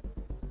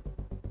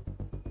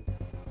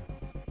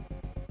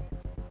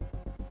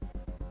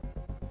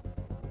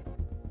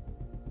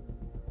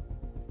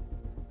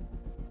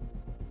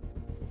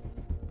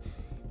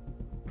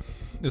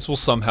 This will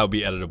somehow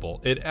be editable.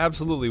 It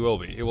absolutely will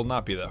be. It will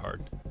not be that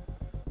hard.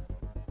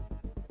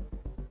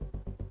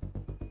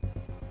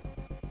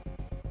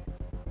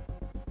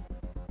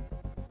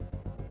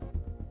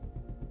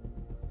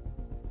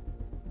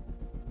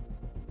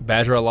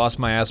 Badger, I lost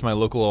my ass in my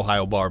local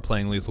Ohio bar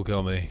playing Lethal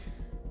Company.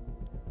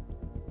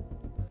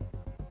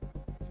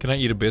 Can I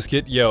eat a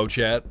biscuit? Yo,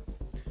 chat.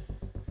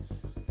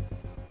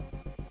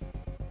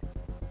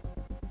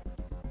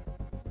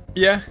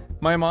 Yeah,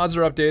 my mods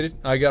are updated.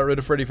 I got rid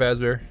of Freddy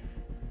Fazbear.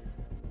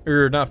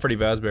 Or, not Freddy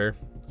Fazbear.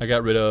 I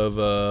got rid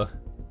of,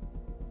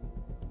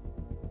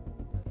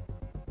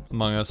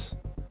 Among Us.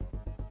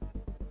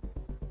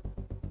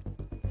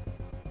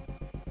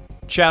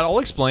 Chat, I'll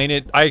explain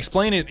it. I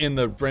explain it in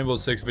the Rainbow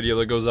Six video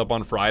that goes up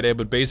on Friday,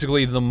 but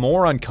basically the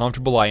more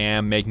uncomfortable I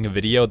am making a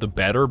video, the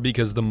better,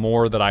 because the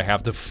more that I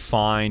have to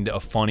find a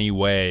funny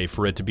way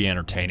for it to be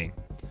entertaining.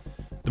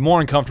 The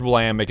more uncomfortable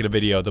I am making a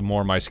video, the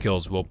more my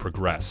skills will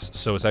progress.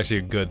 So it's actually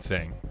a good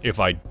thing if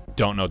I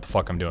don't know what the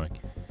fuck I'm doing.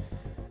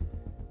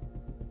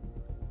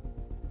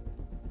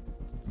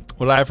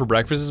 What did I have for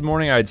breakfast this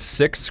morning? I had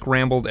 6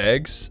 scrambled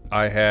eggs.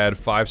 I had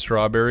 5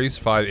 strawberries,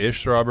 5-ish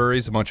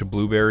strawberries, a bunch of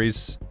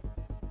blueberries,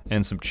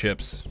 and some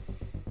chips.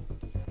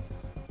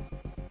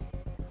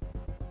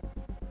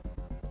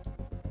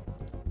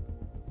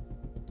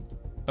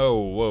 Oh,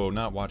 whoa,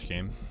 not watch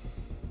game.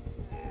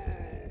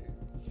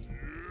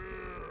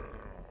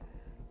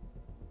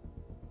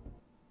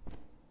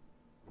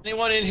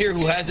 Anyone in here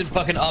who hasn't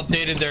fucking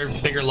updated their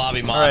bigger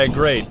lobby mod? Alright,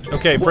 great.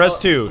 Okay, press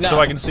 2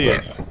 so I can see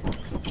it.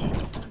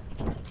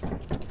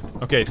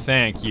 Okay,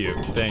 thank you.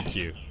 Thank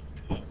you.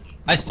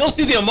 I still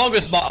see the Among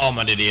Us mod. Oh, I'm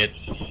an idiot.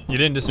 You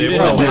didn't disable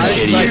it?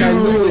 I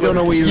literally don't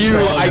know what you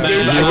I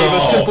gave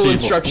a simple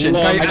instruction.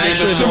 I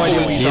actually have no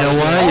idea what you know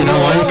why? You know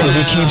why? Because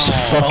he keeps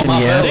fucking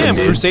yapping. Damn,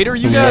 Crusader,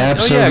 you got...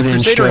 Oh yeah,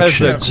 Crusader has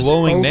the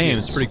glowing name.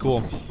 It's pretty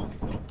cool.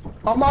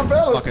 All my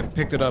fellas. Fucking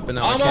picked it up and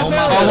now all I can't.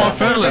 All my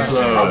fellas.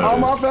 All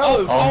my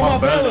fellas. All my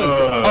fellas.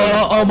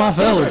 All my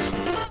fellas.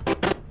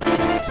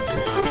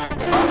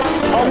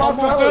 All my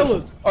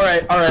fellas. All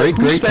right.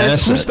 Who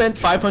spent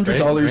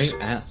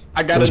 $500?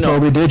 I gotta know.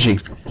 Probably Digi.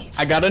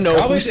 I gotta know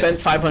who spent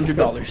 $500.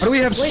 Why do we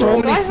have so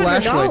many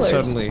flashlights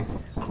suddenly?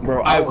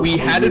 Bro, we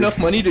had enough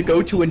money to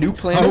go to a new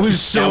planet. I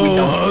was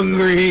so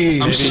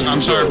hungry. I'm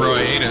sorry, bro.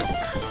 I ate it.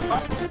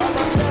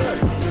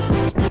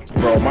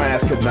 Bro, my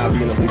ass could not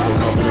be in the Lethal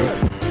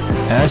Company.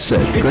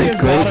 Asset.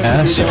 Great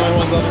asset.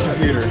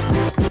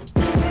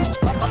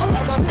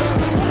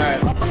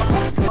 Alright.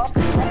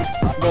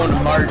 I'm going to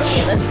March.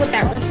 Let's put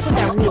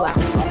that wheel out.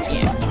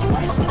 Yeah.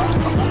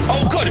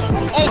 Oh, good.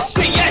 Oh,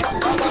 shit, yes!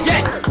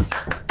 Yes!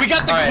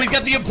 We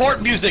got the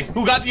import music.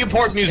 Who got the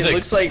import music?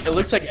 It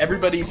looks like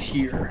everybody's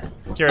here.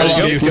 Here, let's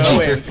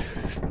go.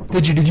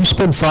 Did you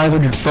spend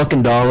 $500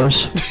 fucking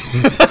dollars?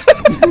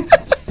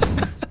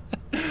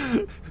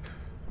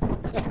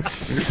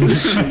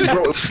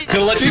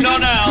 Gonna let you know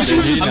now. I'm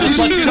just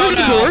letting you know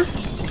now.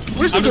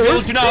 Where's the door? I'm just gonna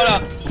let you know now.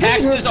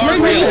 Taxes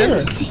aren't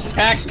real.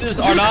 Taxes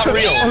are not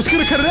real. I was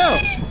gonna cut it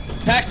out.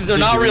 Taxes are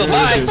not real. Bye.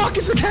 What the fuck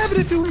is the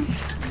cabinet doing?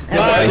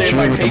 Bye. With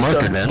the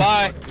marker, man.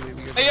 Bye.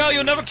 Hey yo,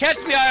 you'll never catch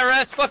me,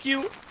 IRS. Fuck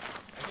you.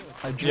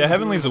 Yeah,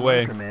 Heavenly's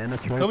away.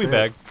 He'll be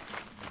back.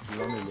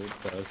 What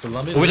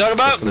are we talking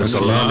about? The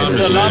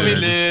salami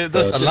lid.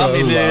 The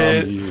salami lid.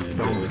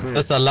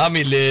 The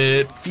salami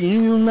lid.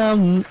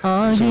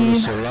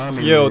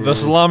 Yo, the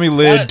salami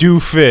lid do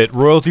fit.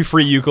 Royalty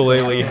free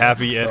ukulele,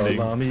 happy ending.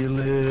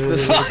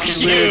 Fuck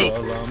you.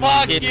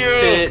 Fuck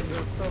you.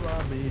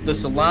 The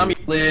salami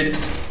lid.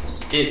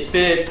 It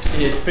fit.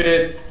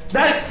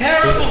 That's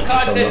terrible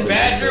content,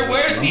 Badger.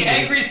 Where's the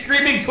angry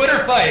screaming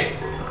Twitter fight?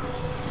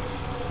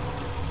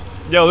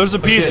 Yo, there's a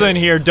pizza in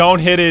here. Don't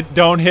hit it.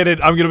 Don't hit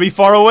it. I'm gonna be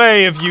far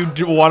away. If you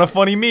want a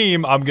funny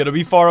meme, I'm gonna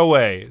be far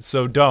away.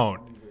 So don't.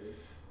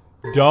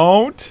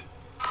 Don't.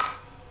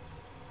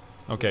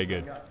 Okay,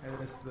 good.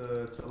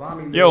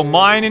 Yo,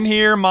 mine in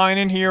here, mine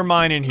in here,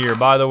 mine in here.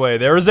 By the way,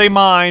 there is a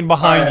mine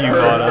behind you,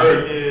 Vada.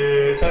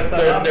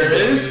 There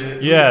is?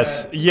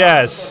 Yes,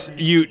 yes.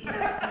 You.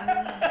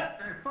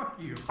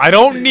 I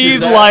don't need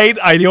light.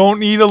 I don't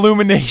need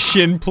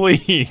illumination,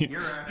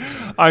 please.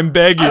 I'm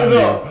begging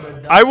you.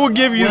 I will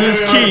give you this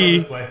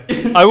key.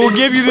 I will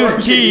give you this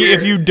key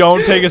if you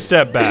don't take a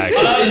step back.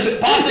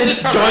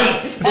 It's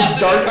dark. It's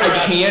dark.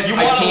 I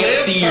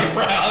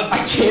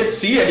can't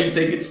see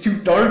anything. It's too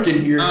dark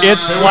in here.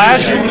 It's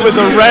flashing with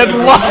a red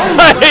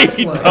light,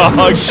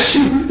 dog.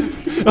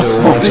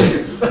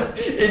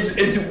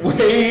 It's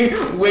way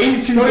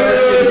too dark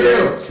in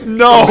here.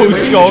 No,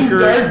 Skulker.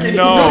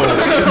 No.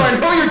 I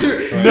know you're too.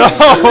 No.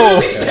 You're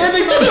literally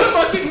standing by the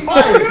fucking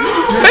fire.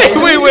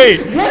 Wait.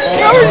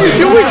 How are you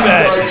doing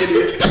that?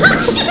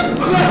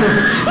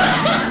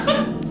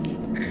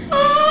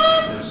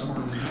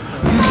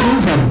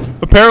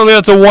 Apparently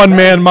that's a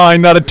one-man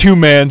mine, not a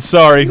two-man.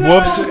 Sorry.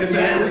 Whoops. It's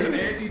an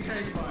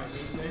anti-tank mine.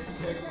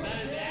 It's an anti-tank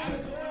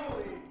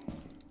mine.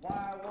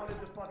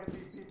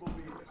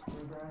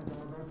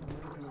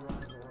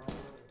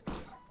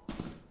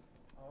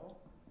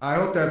 I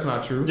hope that's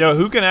not true. Yo,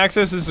 who can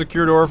access the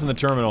secure door from the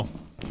terminal?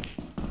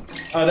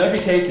 That'd be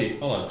Casey.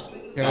 Hold on.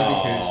 Yeah, that'd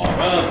be Casey. Run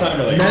out of time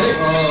really. Medic?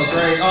 Oh,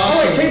 great.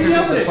 Awesome. wait, Casey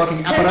opened it.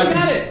 Fucking Casey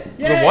got it.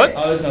 The what?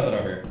 Oh, there's nothing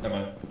over here. Never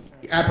mind.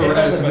 The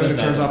apparatus and then it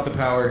turns off the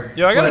power.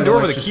 Yo, I got a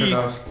door with a Just key. turned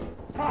off.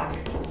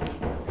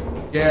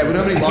 Yeah, we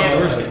don't have any locked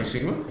doors. Have you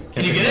seen one?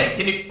 Can you get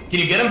it? Can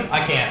you get him? I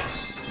can't.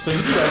 So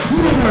you do that.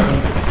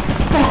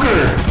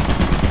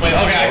 Fucker. Wait. Okay.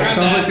 I grabbed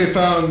Sounds that. like they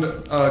found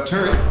a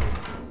turret.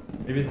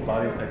 Maybe the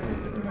body technique.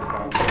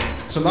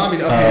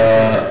 Salami up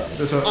here.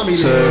 There's a So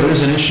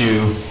there's an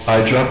issue.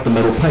 I dropped the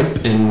metal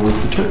pipe in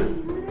with the turret.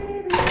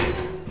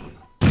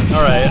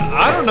 Alright,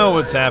 I don't know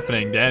what's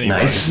happening to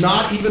anybody. It's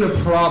not even a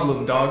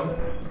problem, dog.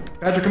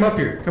 Badger, come up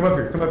here. Come up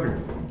here. Come up here.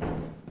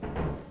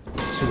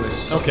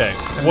 Okay,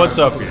 what's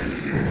up here?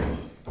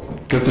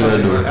 Go through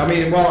that door. I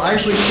mean, well,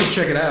 actually, we can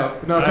check it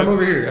out. No, come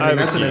over here. I mean,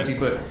 that's an key. empty,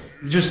 but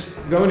just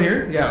go in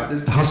here. Yeah,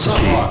 it's How's the not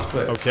key? locked,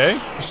 but Okay.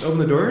 just open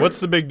the door. What's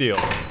the big deal?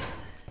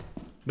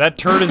 That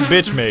turd is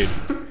bitch made.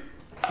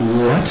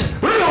 What?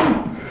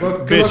 Well,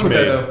 good Bitch luck with made.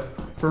 that, though.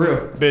 For real.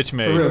 Bitch For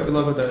made. real, good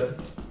luck with that.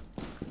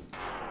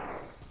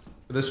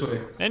 This way.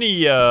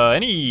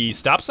 Any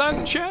stop signs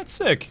in chat?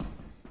 Sick.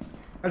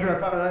 Badger, I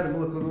found an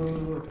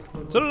item. Look.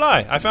 So did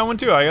I. I found one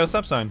too. I got a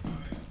stop sign.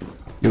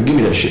 Yo, give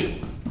me that shit.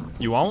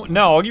 You won't?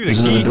 No, I'll give you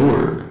the There's key. another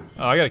door.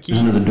 Oh, I got a key.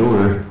 There's another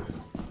door.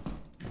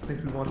 I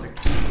think we want the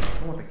key.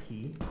 I want the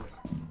key.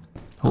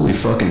 Holy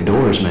fucking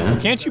doors, man.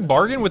 Can't you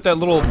bargain with that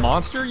little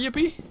monster,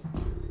 Yippee?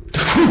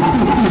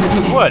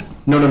 What?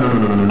 No.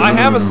 I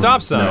have no, a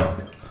stop sign. No.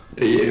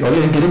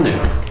 Okay, get in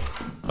there.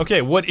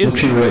 Okay, what is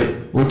Look it? to your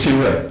right. Look to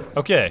your right.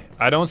 Okay,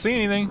 I don't see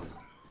anything.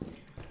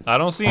 I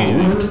don't see Oh,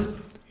 anything. what?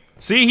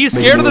 See, he's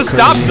Maybe scared of the look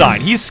stop crazy.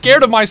 sign. He's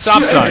scared of my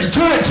stop sign.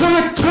 Turn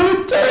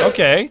it.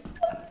 Okay.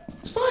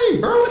 It's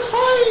fine, bro. It's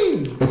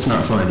fine. It's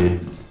not fine, dude.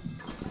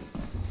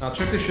 Now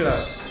check this shit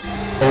out.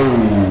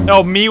 Oh.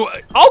 No, me.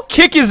 I'll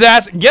kick his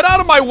ass. Get out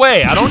of my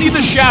way. I don't need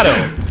the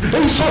shadow.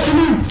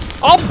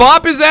 I'll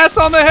bop his ass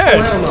on the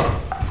head. Hell no.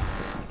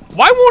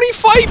 Why won't he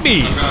fight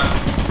me?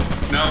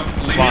 No,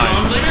 leave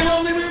Fine. me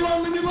alone.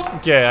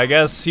 Okay, I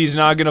guess he's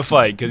not gonna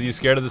fight because he's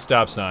scared of the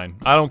stop sign.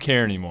 I don't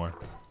care anymore.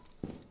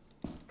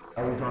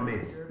 Always on me.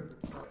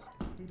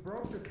 He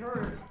broke the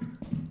turret.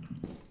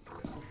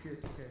 Oh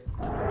shit,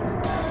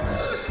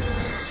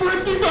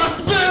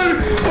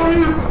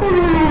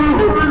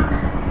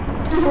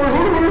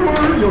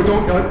 Yo,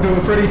 don't do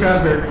Freddy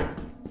Fazbear.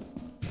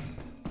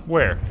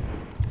 Where?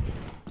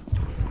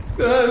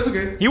 It's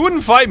okay. He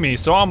wouldn't fight me,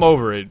 so I'm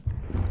over it.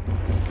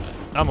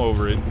 I'm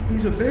over it.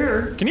 He's a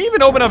bear. Can he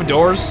even open up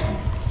doors?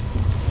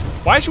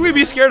 Why should we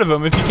be scared of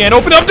him if he can't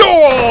open up doors?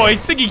 Oh, I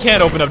think he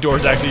can't open up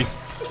doors, actually.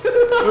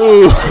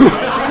 Ooh.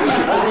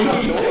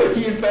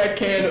 He in fact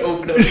can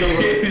open up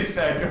doors.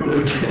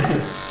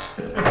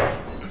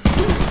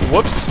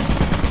 Whoops.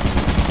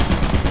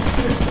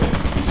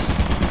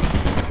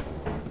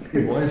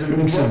 Why is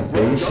everything so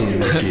bassy in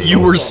this game? You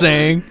were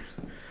saying?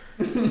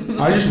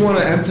 I just want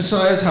to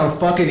emphasize how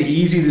fucking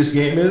easy this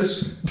game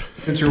is.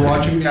 Since you're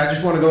watching me, I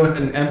just want to go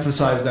ahead and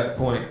emphasize that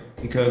point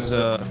because,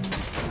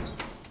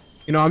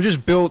 you know, I'm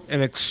just built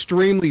an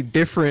extremely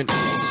different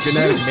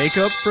genetic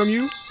makeup from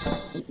you.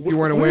 You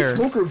weren't aware.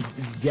 What is Smoker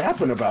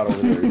yapping about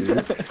over there,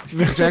 dude?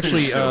 It's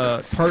actually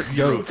part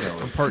goat.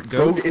 I'm part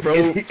goat.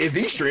 Is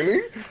he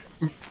streaming?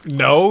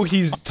 No,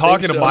 he's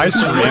talking to my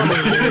stream.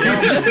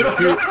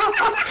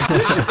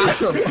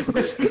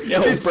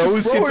 Yo, bro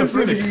is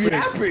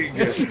yapping.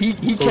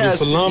 He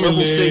casts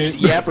level 6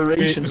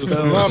 yapperation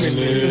spells.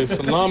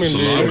 Salami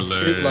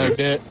Like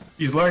that.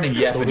 He's learning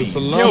Japanese.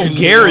 Yo,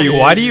 Gary,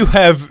 why do you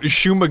have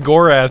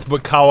Shumagorath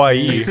but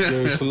kawaii?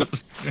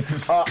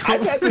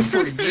 I've had this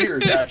for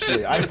years,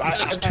 actually. I've It's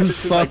had too this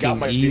since I got fucking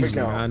my Steam easy,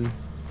 account. man.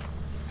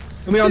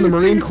 Put me on the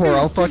Marine Corps.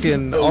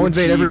 I'll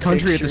invade every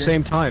country at the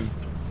same time,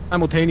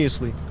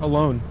 simultaneously,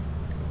 alone.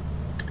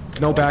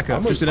 No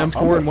backup, just an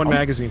M4 and one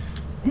magazine.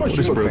 What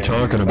is bro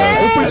talking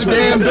about? Open the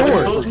damn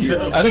door.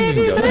 I didn't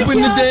even go.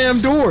 Open the damn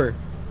door.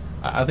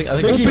 I think.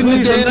 Open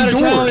the damn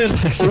door.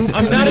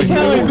 I'm not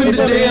Italian. Open the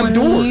damn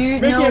door.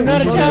 Mickey, I'm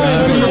not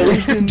Italian. Are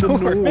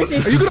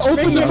you gonna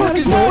open the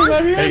fucking door?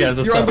 Hey guys,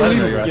 what's You're up?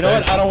 unbelievable. You know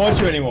what? I don't want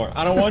you anymore.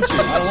 I don't want you.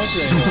 I don't want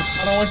you anymore.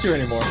 I don't want you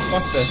anymore.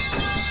 Fuck this.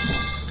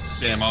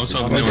 Damn, I was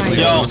hoping they would leave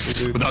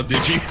us without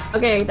Digi.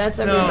 Okay, that's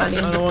everybody.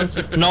 I don't want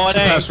you. No, it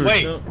ain't. password?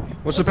 Wait.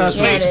 What's the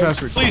password? Yeah, What's the it is.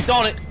 password? Please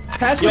don't.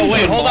 Yo,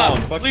 wait, hold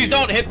on. Please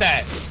don't hit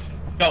that.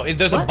 Yo,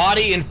 there's a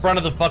body in front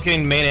of the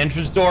fucking main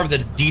entrance door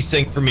that's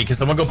desynced for me. Can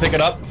someone go pick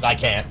it up? I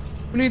can't.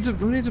 Who needs a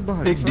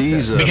body? Big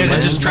D's. Because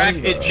it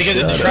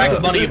distracts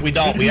money if we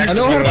don't. We I actually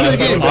know how to play the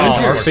game.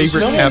 Our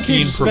favorite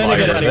caffeine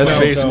provider. That's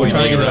basically Trying to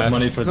making get that. enough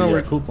money for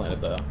the pool planet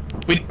though.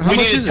 We How need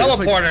much a is it? It's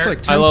teleporter.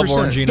 like I love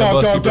 10%.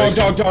 Orangina. Busty Brakes.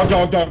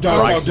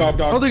 I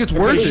don't think it's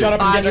worth it. Shut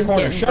up and get in a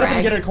corner. Body's Shut up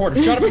and get in a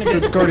corner. Shut up and get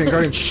in a corner.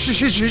 Guardian.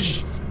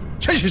 Shh.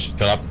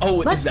 Shut up. Oh,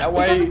 What? is that It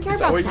why? doesn't care Is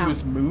that about why he sound.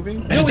 was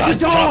moving? No, it's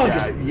a dog.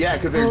 Yeah,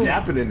 because they're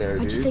yapping in there,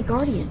 Why'd you dude. say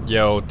guardian?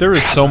 Yo, there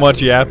is so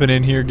much yapping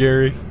in here,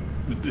 Gary.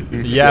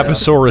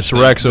 Yaposaurus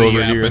Rex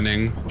over here.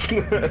 The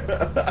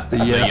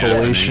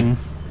Yapolation.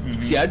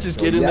 See, I just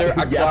get in there,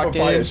 I clock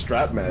in.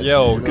 Strap match.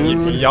 Yo, you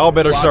know? y'all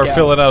better Clock start out.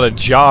 filling out a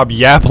job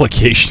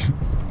application.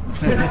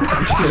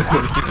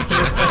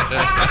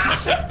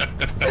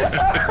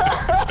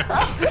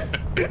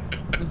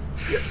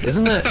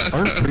 Isn't that?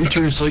 Aren't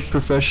preachers like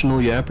professional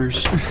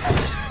yappers?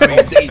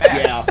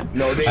 Yeah.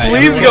 No, they.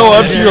 Please go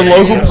up to your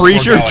local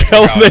preacher and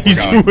tell him that he's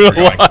doing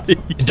a lot of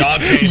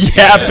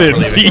yapping,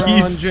 LeBron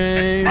please.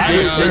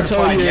 James. They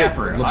tell you.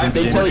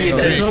 They tell you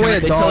There's no way a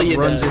they dog tell you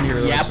runs to in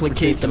here.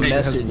 applicate the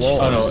message.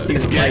 Oh no.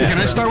 Can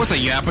I start with a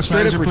Straight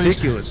up Yapasizer, please?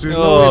 ridiculous. There's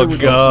no Oh way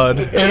God.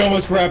 It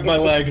almost grabbed my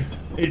leg.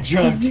 It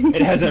jumped.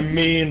 It has a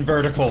mean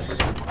vertical.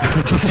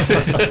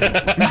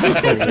 That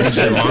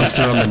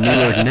monster on the New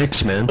York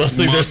Knicks, man. Those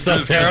things are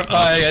so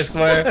terrifying, I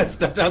swear. I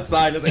stepped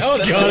outside. I was like, oh,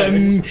 It's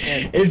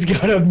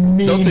got a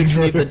mean. Celtics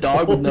need the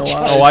dog with no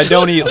eyes. Oh, I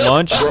don't eat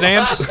lunch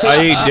stamps. I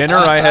ate dinner.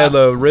 I had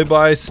a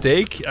ribeye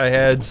steak. I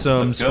had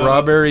some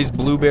strawberries,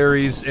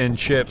 blueberries, and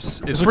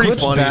chips. It's pretty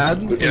Eclipse funny.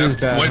 bad? It is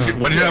bad. What'd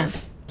you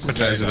have?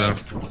 Appetizer though.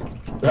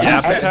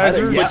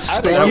 Appetizer? But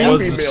Stormy,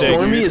 was the steak.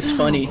 Stormy is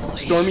funny.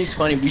 Stormy's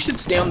funny. We should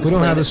stay on this We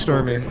don't have a planet.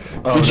 Stormy.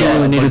 Did you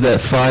really needed that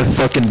 $5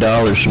 fucking from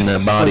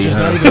that body, Just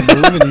huh? not even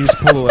moving and you just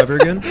pull the lever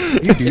again?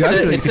 You do that?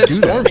 It says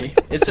Stormy.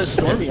 It says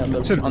Stormy on the.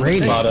 It said on the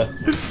rainy.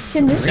 thing.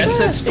 Can this It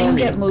says thing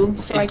Stormy. get moved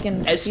so I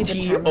can see the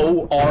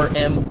terminal?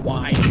 STORMY.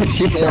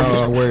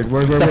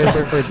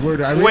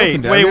 Word. I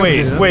Wait. reopened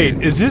it.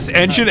 Wait. Is this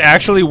engine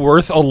actually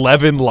worth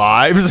 11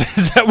 lives?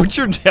 Is that what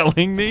you're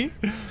telling me?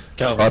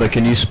 Otta,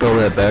 can you spell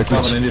that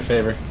backwards? Calvin, I need a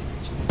favor.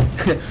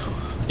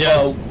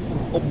 Yo,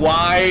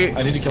 Y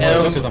I need to come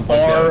over because I'm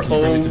bugged out. Can you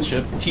bring me to the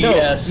ship?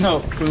 TS. No.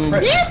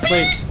 Wait.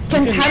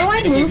 How do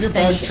I move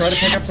things? Try to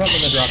pick up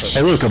something and drop it.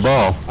 Hey, look, a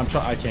ball. I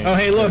can't. Oh,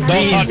 hey, look.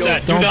 Don't touch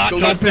that. Do not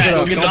touch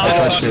that. Do not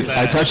touch that.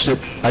 I touched it.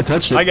 I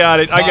touched it. I got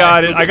it. I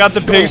got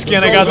the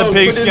pigskin. I got the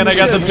pigskin. I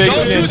got the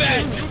pigskin.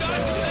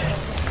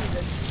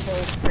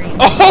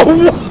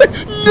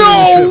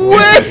 Oh,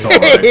 what? No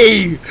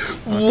way!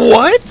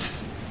 What?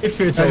 It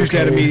fits. Badger's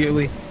dead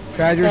immediately.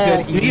 Badger's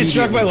dead He gets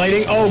struck by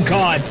lightning. Oh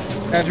God.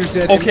 Badger's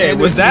dead. Okay,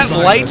 was that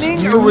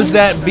lightning or was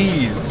that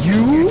bees?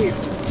 You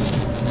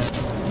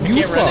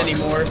Can't run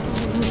anymore.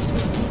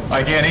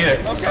 I can't eat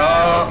it.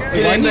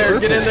 Get in there.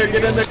 Get in there.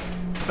 Get in there.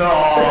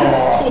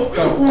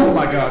 Oh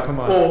my God! Come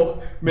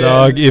on.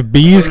 Dog, if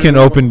bees can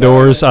open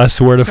doors, I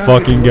swear to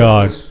fucking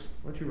God.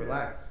 Why don't you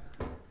relax?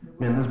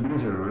 Man, those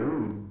bees are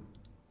rude.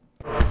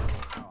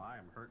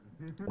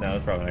 No,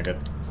 that's probably not good.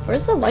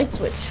 Where's the light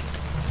switch?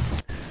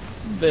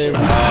 There.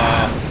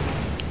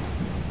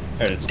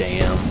 There it is.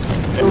 Damn.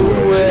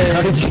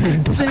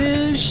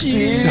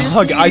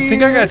 Dog, I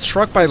think I got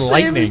struck by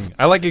lightning.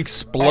 I like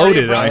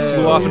exploded and I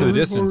flew off into the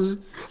distance.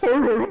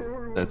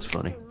 That's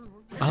funny.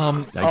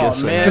 I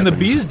guess can the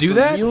bees do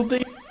that?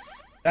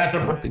 I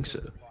don't think so.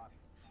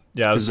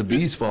 Yeah, because the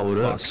bees followed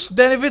us.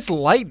 Then if it's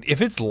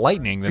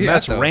lightning, then Yeah,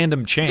 that's though.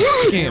 random chance. You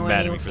can't get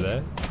mad at me for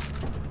that.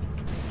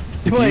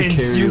 If you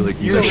carry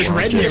like you're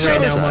shredding it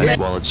right now, man.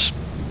 while it's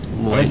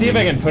Let me see if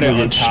I can put it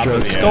on top of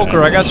the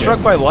Skulker, I got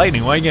struck by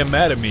lightning. Why you getting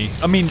mad at me?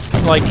 I mean,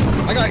 like,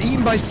 I got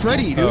eaten by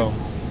Freddy, dude. Oh.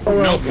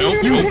 Nope.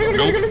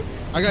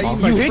 I got eaten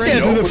You by hit Freddy.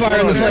 that through the fire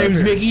and the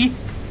flames, Mickey.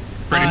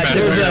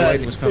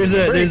 There's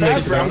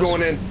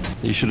a.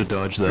 You should have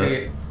dodged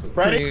that.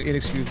 Freddy?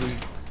 Inexcusably.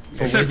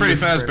 You said Freddy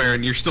Fazbear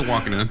and you're still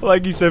walking in.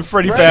 Like he said,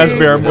 Freddy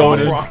Fazbear, I'm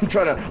going in. I'm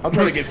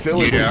trying to get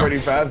Philly from Freddy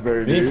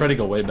Fazbear, Me and dude. Freddy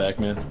go way back,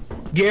 man.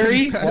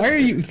 Gary, why are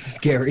you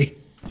Gary?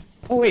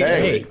 Oh wait,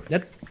 Hey.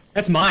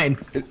 that's mine.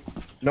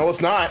 No,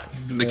 it's not.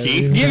 The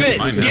key? Give it,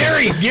 Mine is.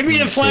 Gary. Give me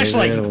the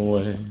flashlight.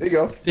 There you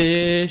go.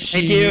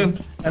 Thank you.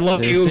 I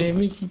love you.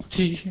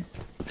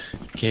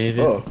 Gave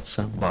Oh. it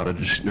somebody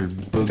just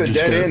It's a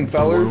dead end,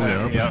 fellas.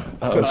 Yeah.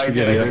 Oh,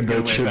 spaghetti. I got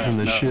that shit from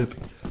the ship.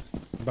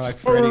 By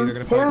Freddy, they're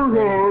gonna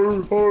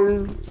find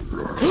Freddy.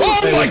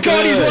 Oh my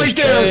God, he's right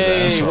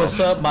there. Hey, what's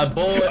up, my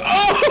boy?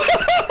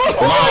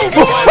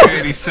 Oh,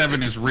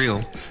 87 is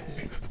real.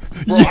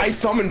 Bro, I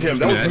summoned him.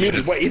 That was me.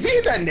 Wait, is he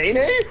hit that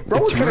Nene? Bro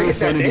was trying to hit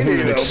that Nene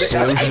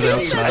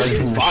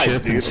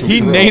though.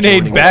 He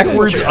nay-nayed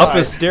backwards up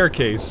a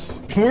staircase.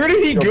 Where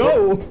did he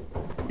go?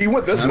 He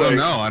went this I way. don't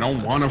know. I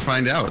don't want to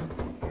find out.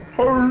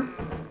 Oh,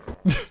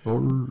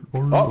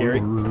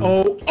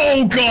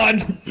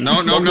 God!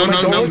 No.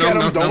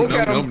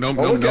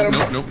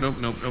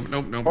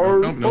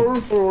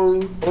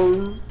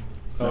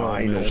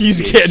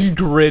 He's getting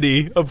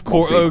gritty. Of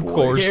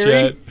course, Gary?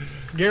 chat.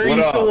 Gary, What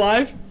you up? still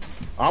alive?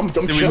 I'm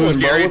Did we chilling, lose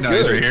bro. Gary? What's No,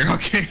 he's good? right here.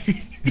 Okay.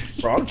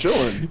 Bro, I'm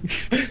chilling.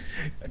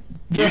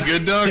 You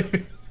good,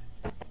 Doug?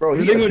 Bro,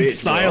 The he thing a went bitch,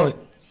 silent.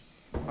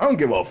 bro. I don't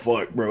give a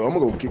fuck, bro. I'm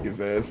gonna go kick his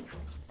ass.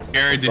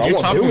 Gary, did Bro, I you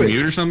won't top do him it.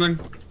 mute or something?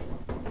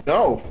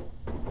 No.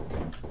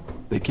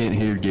 They can't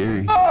hear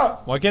Gary.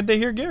 Why can't they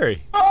hear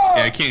Gary?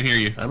 Yeah, I can't hear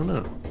you. I don't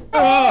know.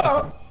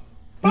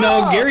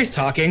 No, Gary's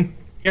talking.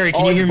 Gary,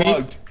 can you hear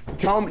me?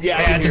 Tell him, yeah,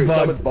 I Yeah, can it's hear a you.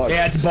 Tell him bug. it's bugged.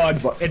 Yeah, it's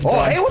bugged. It's Oh,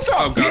 bugged. hey, what's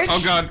up, bitch?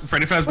 Oh god,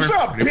 Freddy Fazbear. What's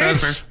up, Freddy bitch?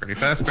 Fazbear. Freddy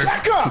Fazbear.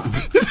 Back up!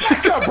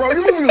 Back up, bro.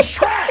 You're moving the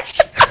trash!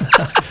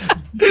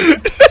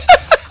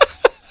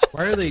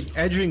 Why are they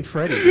edging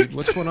Freddy, dude?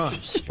 What's going on?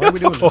 Why are we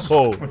doing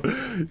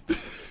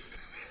this?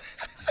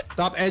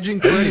 Stop edging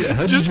Freddy.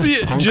 Just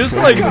the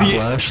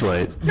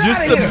flashlight.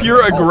 just the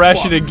pure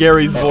aggression in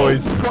Gary's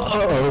voice.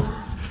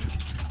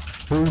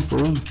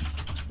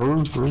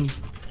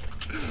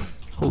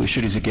 Holy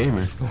shit, he's a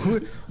gamer.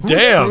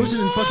 Damn.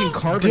 Frozen in fucking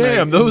carbonite?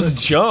 Damn, those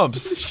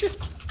jumps.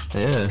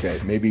 Yeah. Okay,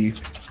 maybe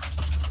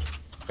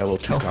a little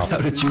too How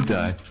confident. did you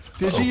die?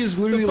 Digi is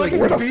literally like,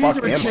 where the bees fuck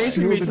are am I?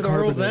 chasing me to the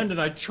world's end.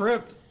 and I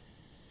tripped.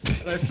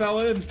 And I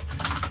fell in.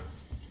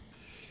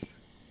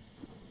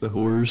 The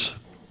horrors.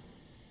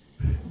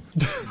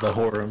 The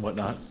horror and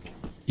whatnot.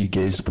 You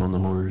gazed upon the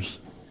horrors.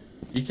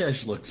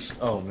 Ekash looks.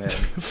 Oh man.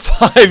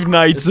 5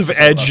 nights of It's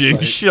edging.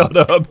 upside. Shut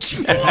up.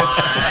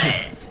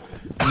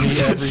 Me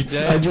every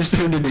day. I just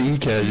tuned into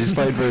Ekash. He's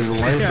fighting for his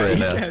life right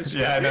now.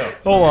 Yeah, I know.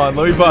 Hold on,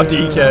 let me pop the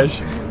Ekash.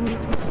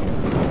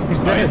 He's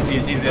dead.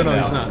 He's in no,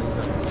 now. he's not.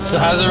 So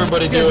how's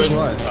everybody doing? He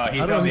I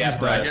found don't the think he's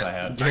apparatus dead. I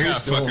had. I got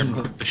still fucking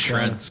in the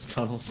shreds.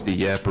 Tunnels.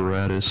 The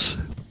apparatus.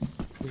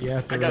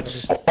 Yeah, I got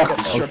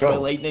Struck by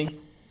lightning.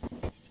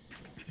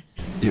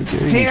 Yo,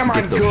 Gary Damn, needs to I'm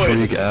get the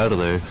good. freak out of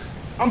there.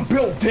 I'm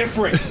built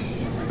different.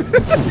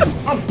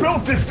 I'm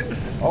built this.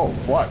 Oh,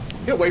 fuck.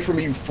 Get away from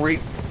me, you freak.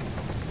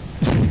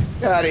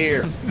 Get out of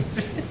here.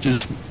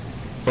 Just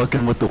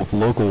fucking with the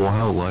local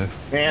wildlife.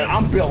 Man,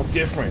 I'm built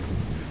different.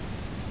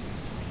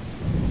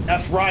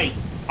 That's right.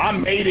 I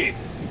made it.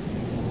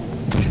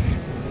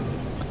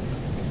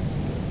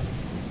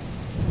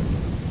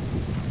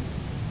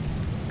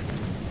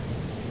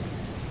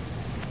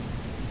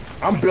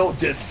 I'm built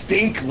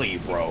distinctly,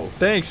 bro.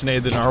 Thanks,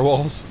 Nathan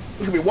Narwhals.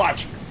 Look at me,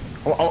 watch.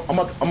 I'm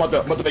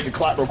about to make a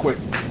clap real quick.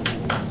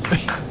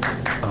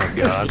 Oh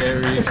god.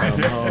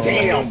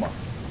 Damn,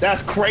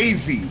 that's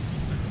crazy.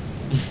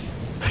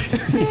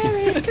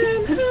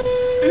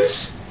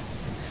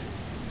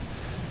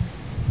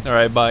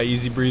 Alright, bye,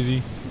 easy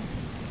breezy.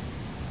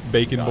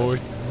 Bacon boy.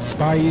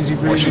 Bye, easy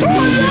breezy.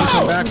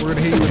 Come back, we're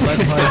gonna hit you with lead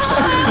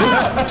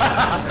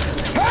pipes.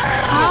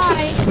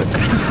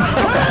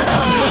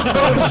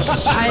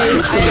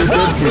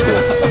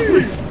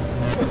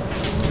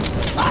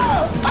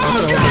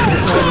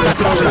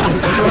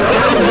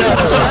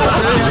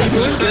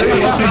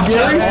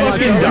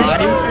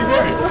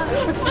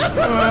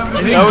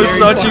 That was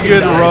such a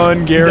good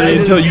run, Gary,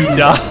 until you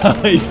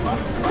died.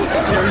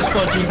 Gary's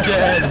fucking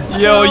dead.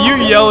 Yo, you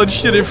yelling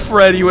shit at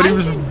Freddy when he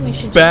was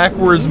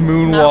backwards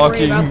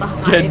moonwalking,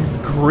 about the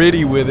getting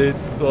gritty with it.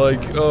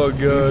 Like, oh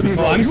god.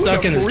 Well, I'm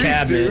stuck in this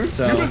cabinet,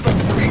 so.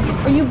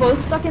 Are you both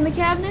stuck in the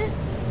cabinet?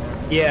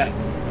 Yeah.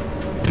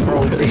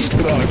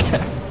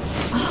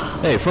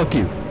 Hey, fuck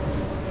you.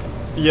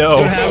 Yo,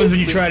 What happens when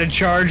you try to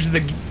charge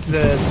the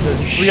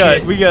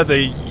we got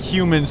the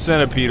human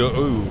centipede.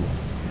 Ooh.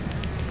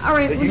 All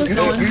right, we're just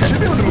going. You should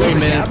be able to move Hey, the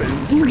man.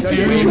 cabin. You're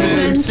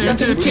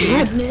stuck in the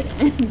cabinet,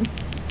 and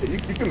You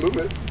can move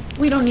it.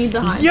 we don't need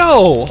the high.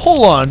 Yo,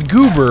 hold on,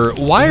 Goober.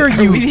 Why are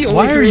we the you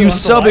only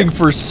subbing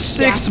for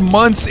 6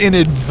 months in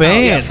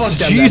advance? fuck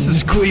that,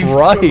 Jesus man. Leave.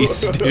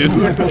 Christ, dude.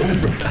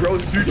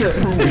 Bro's future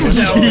proof.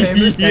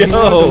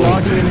 Yo,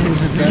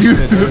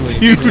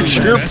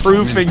 future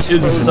proofing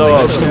his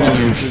sub.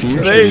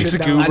 Thanks,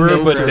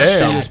 Goober, but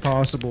damn. As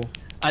possible.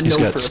 I He's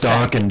know got for a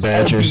stock fact and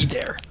Badger. I'll be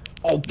there.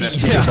 I'll be You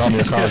there. tell me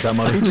it's not that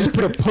money. He just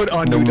put a put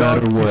on No you,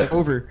 dog. matter what, It's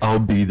over. I'll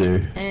be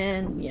there.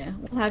 And yeah,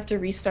 we'll have to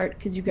restart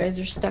because you guys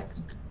are stuck.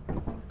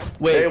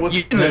 Wait, Hey, what's-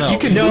 you can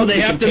No, move they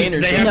the have to.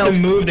 containers. They have to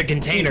move the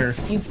container.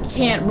 You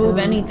can't move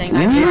anything. We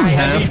I don't tried.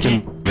 have to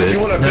move it. You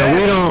wanna No, bet?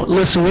 we don't.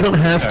 Listen, we don't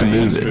have to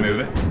move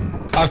it.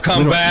 I've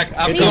come back.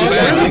 I've See, come just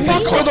back. where the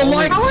Fuck are the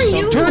lights? How are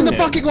you? Turn the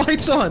fucking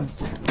lights on.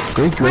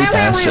 Great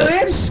asset.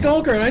 I'm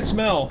Skulker and I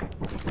smell.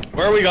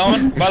 Where are we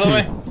going, by the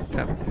way?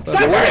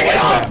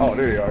 Stop Oh,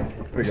 there you are.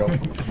 There you go.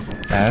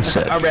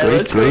 Asset. Alright, Great,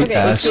 let's go. great Okay,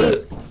 let's go.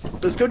 asset.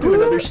 Let's go to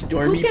another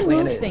stormy Who can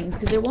move planet. things?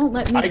 Because it won't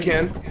let me. I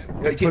can.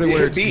 Put it where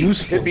Hit it's B.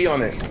 useful. Hit B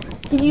on it.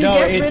 Can you No,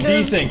 get it's rid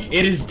of? desync.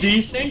 It is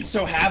desync,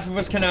 so half of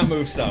us cannot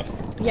move stuff.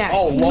 Yeah,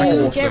 Oh, can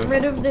lol. you get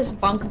rid of this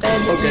bunk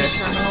bed in the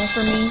terminal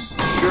for me?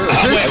 Sure.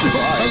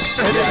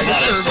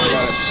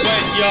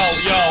 Wait,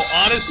 yo,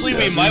 honestly,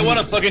 we might want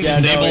to fucking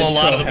disable a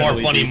lot of the more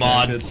funny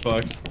mods. It's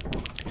fucked.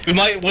 We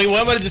might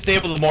want to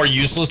disable the more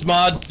useless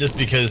mods just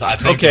because I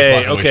think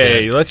Okay,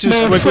 okay, let's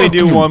just quickly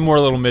do one more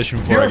little mission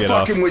before I You're get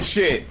off. fucking with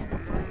shit.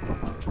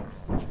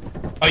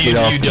 Oh, you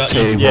done?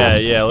 Yeah,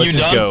 yeah, let's You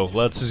just done? go.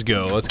 Let's just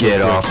go. Let's go. Get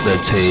quick. off the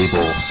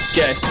table.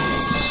 Okay.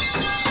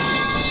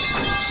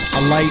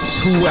 A light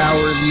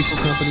 2-hour Lethal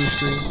Company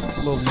stream.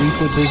 A little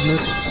lethal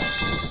business.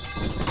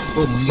 A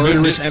little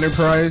murderous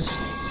enterprise.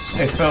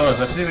 Hey fellas,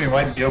 I think we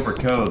might be over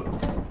code.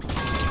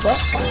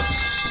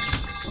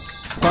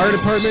 Fire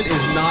department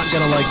is not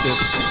gonna like this.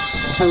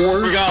 4.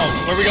 Where we going?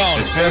 Where we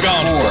going? Where we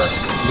going?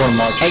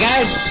 Hey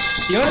guys,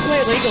 you wanna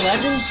play League of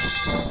Legends?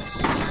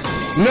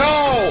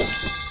 No!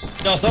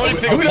 No, somebody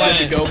pick a Boot up,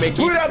 planet. Go, Mickey.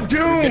 Boot up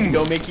Doom!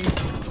 Go, Mickey.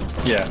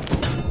 Yeah.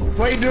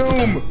 Play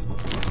Doom!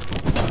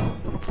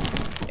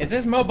 Is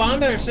this Mo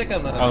Banda or Sicko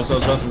Mode? I was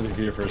messing with the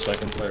computer for a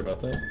second. Sorry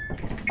about that.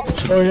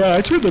 Oh yeah,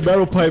 I turned the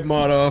metal pipe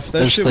mod off. That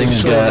This shit was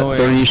thing's so got annoying.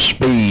 3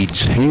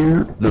 speeds.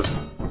 Here, the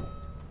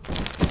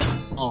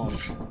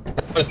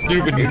That's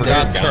stupid. You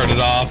forgot to turn it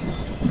off.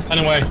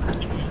 Anyway.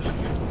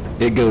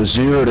 it goes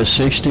 0 to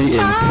 60 in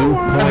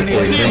 2-point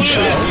adventure.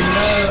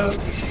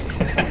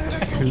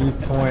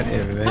 2-point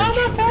adventure.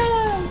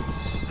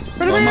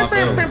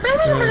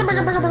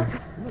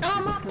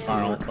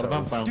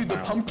 Dude, the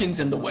pumpkin's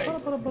in the way.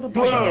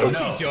 Blow!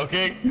 Are you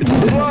joking?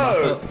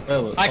 Blow!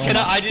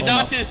 I did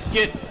not just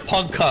get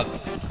punk cucked.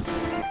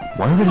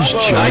 Why are there just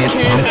I giant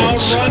can't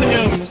pumpkins? outrun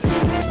him.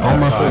 Oh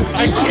my god.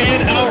 I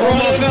can't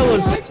outrun him,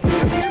 fellas.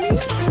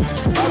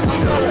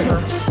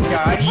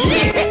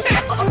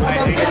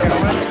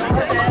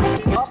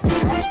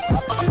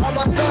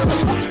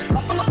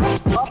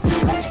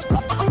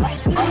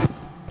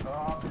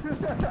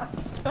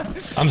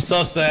 I'm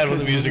so sad when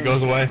the music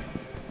goes away.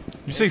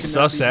 You say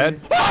sus sad?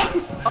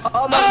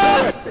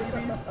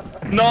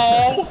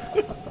 No!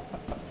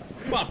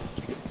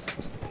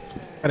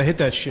 Gotta hit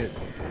that shit.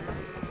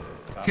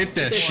 Hit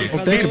that shit.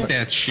 Well, think Hit about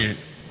that shit.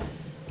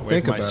 Wait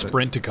Think for my about it.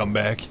 sprint to come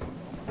back.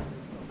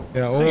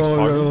 Yeah, Thanks,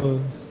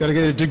 Parker. Gotta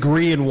get a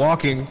degree in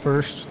walking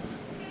first.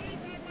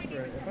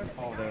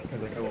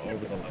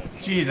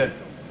 Jesus.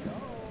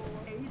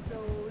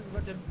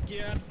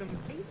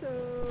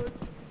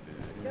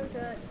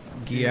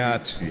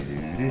 Giat.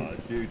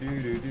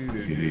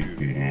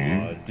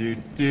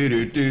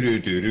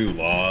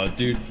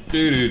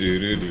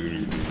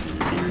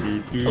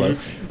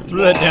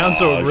 Threw that down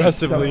so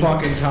aggressively. The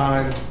fucking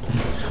time.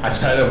 I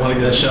decided I want to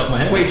get that shit off my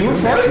head. Wait, who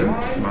farted?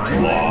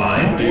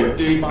 Mine.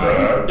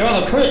 You're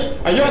on the cream.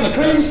 Are you on the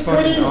cream,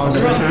 Scotty?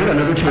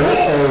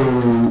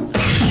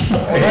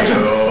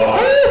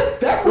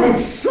 That one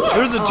sucks!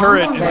 There's a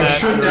turret in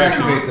that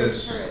direction.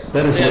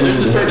 That is Yeah, there's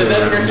a turret in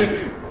that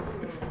direction.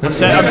 I'm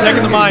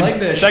taking the mine.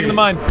 Taking the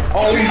mine.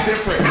 All these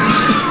different.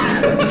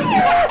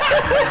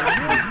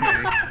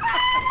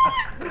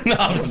 No,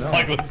 I'm just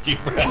fucking with you,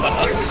 bro.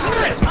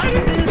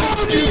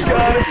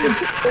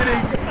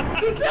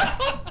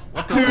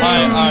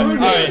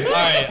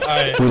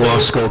 Alright. We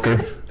lost Skulker.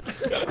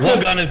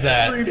 What gun is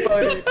that? I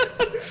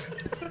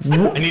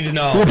need to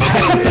know. I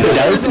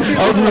was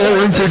in that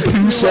room for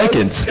 2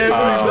 seconds.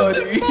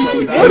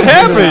 What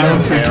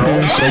happened? For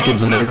 2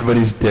 seconds and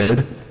everybody's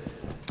dead.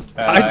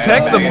 I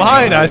teched the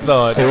mine, I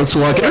thought. Hey, let's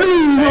walk. I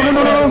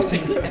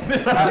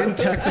didn't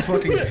tech the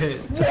fucking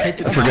pit. I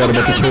forgot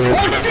about the turret.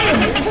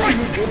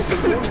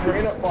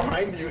 Ran up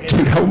behind you.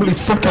 Dude, how many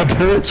fucking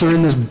turrets are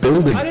in this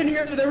building? I didn't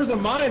hear that there was a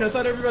mine. I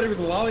thought everybody was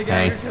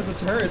lollygagging because of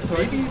turrets, so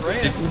I just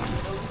ran.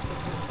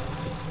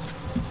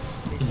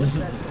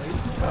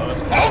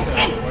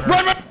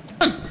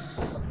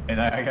 And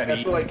I got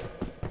That's like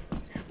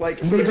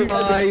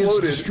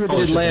Legalized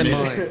distributed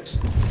landmines.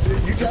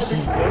 You guys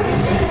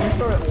exploded, you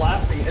started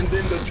laughing, and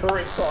then the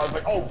turret saw. I was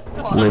like, oh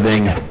fuck.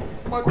 Living.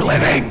 We're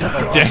living.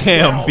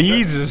 Damn,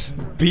 Bees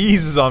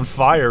is on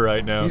fire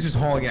right now. He's just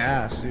hauling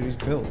ass, dude. He's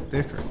built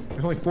different.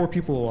 There's only 4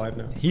 people alive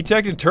now. He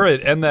teched a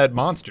turret and that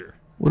monster.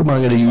 What am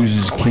I gonna use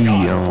as key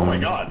on? Oh my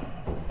god.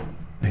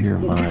 Here,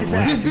 mine.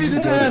 Just beat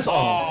his ass.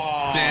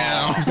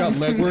 Damn. He's got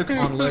legwork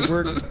on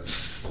legwork.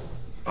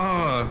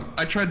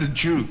 I tried to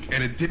juke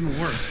and it didn't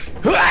work.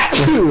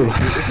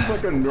 This is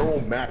like a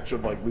neural match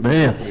of like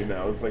Man. company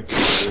now. It's like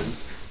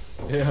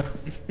Yeah.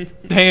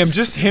 Damn,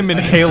 just him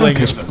inhaling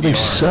This really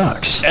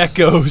sucks.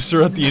 echoes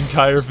throughout the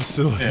entire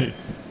facility.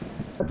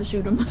 Have to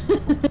shoot him.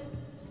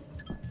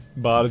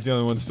 Bot is the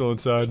only one still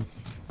inside.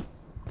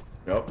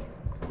 Yep.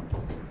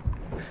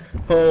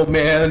 Oh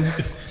man.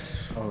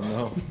 Oh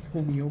no.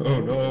 Oh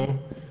no.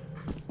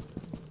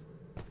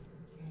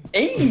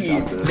 Hey,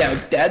 now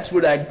that's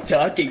what I'm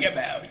talking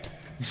about.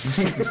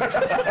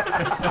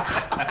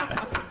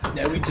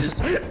 Now we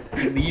just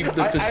leave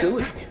the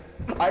facility.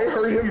 I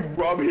heard him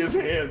rub his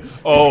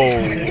hands. Oh,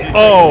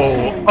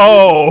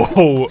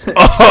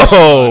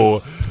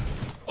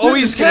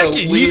 he's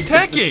teching. He's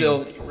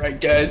teching.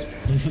 Right, guys?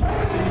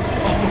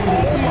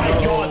 Oh my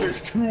god,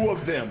 there's 2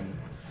 of them.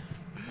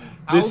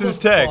 This is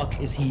tech. Fuck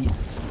is he?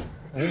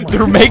 Oh my They're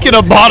God. making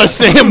a Bada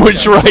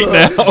sandwich right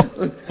now.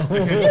 Oh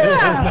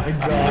my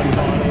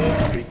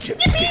God. Hey, Chip,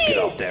 get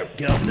off that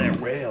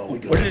rail.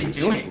 What are you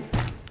doing?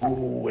 Oh,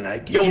 when I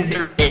get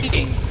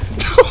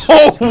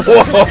Oh, whoa.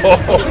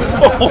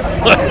 Oh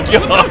my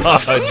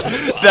God.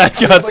 That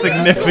got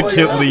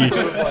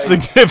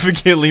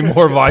significantly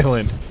more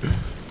violent.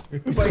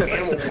 Why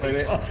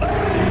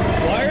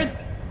are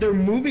they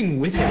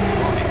moving with him?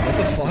 What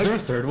the fuck? Is there a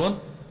third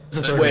one? Is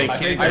there a third Wait, one?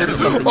 I heard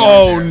something.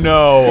 Oh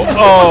no.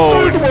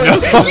 Oh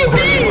no.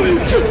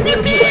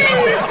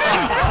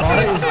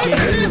 Bada is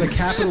gaming with a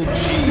capital G.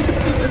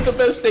 This is the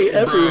best day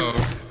ever.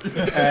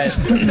 This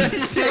is the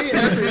best day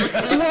ever.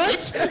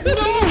 What?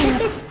 No!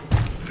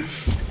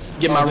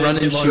 Get my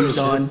running shoes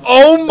on.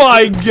 Oh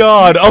my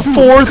God. A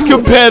fourth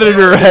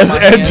competitor has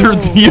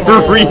entered the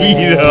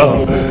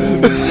arena.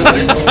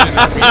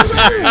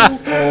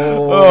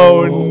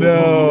 Oh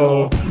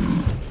no.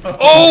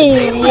 Oh!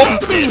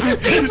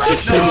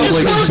 It's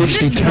like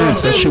 60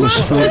 turns. That shit was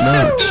Fort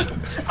Knox.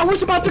 I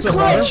was about to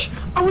clutch.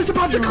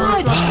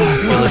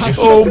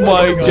 Oh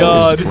my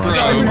God.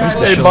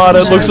 Hey,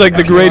 Bada, it looks like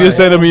the greatest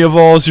enemy of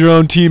all is your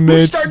own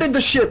teammates.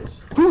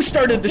 Who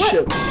started the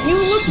ship? You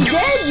look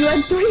dead. You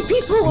had 3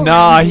 people.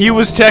 Nah, he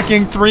was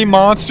teching 3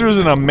 monsters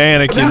and a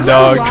mannequin,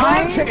 dog.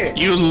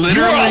 You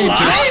literally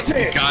just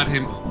got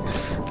him.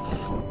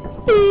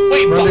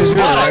 Wait,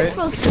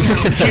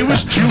 Bada, He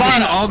was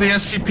juking all the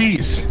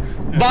SCPs.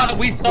 Bada,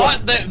 we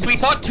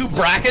thought 2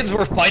 Brackens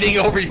were fighting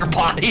over your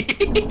body.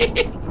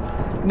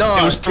 No,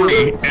 it was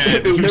 3.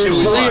 And he was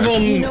still alive.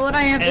 You know what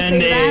I have to say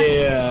to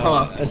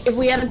that? If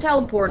we had a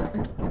teleport.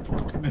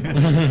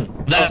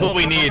 That's what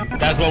we need.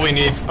 That's what we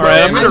need. All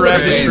right, I'm gonna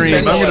wrap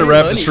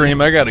the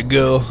stream. I gotta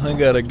go.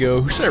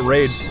 Who should I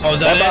raid? Oh, is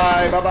that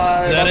it?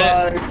 Bye. Is that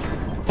it?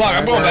 Fuck,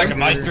 I'm going back to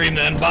my stream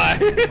then. Bye.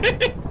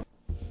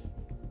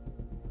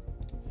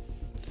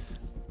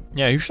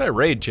 Yeah, who should I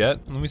raid, chat?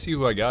 Let me see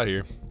who I got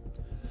here.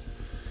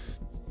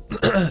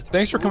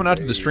 Thanks for coming out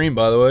to the stream,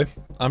 by the way.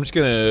 I'm just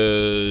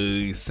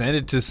gonna send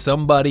it to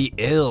somebody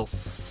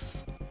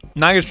else.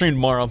 Not gonna stream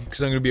tomorrow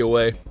because I'm gonna be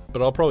away,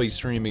 but I'll probably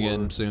stream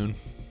again soon.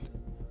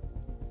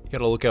 You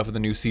gotta look out for the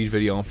new Siege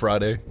video on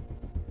Friday.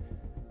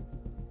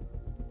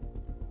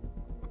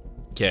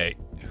 Okay,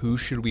 who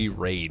should we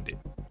raid?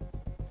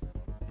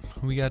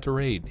 Who we got to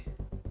raid?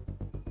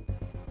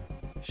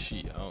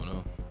 Shit, I don't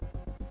know.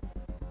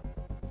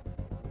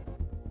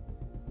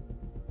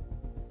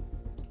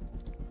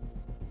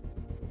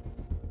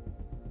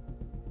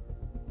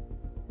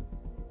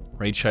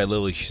 Raid Shy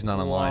Lily, she's not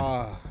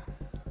online.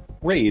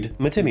 Raid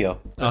Matimio.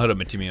 I'll hit up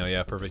Matimio,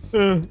 yeah, perfect.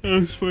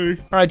 That's funny.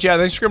 Alright, chat,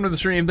 thanks for coming to the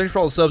stream. Thanks for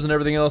all the subs and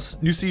everything else.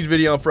 New Siege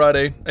video on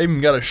Friday. I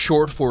even got a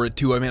short for it,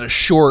 too. I made a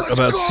short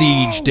about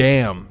Siege.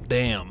 Damn.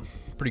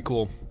 Pretty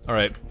cool.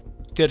 Alright.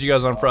 Catch you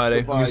guys on Friday.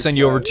 I'm going to send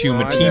you over to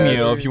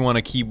Matimio if you want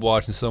to keep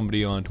watching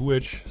somebody on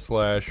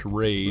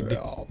Twitch/raid.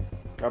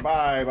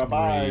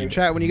 Bye-bye.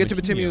 Chat, when you get to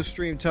Matimio's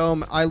stream, tell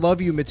him, I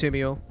love you,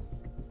 Matimio.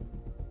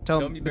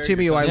 Tell him,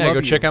 Matimio, I love you. Yeah, go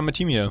check out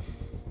Matimio.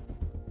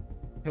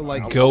 He'll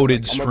like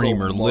goated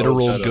streamer,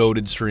 literal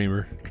goated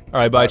streamer. All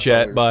right, bye,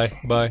 chat. Bye.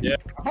 Yeah.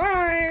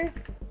 Bye.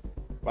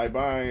 I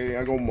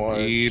go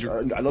March.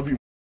 I love you.